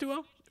seen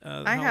H2O?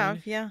 I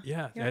have, yeah.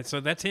 Yeah.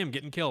 So that's him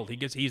getting killed.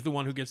 He's the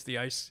one who gets the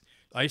ice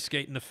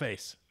skate in the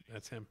face.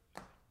 That's him.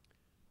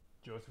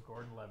 Joseph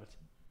Gordon-Levitt.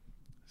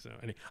 So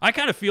I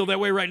kind of feel that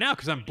way right now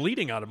because I'm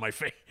bleeding out of my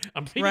face.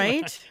 I'm bleeding.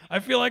 Right? I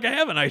feel like I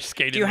have an ice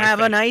skate. Do you have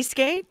an ice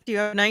skate? Do you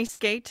have an ice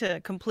skate to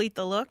complete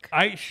the look?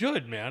 I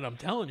should, man. I'm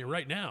telling you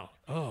right now.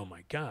 Oh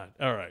my God.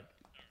 All right.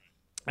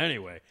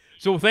 Anyway,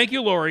 so thank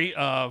you, Lori,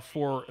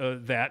 for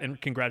that, and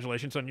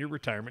congratulations on your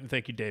retirement, and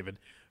thank you, David,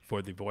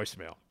 for the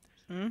voicemail.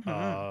 And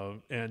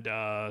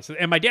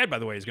my dad, by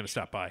the way, is going to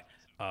stop by.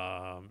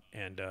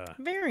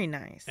 Very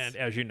nice. And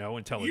as you know,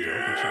 and tell a joke.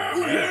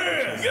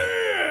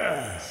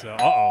 Yeah! So,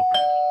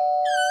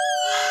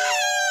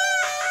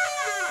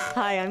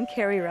 Hi, I'm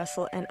Carrie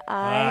Russell, and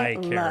Hi, I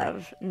Carrie.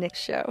 love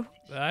Nick's show.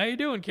 How you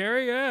doing,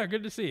 Carrie? Yeah,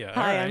 good to see you.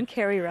 Hi, I'm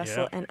Carrie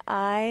Russell, and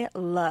I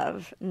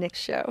love Nick's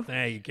show.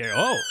 Thank you, Carrie.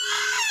 Oh,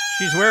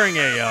 she's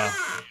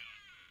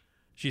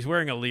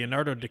wearing a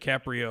Leonardo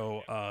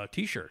DiCaprio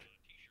T-shirt.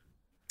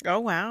 Oh,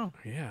 wow.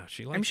 Yeah,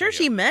 she likes I'm sure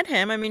she met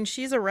him. I mean,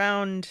 she's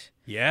around.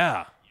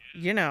 Yeah.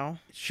 You know.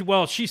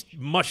 She's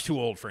much too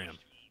old for him.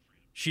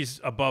 She's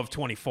above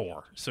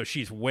 24, so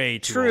she's way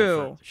too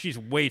old. She's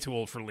way too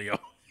old for Leo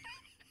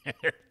at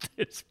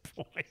this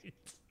point.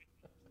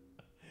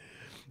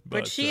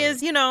 But she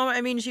is,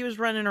 I mean, she was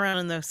running around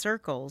in those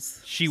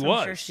circles. She so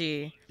was. I'm sure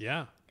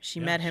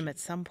she met him at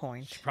some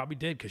point. She probably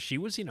did because she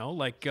was,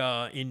 like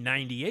in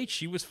 '98,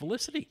 she was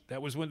Felicity.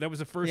 That was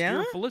the first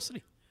year of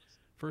Felicity.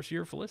 First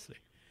year of Felicity.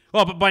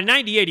 Well, but by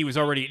 98, he was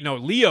already... No,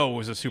 Leo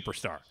was a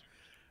superstar.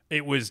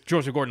 It was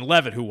Joseph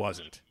Gordon-Levitt who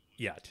wasn't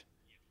yet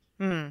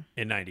in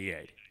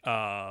 98.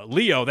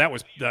 Leo, that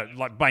was...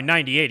 by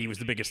 98, he was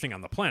the biggest thing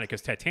on the planet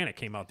because Titanic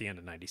came out the end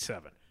of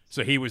 97.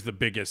 So he was the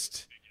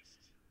biggest...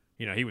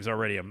 he was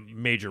already a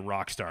major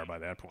rock star by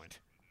that point.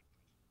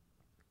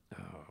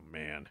 Oh,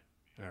 man.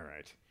 All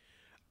right.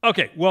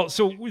 Okay, well,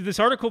 so this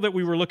article that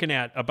we were looking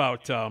at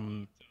about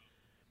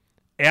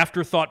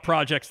afterthought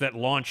projects that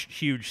launch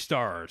huge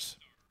stars.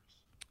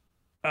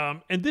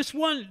 And this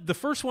one, the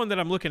first one that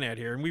I'm looking at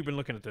here, and we've been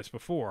looking at this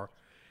before,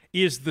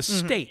 is The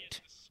State,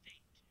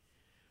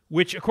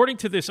 which, according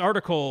to this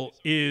article,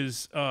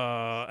 is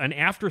an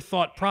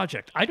afterthought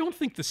project. I don't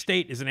think The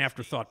State is an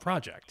afterthought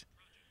project.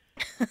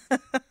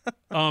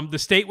 The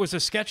State was a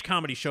sketch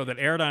comedy show that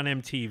aired on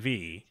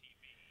MTV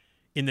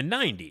in the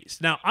 90s.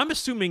 Now, I'm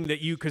assuming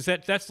that because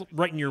that's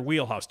right in your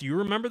wheelhouse. Do you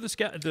remember the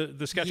sketch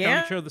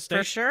comedy show, The State?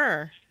 For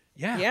sure.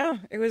 Yeah,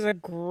 it was a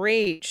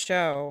great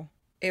show.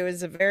 It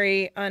was a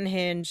very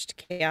unhinged,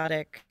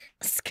 chaotic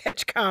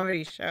sketch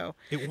comedy show.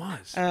 It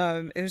was.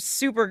 It was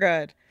super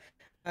good.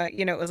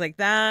 It was like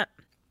that.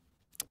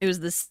 It was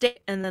The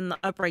State, and then the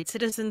Upright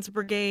Citizens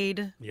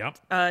Brigade. Yep.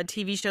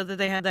 TV show that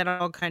they had that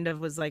all kind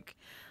of was like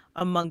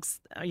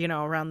amongst,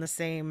 around the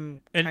same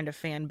kind of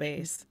fan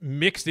base.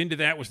 Mixed into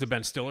that was the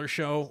Ben Stiller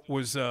show,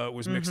 was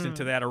mixed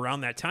into that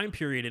around that time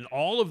period. And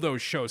all of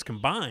those shows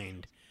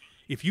combined,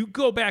 if you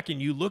go back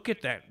and you look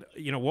at that,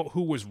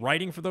 who was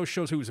writing for those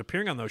shows, who was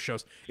appearing on those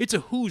shows, it's a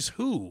who's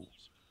who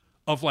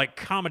of like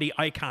comedy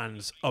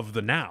icons of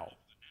the now.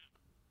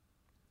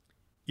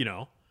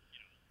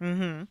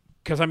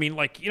 Because I mean,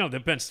 like,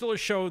 the Ben Stiller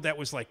show, that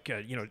was like,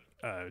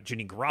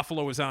 Janine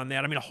Garofalo was on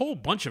that. I mean, a whole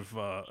bunch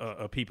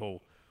of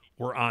people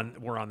were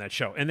on that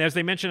show. And as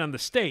they mentioned on The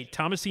State,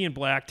 Thomas Ian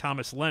Black,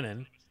 Thomas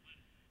Lennon,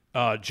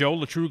 Joe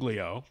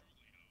Latruglio,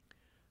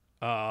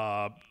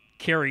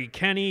 Kerry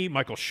Kenny,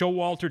 Michael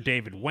Showalter,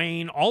 David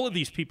Wayne, all of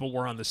these people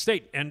were on The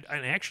State. And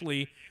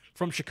actually,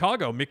 from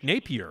Chicago, Mick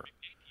Napier,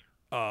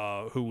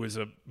 who was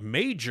a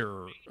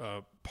major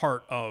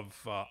part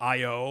of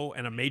I.O.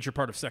 and a major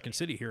part of Second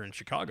City here in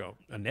Chicago,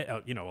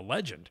 a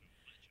legend.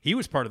 He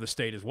was part of The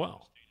State as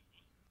well.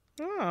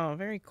 Oh,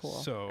 very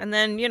cool. So, and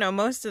then,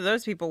 most of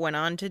those people went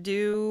on to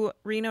do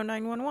Reno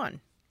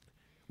 911.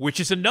 Which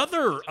is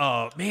another,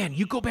 man,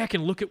 you go back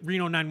and look at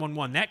Reno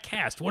 911, that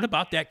cast. What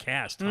about that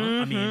cast, huh?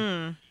 I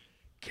mean,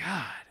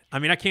 God. I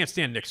mean, I can't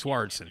stand Nick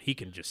Swardson. He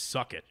can just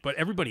suck it. But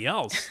everybody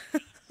else,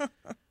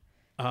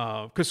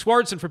 because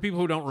Swardson, for people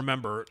who don't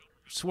remember,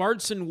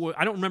 Swardson,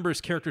 I don't remember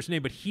his character's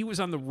name, but he was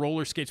on the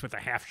roller skates with a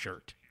half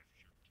shirt.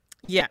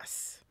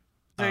 Yes.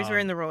 So he's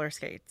wearing the roller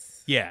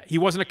skates. Yeah, he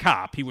wasn't a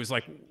cop. He was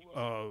like,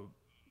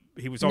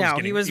 he was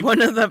always he was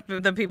one of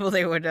the people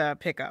they would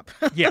pick up.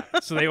 Yeah,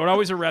 so they would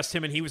always arrest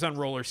him, and he was on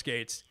roller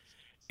skates.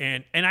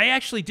 And I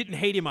actually didn't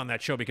hate him on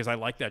that show because I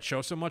liked that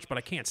show so much, but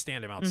I can't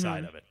stand him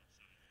outside of it.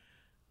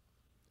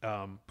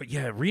 But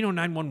yeah, Reno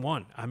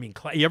 911. I mean,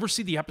 you ever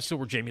see the episode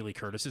where Jamie Lee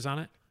Curtis is on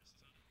it?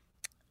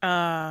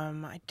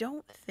 I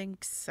don't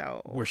think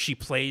so. Where she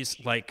plays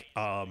like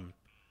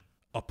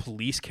a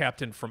police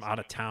captain from out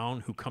of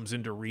town who comes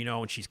into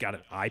Reno and she's got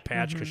an eye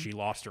patch because she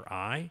lost her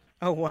eye.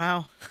 Oh,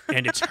 wow.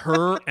 And it's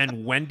her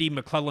and Wendy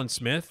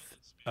McClellan-Smith.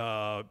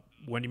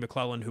 Wendy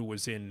McClellan, who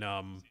was in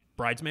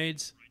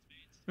Bridesmaids.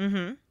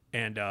 And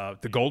the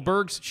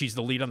Goldbergs. She's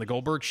the lead on the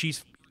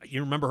Goldbergs.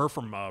 You remember her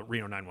from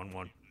Reno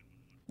 911.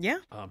 Yeah.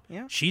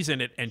 Yeah. She's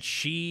in it, and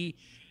she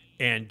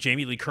and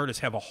Jamie Lee Curtis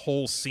have a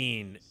whole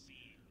scene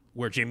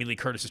where Jamie Lee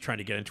Curtis is trying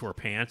to get into her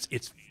pants.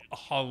 It's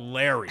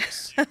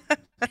hilarious.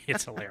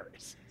 It's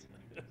hilarious.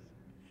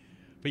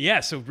 But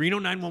yeah, so Reno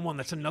 911,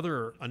 that's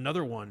another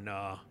one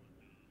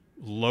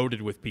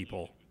loaded with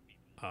people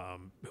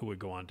who would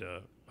go on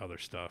to other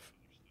stuff.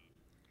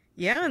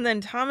 Yeah, and then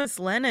Thomas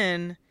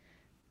Lennon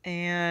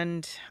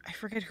and I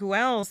forget who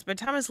else, but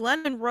Thomas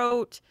Lennon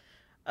wrote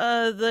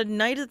The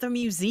Night at the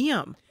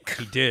Museum.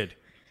 He did.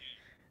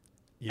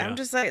 Yeah. I'm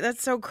just like,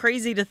 that's so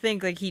crazy to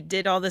think, like, he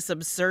did all this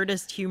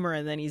absurdist humor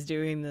and then he's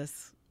doing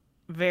this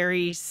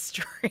very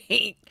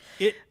straight,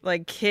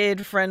 like,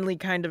 kid-friendly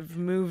kind of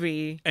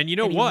movie. And you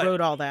know what? He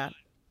wrote all that.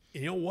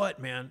 You know what,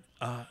 man?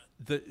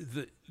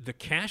 The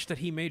cash that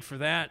he made for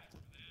that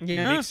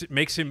can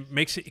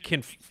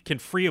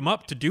free him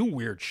up to do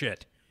weird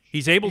shit.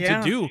 He's able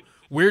to do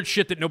weird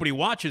shit that nobody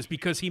watches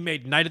because he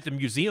made Night at the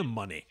Museum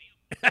money.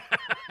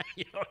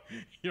 you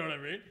know what I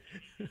mean?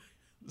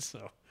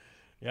 So,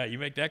 yeah, you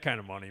make that kind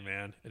of money,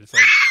 man. And it's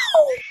like,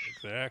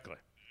 exactly.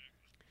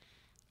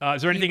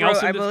 Is there anything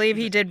else? I believe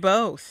he did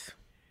both.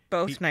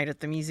 Night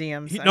at the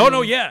Museum. Yeah.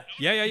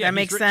 That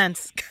makes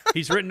sense.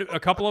 He's written a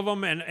couple of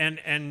them,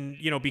 and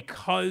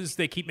because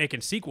they keep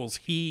making sequels,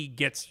 he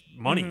gets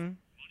money.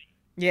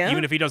 Yeah.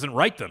 Even if he doesn't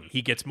write them,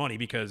 he gets money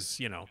because,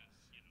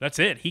 that's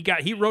it.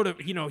 He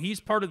wrote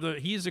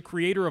he's a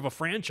creator of a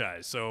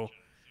franchise, so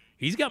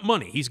he's got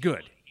money. He's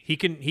good. He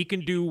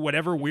can do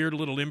whatever weird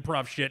little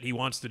improv shit he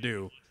wants to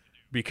do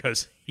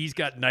because he's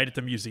got Night at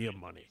the Museum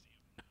money.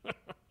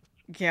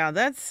 Yeah,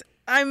 that's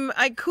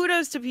I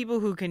kudos to people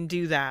who can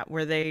do that,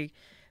 where they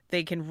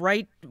can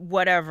write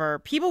whatever.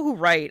 People who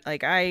write,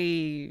 like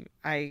I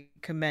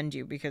commend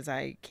you, because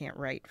I can't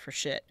write for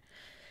shit.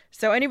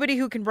 So anybody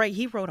who can write,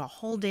 he wrote a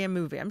whole damn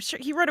movie. I'm sure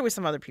he wrote it with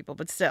some other people,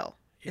 but still.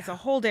 Yeah. It's a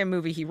whole damn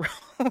movie he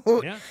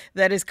wrote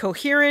that is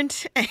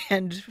coherent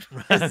and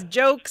has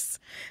jokes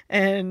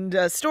and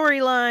a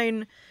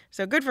storyline.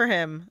 So good for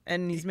him,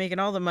 and he's making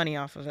all the money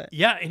off of it.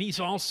 Yeah, and he's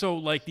also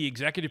like the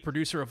executive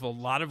producer of a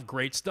lot of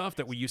great stuff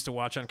that we used to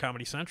watch on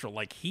Comedy Central.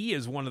 Like he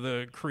is one of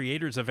the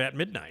creators of At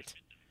Midnight.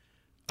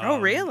 Oh,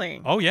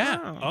 really? Oh,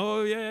 yeah.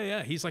 Oh,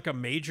 yeah. He's like a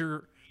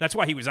major. That's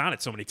why he was on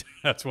it so many times.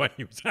 That's why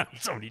he was on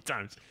it so many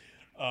times.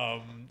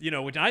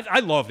 Which I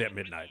loved At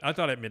Midnight. I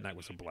thought At Midnight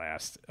was a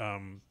blast.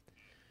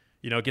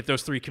 Get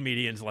those three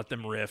comedians, let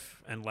them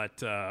riff, and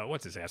let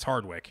what's his ass,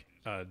 Hardwick,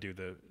 be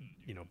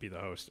the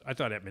host. I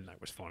thought At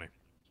Midnight was funny.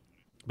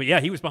 But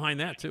yeah, he was behind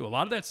that too. A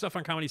lot of that stuff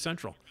on Comedy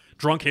Central.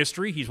 Drunk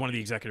History, he's one of the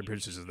executive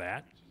producers of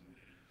that.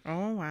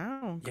 Oh,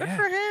 wow. Good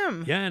for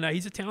him. Yeah, and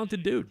he's a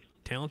talented dude.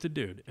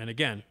 And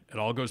again, it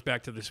all goes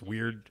back to this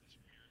weird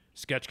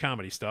sketch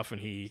comedy stuff, and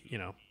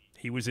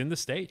he was in the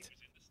state.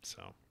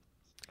 So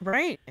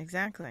right,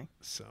 exactly.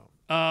 So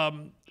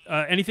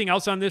anything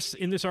else on this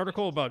in this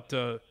article about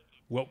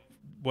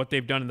what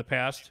they've done in the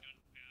past?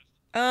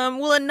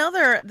 Well,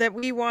 another that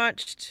we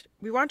watched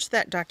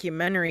that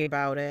documentary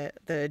about it,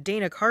 the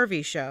Dana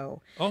Carvey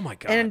show. Oh my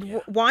God.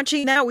 And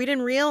watching that, we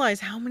didn't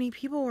realize how many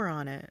people were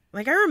on it.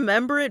 Like, I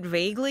remember it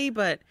vaguely,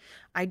 but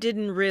I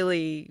didn't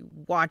really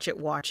watch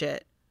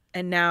it.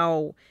 And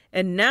now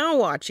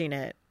watching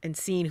it and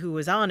seeing who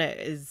was on it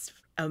is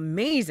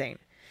amazing.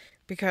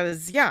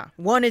 Because it's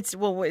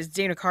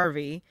Dana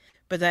Carvey,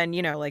 but then,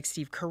 like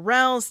Steve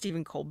Carell,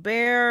 Stephen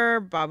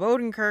Colbert, Bob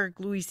Odenkirk,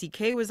 Louis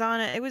C.K. was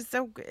on it. It was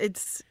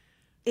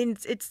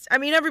I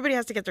mean, everybody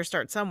has to get their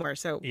start somewhere.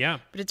 So yeah,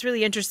 but it's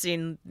really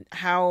interesting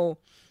how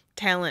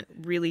talent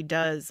really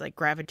does like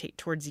gravitate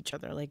towards each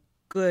other, like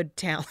good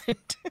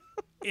talent.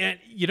 And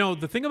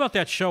the thing about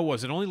that show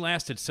was it only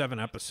lasted 7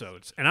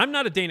 episodes, and I'm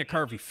not a Dana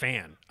Carvey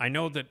fan. I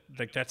know that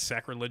that's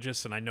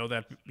sacrilegious, and I know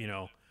that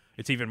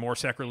it's even more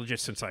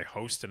sacrilegious since I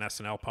host an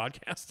SNL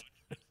podcast.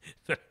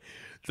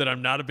 that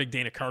I'm not a big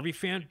Dana Carvey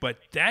fan, but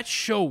that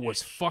show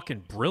was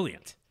fucking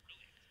brilliant.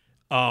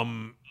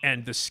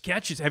 And the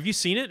sketches, have you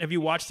seen it? Have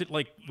you watched it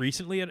like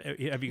recently?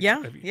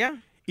 Yeah.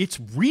 It's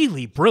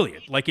really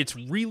brilliant. Like, it's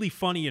really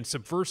funny and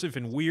subversive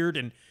and weird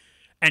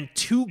and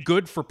too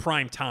good for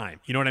prime time.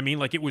 You know what I mean?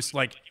 Like, it was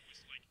like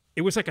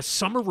a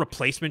summer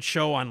replacement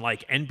show on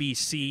like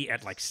NBC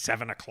at like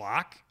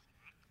 7:00.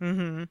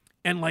 Mm-hmm.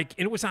 And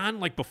it was on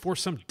like before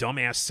some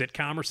dumbass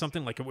sitcom or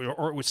something,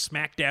 or it was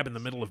smack dab in the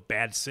middle of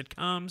bad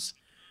sitcoms.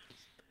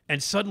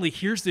 And suddenly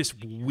here's this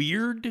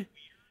weird,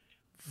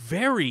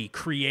 very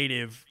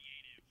creative,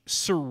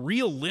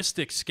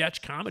 surrealistic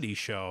sketch comedy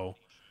show,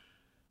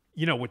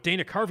 with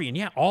Dana Carvey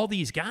and all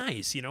these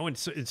guys, and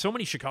so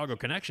many Chicago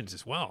connections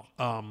as well.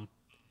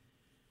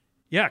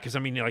 Because I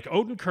mean, like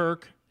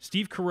Odenkirk,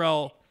 Steve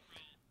Carell,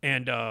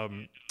 and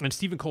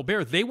Stephen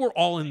Colbert, they were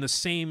all in the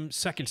same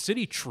Second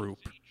City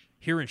troupe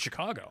here in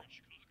Chicago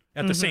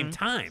at the same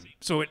time.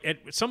 So at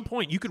some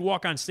point, you could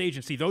walk on stage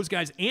and see those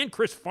guys and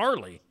Chris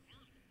Farley,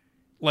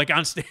 like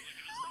on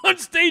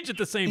stage at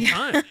the same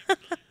time.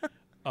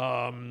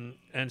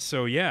 And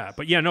so,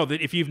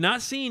 if you've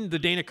not seen the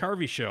Dana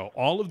Carvey show,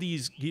 all of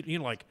these,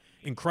 like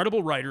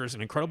incredible writers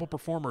and incredible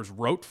performers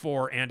wrote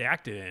for and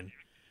acted in,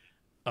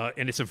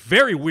 and it's a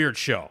very weird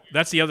show.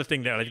 That's the other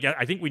thing that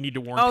I think we need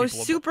to warn people about.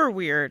 Oh, super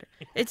weird.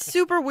 It's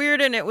super weird,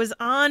 and it was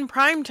on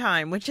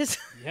primetime, which is...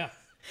 Yeah.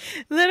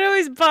 That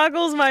always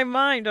boggles my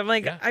mind. I'm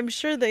like, I'm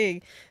sure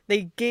they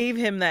gave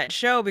him that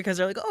show because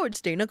they're like, oh, it's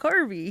Dana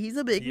Carvey. He's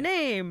a big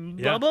name,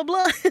 blah, blah,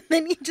 blah. And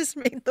then he just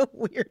made the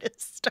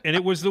weirdest stuff. And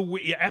it was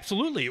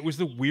absolutely, it was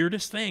the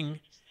weirdest thing.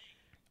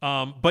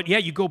 But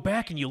you go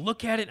back and you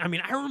look at it. I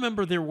mean, I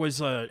remember there was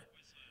a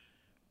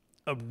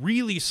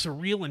really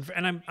surreal,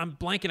 and I'm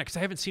blanking because I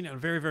haven't seen it in a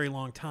very, very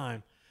long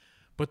time.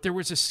 But there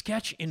was a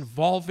sketch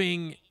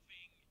involving,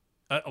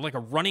 like a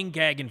running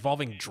gag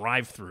involving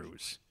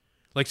drive-thrus.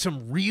 Like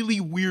some really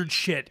weird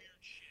shit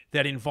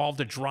that involved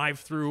a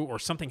drive-thru or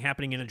something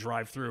happening in a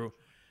drive-thru.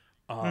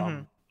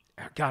 God,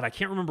 I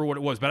can't remember what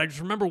it was, but I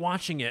just remember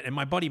watching it. And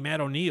my buddy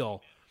Matt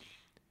O'Neill,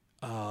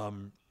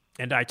 and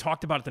I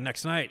talked about it the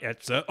next night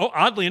at,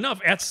 oddly enough,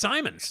 at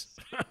Simon's.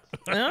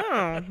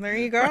 Oh, there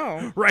you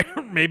go. Right.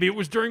 Maybe it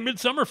was during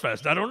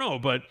Midsummerfest. I don't know.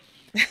 But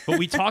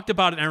we talked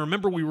about it, and I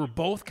remember we were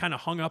both kind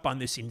of hung up on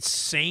this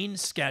insane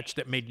sketch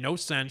that made no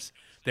sense,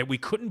 that we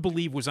couldn't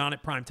believe was on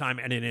at prime time,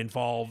 and it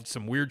involved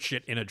some weird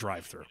shit in a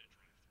drive-thru.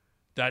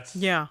 That's...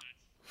 Yeah.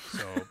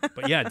 So,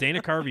 but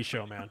Dana Carvey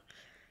show, man.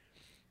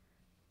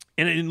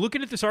 And in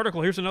looking at this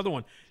article, here's another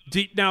one.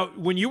 Now,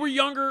 when you were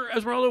younger,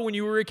 Esmeralda, when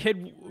you were a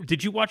kid,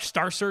 did you watch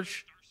Star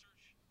Search?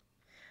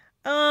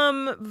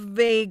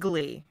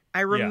 Vaguely. I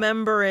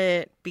remember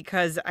it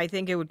because I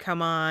think it would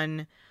come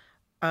on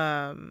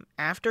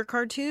after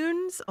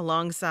cartoons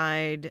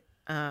alongside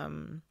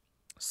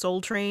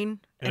Soul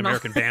Train An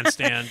American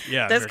Bandstand.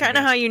 Yeah. That's kind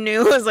of how you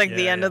knew it was like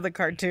the end of the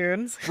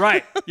cartoons.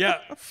 Right. Yeah.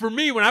 For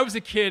me, when I was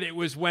a kid, it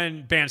was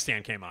when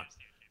Bandstand came on.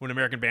 When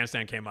American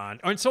Bandstand came on.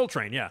 Oh, and Soul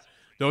Train, yeah.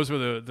 Those were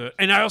the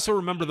and I also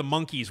remember the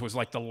Monkees was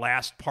like the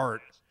last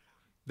part.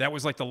 That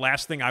was like the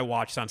last thing I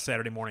watched on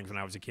Saturday mornings when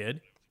I was a kid.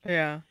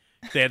 Yeah.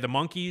 They had the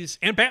Monkees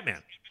and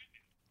Batman.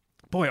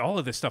 Boy, all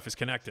of this stuff is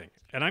connecting.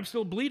 And I'm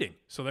still bleeding.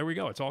 So there we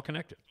go. It's all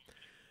connected.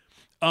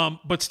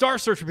 But Star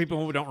Search, for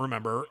people who don't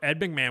remember, Ed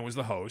McMahon was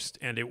the host,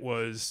 and it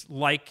was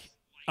like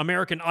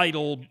American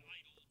Idol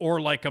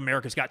or like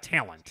America's Got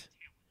Talent,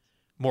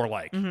 more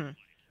like,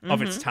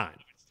 of its time.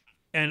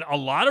 And a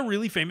lot of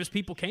really famous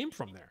people came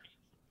from there.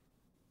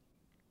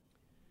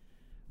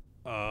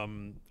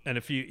 And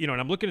if and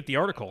I'm looking at the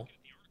article.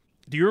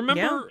 Do you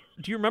remember? Yeah.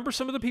 Do you remember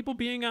some of the people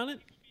being on it?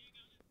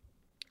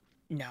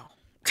 No.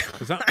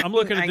 Because I'm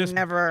looking at this.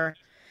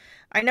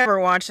 I never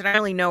watched it. I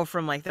only know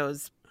from like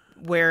those.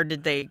 Where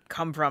did they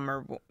come from,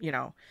 or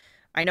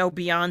I know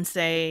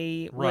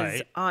Beyonce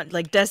was on,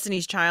 like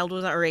Destiny's Child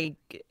was, or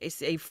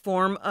a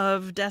form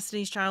of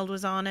Destiny's Child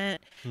was on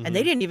it, and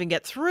they didn't even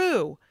get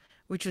through,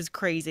 which was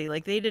crazy.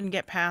 Like they didn't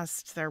get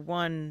past their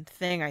one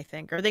thing, I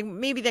think, or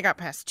maybe they got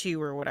past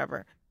two or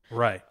whatever.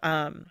 Right.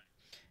 I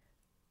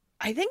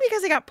think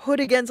because they got put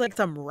against like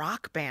some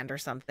rock band or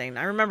something.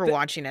 I remember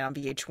watching it on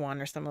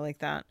VH1 or something like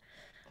that.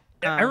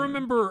 I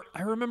remember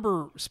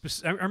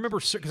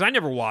because I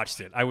never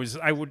watched it. I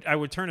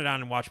would turn it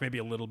on and watch maybe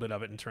a little bit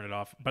of it and turn it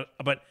off.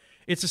 But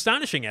it's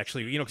astonishing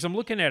actually, because I'm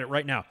looking at it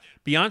right now.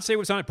 Beyonce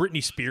was on it.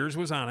 Britney Spears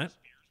was on it.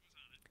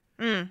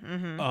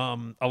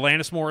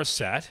 Alanis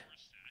Morissette,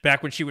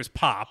 back when she was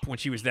pop, when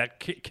she was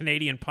that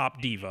Canadian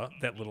pop diva,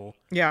 that little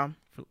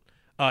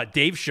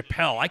Dave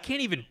Chappelle. I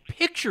can't even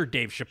picture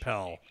Dave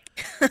Chappelle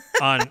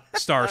on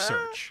Star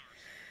Search.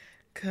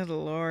 Good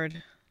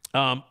Lord.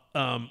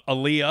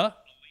 Aaliyah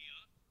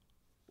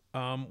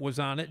was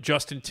on it.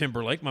 Justin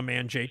Timberlake, my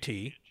man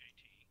JT.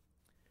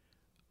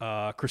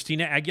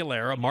 Christina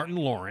Aguilera, Martin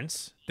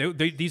Lawrence.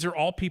 These are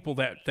all people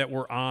that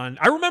were on.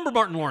 I remember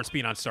Martin Lawrence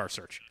being on Star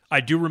Search. I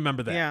do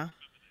remember that. Yeah.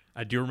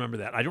 I do remember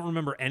that. I don't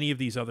remember any of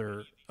these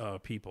other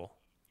people.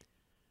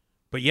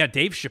 But yeah,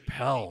 Dave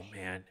Chappelle,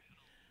 man.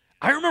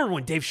 I remember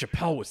when Dave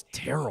Chappelle was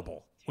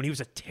terrible. When he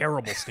was a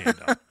terrible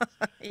stand-up.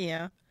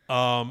 Yeah.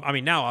 I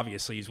mean, now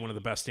obviously he's one of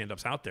the best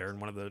stand-ups out there and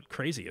one of the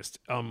craziest.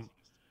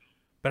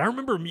 But I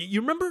remember,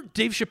 you remember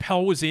Dave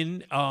Chappelle was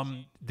in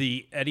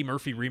the Eddie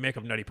Murphy remake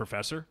of Nutty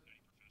Professor?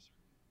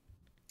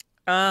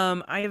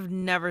 I have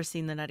never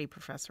seen the Nutty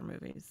Professor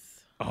movies.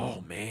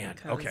 Oh man.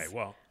 Okay,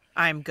 well,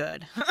 I'm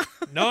good.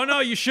 No,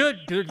 you should.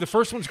 The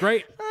first one's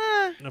great.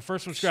 The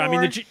first one's great. Sure.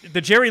 I mean,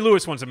 the Jerry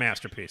Lewis one's a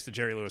masterpiece. The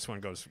Jerry Lewis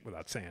one goes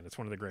without saying. It's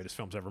one of the greatest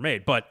films ever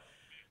made. But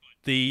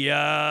the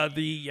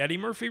Eddie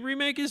Murphy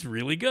remake is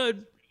really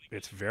good.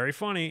 It's very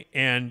funny,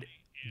 and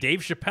Dave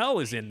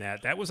Chappelle is in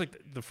that. That was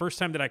like the first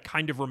time that I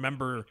kind of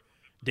remember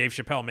Dave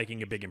Chappelle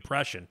making a big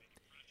impression.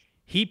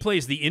 He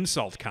plays the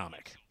insult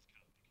comic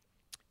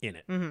in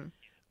it.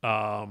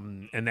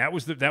 And that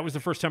was the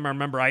first time I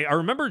remember. I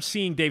remember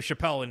seeing Dave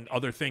Chappelle in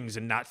other things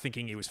and not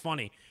thinking he was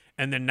funny,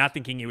 and then not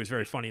thinking he was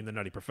very funny in the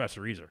Nutty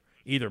Professor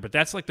either. But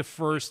that's like the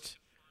first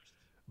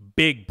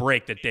big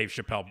break that Dave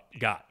Chappelle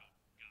got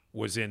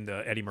was in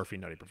the Eddie Murphy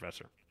Nutty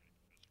Professor.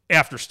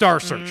 After Star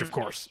Search, of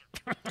course.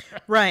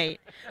 Right.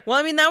 Well,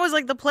 I mean, that was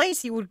like the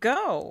place you would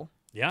go.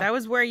 Yeah. That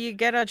was where you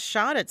get a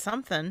shot at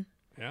something.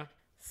 Yeah.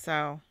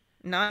 So,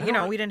 we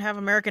didn't have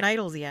American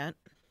Idols yet.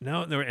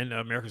 No, and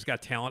America's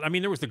Got Talent. I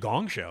mean, there was the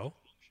Gong Show.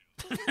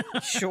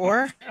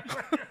 Sure.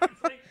 I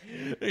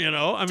mean, a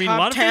Top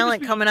lot of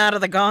talent coming out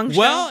of the Gong Show.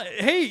 Well,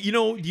 hey, do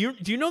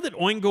you know that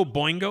Oingo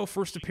Boingo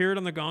first appeared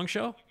on the Gong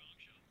Show?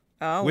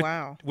 Oh,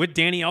 wow. With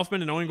Danny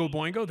Elfman and Oingo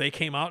Boingo, they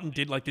came out and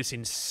did like this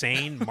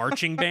insane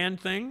marching band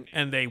thing,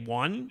 and they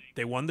won.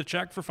 They won the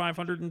check for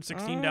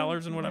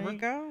 $516 and whatever. There you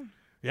go.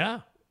 Yeah,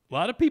 a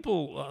lot of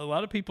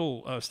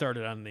people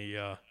started on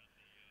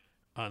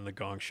the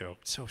Gong Show.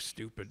 It's so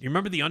stupid. You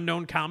remember the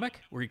Unknown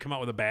Comic, where you come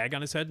out with a bag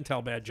on his head and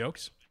tell bad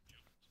jokes?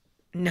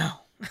 No.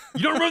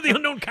 You don't remember the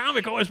Unknown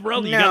Comic? Oh,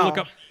 Esmeralda, No.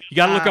 You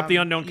gotta look up the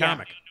Unknown yeah.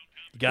 Comic.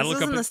 You gotta This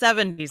look was up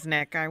in the 70s,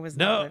 Nick. I was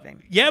not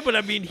living. Yeah, but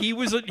I mean,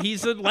 he's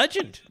a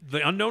legend.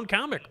 The Unknown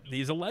Comic.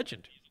 He's a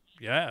legend.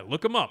 Yeah,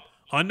 look him up.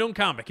 Unknown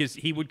Comic.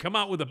 He would come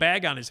out with a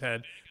bag on his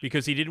head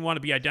because he didn't want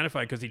to be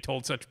identified because he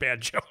told such bad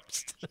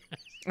jokes.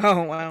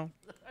 Oh, wow.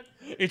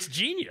 It's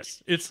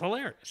genius. It's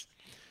hilarious.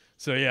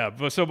 So yeah,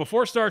 so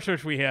before Star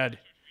Search we had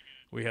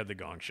the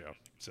Gong Show.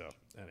 So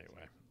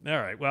anyway,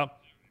 all right. Well,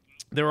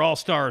 they're all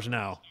stars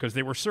now because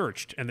they were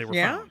searched and they were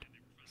found.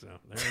 So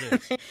there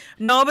it is.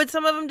 No, but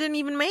some of them didn't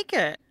even make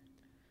it.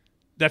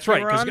 That's right.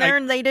 They were on there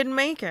and they didn't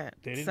make it.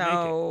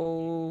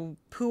 So,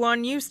 poo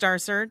on you, Star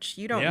Search.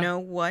 You don't know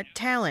what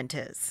talent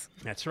is.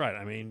 That's right.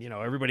 I mean,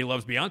 everybody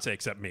loves Beyonce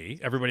except me.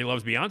 Everybody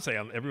loves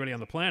Beyonce. Everybody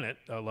on the planet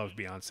loves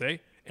Beyonce.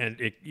 And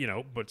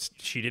but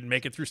she didn't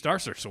make it through Star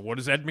Search. So what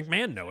does Ed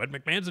McMahon know? Ed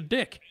McMahon's a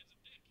dick.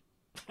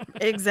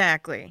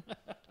 Exactly.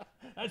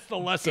 That's the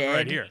lesson Dead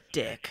right here.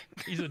 Dick.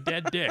 He's a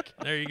dead dick.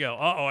 There you go.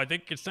 I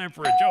think it's time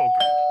for a joke.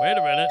 Wait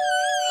a minute.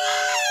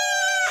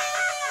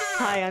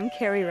 Hi, I'm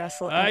Carrie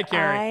Russell. Hi, and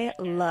Carrie. I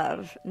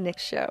love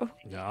Nick's show.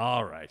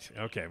 All right.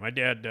 Okay. My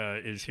dad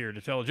is here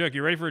to tell a joke.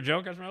 You ready for a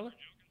joke, Esmeralda?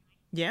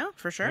 Yeah,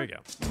 for sure. Here we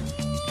go.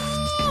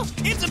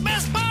 It's the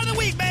best part of the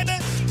week, baby.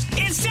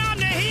 It's time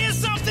to hear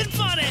something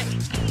funny.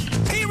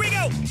 Here we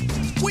go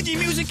with your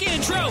music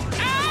intro.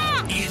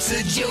 Ah! It's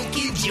a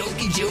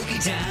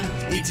jokey time.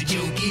 It's a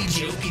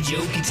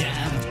jokey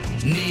time.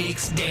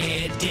 Nick's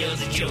dad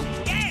tells a joke.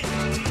 Yeah!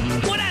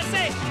 What I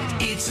say?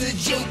 It's a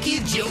jokey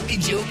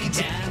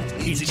time.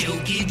 It's a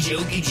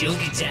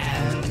jokey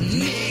time.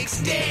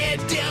 Nick's dad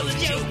tells a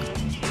joke.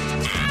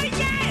 Oh,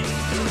 yeah!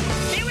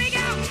 Here we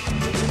go!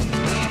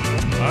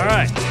 All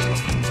right.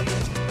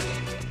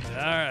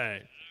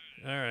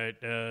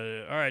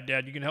 All right,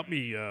 Dad, you can help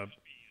me.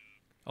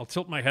 I'll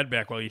tilt my head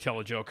back while you tell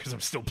a joke because I'm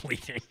still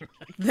bleeding.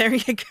 There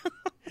you go.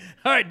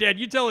 All right, Dad,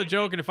 you tell a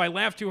joke, and if I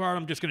laugh too hard,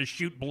 I'm just going to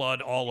shoot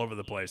blood all over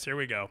the place. Here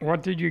we go.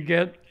 What do you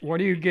get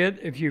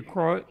if you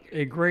caught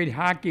a great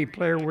hockey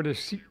player with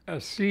a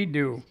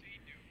sea-doo?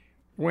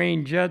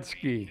 Wayne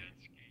Jetski.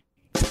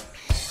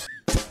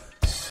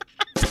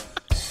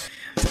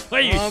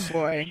 Oh,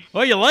 boy.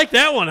 Oh, you like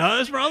that one, huh,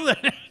 Esmeralda?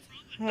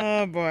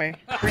 Oh, boy.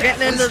 We're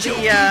getting into the...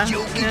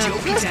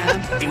 Jokey time.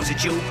 It was a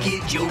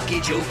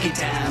jokey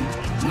time.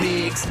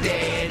 Nick's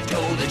dad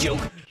told a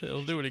joke.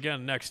 They'll do it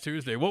again next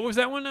Tuesday. What was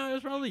that one,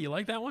 Esmeralda? You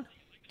like that one?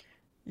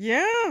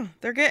 Yeah,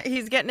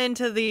 he's getting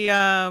into the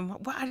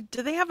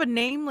do they have a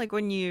name like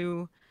when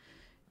you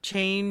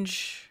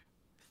change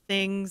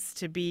things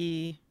to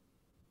be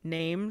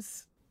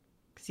names?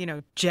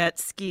 'Cause, jet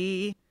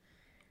ski.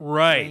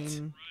 Right.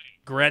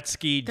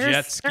 Gretzky,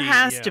 jet ski. There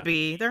has to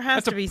be. There has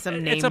That's to be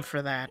some name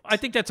for that. I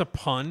think that's a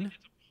pun.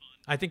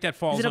 I think that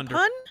falls Is it under a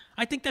pun?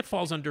 I think that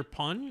falls under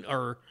pun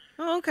or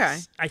Oh, okay.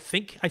 I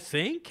think. I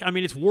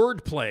mean, it's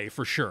wordplay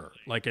for sure.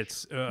 Like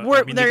it's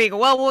there you go.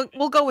 Well,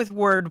 we'll go with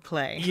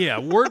wordplay. Yeah,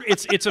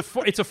 it's a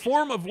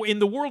form of in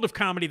the world of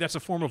comedy. That's a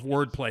form of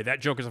wordplay.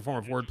 That joke is a form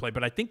of wordplay,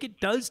 but I think it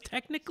does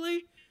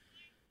technically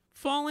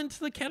fall into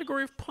the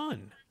category of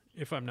pun,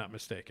 if I'm not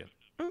mistaken.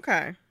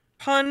 Okay,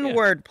 pun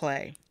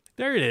wordplay.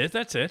 There it is.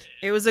 That's it.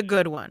 It was a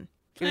good one.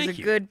 It was Thank a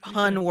you. good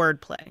pun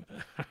wordplay.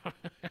 All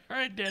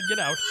right, Dad, get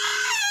out.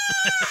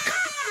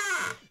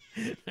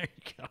 There you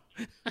go.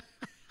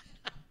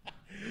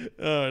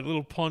 A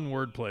little pun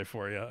wordplay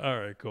for you. All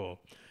right,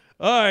 cool.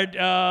 All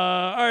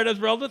right,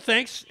 Esmeralda,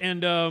 thanks,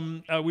 and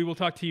we will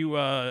talk to you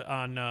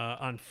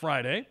on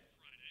Friday.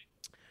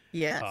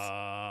 Yes.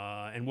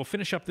 And we'll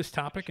finish up this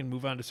topic and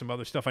move on to some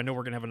other stuff. I know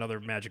we're going to have another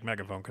Magic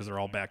Megaphone because they're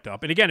all backed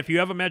up. And again, if you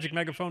have a Magic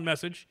Megaphone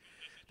message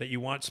that you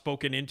want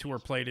spoken into or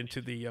played into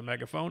the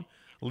megaphone,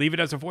 leave it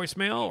as a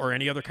voicemail or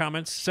any other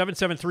comments.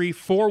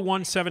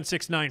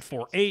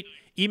 773-417-6948.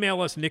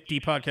 Email us,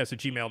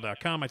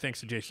 nickdpodcast@gmail.com. My thanks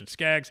to Jason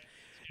Skaggs.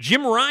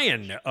 Jim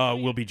Ryan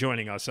will be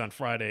joining us on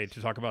Friday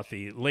to talk about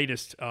the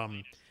latest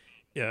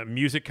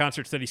music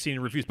concerts that he's seen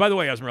and reviews. By the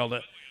way,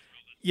 Esmeralda,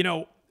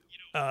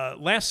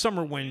 last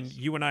summer when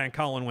you and I and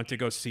Colin went to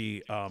go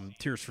see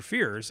Tears for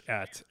Fears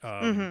at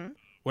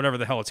whatever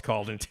the hell it's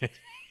called in Tinley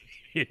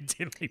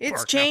Park.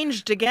 It's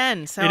changed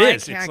again, so it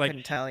is. I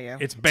couldn't tell you.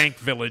 It's Bank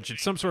Village.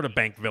 It's some sort of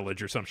Bank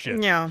Village or some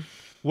shit. Yeah.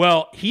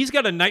 Well, he's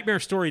got a nightmare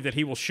story that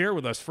he will share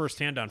with us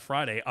firsthand on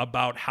Friday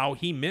about how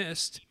he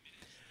missed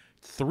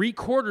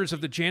 3/4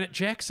 of the Janet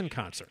Jackson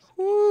concert.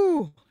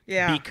 Ooh,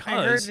 yeah.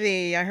 Because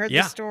I heard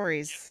the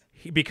stories.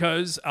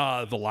 Because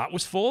the lot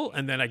was full,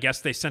 and then I guess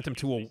they sent him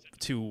to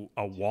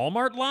a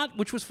Walmart lot,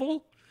 which was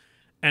full,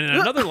 and then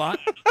another lot,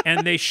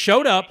 and they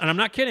showed up, and I'm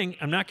not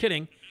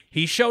kidding.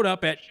 He showed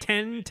up at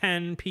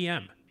 10:10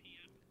 p.m.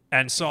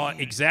 and saw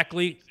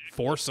exactly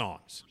 4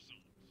 songs.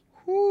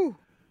 Whew.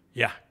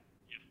 Yeah.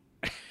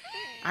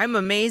 I'm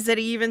amazed that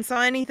he even saw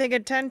anything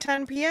at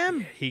 10:10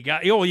 p.m. He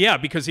got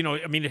because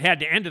it had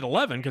to end at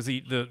 11 because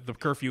the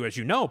curfew, as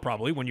you know,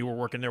 probably when you were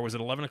working there, was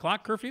it 11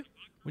 o'clock curfew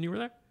when you were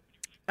there?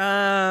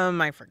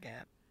 I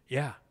forget.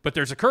 Yeah, but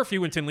there's a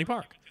curfew in Tinley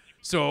Park.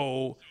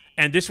 So,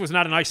 and this was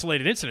not an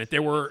isolated incident.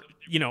 There were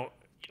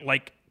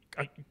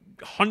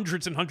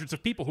hundreds and hundreds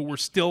of people who were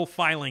still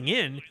filing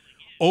in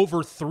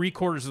over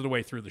 3/4 of the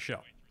way through the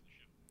show.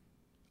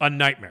 A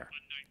nightmare.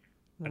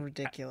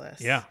 Ridiculous.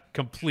 Yeah,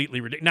 completely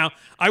ridiculous. Now,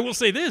 I will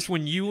say this,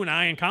 when you and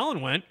I and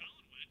Colin went,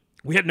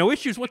 we had no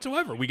issues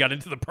whatsoever. We got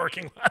into the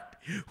parking lot.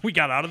 We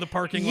got out of the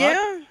parking lot.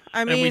 Yeah,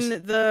 I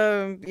mean,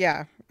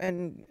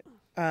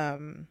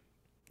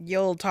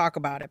 you'll talk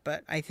about it,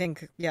 but I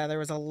think, there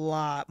was a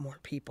lot more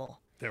people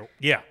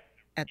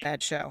at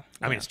that show.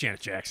 I mean, it's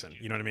Janet Jackson.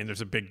 You know what I mean?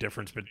 There's a big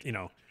difference, but,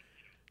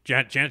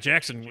 Janet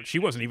Jackson, she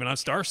wasn't even on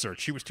Star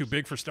Search. She was too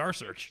big for Star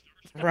Search.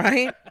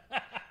 Right?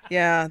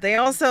 Yeah, they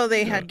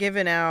had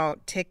given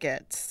out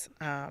tickets.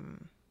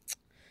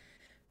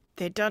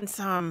 They'd done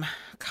some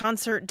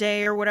concert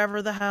day or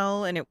whatever the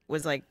hell, and it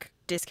was like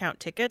discount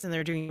tickets, and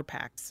they're doing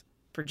packs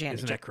for Janet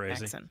Jackson. Isn't that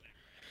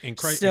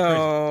crazy?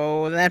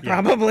 So that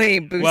probably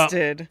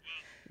boosted.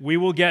 We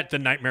will get the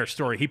nightmare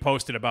story. He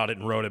posted about it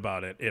and wrote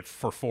about it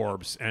for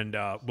Forbes, and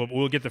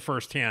we'll get the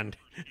firsthand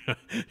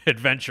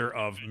adventure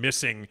of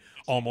missing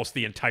almost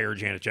the entire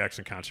Janet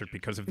Jackson concert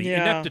because of the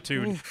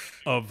ineptitude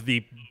of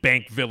the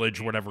Bank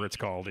Village, whatever it's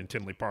called, in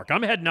Tinley Park.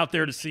 I'm heading out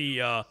there to see,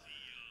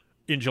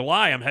 in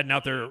July, I'm heading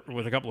out there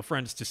with a couple of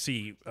friends to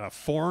see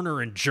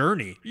Foreigner and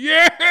Journey.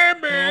 Yeah,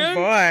 man! Oh,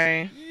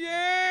 boy.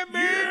 Yeah,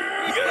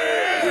 man!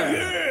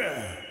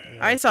 Yeah!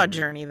 I saw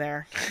Journey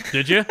there.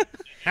 Did you?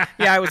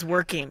 Yeah, I was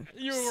working.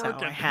 You were so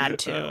working. I had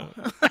to.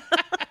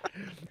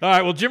 All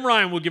right, well, Jim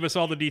Ryan will give us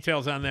all the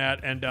details on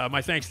that. And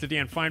my thanks to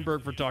Dan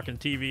Feinberg for talking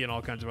TV and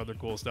all kinds of other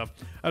cool stuff.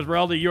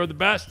 Esmeralda, you're the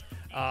best.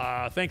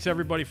 Thanks,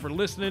 everybody, for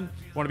listening.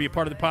 Want to be a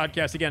part of the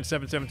podcast? Again,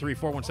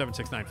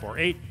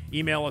 773-417-6948.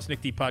 Email us,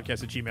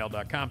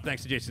 nickdpodcast@gmail.com.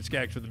 Thanks to Jason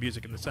Skaggs for the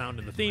music and the sound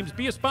and the themes.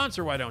 Be a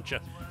sponsor, why don't you?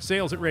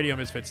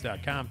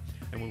 Sales@radiomisfits.com.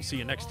 And we'll see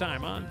you next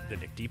time on the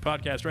Nick D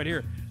Podcast right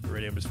here, the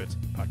Radio Misfits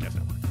Podcast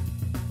Network.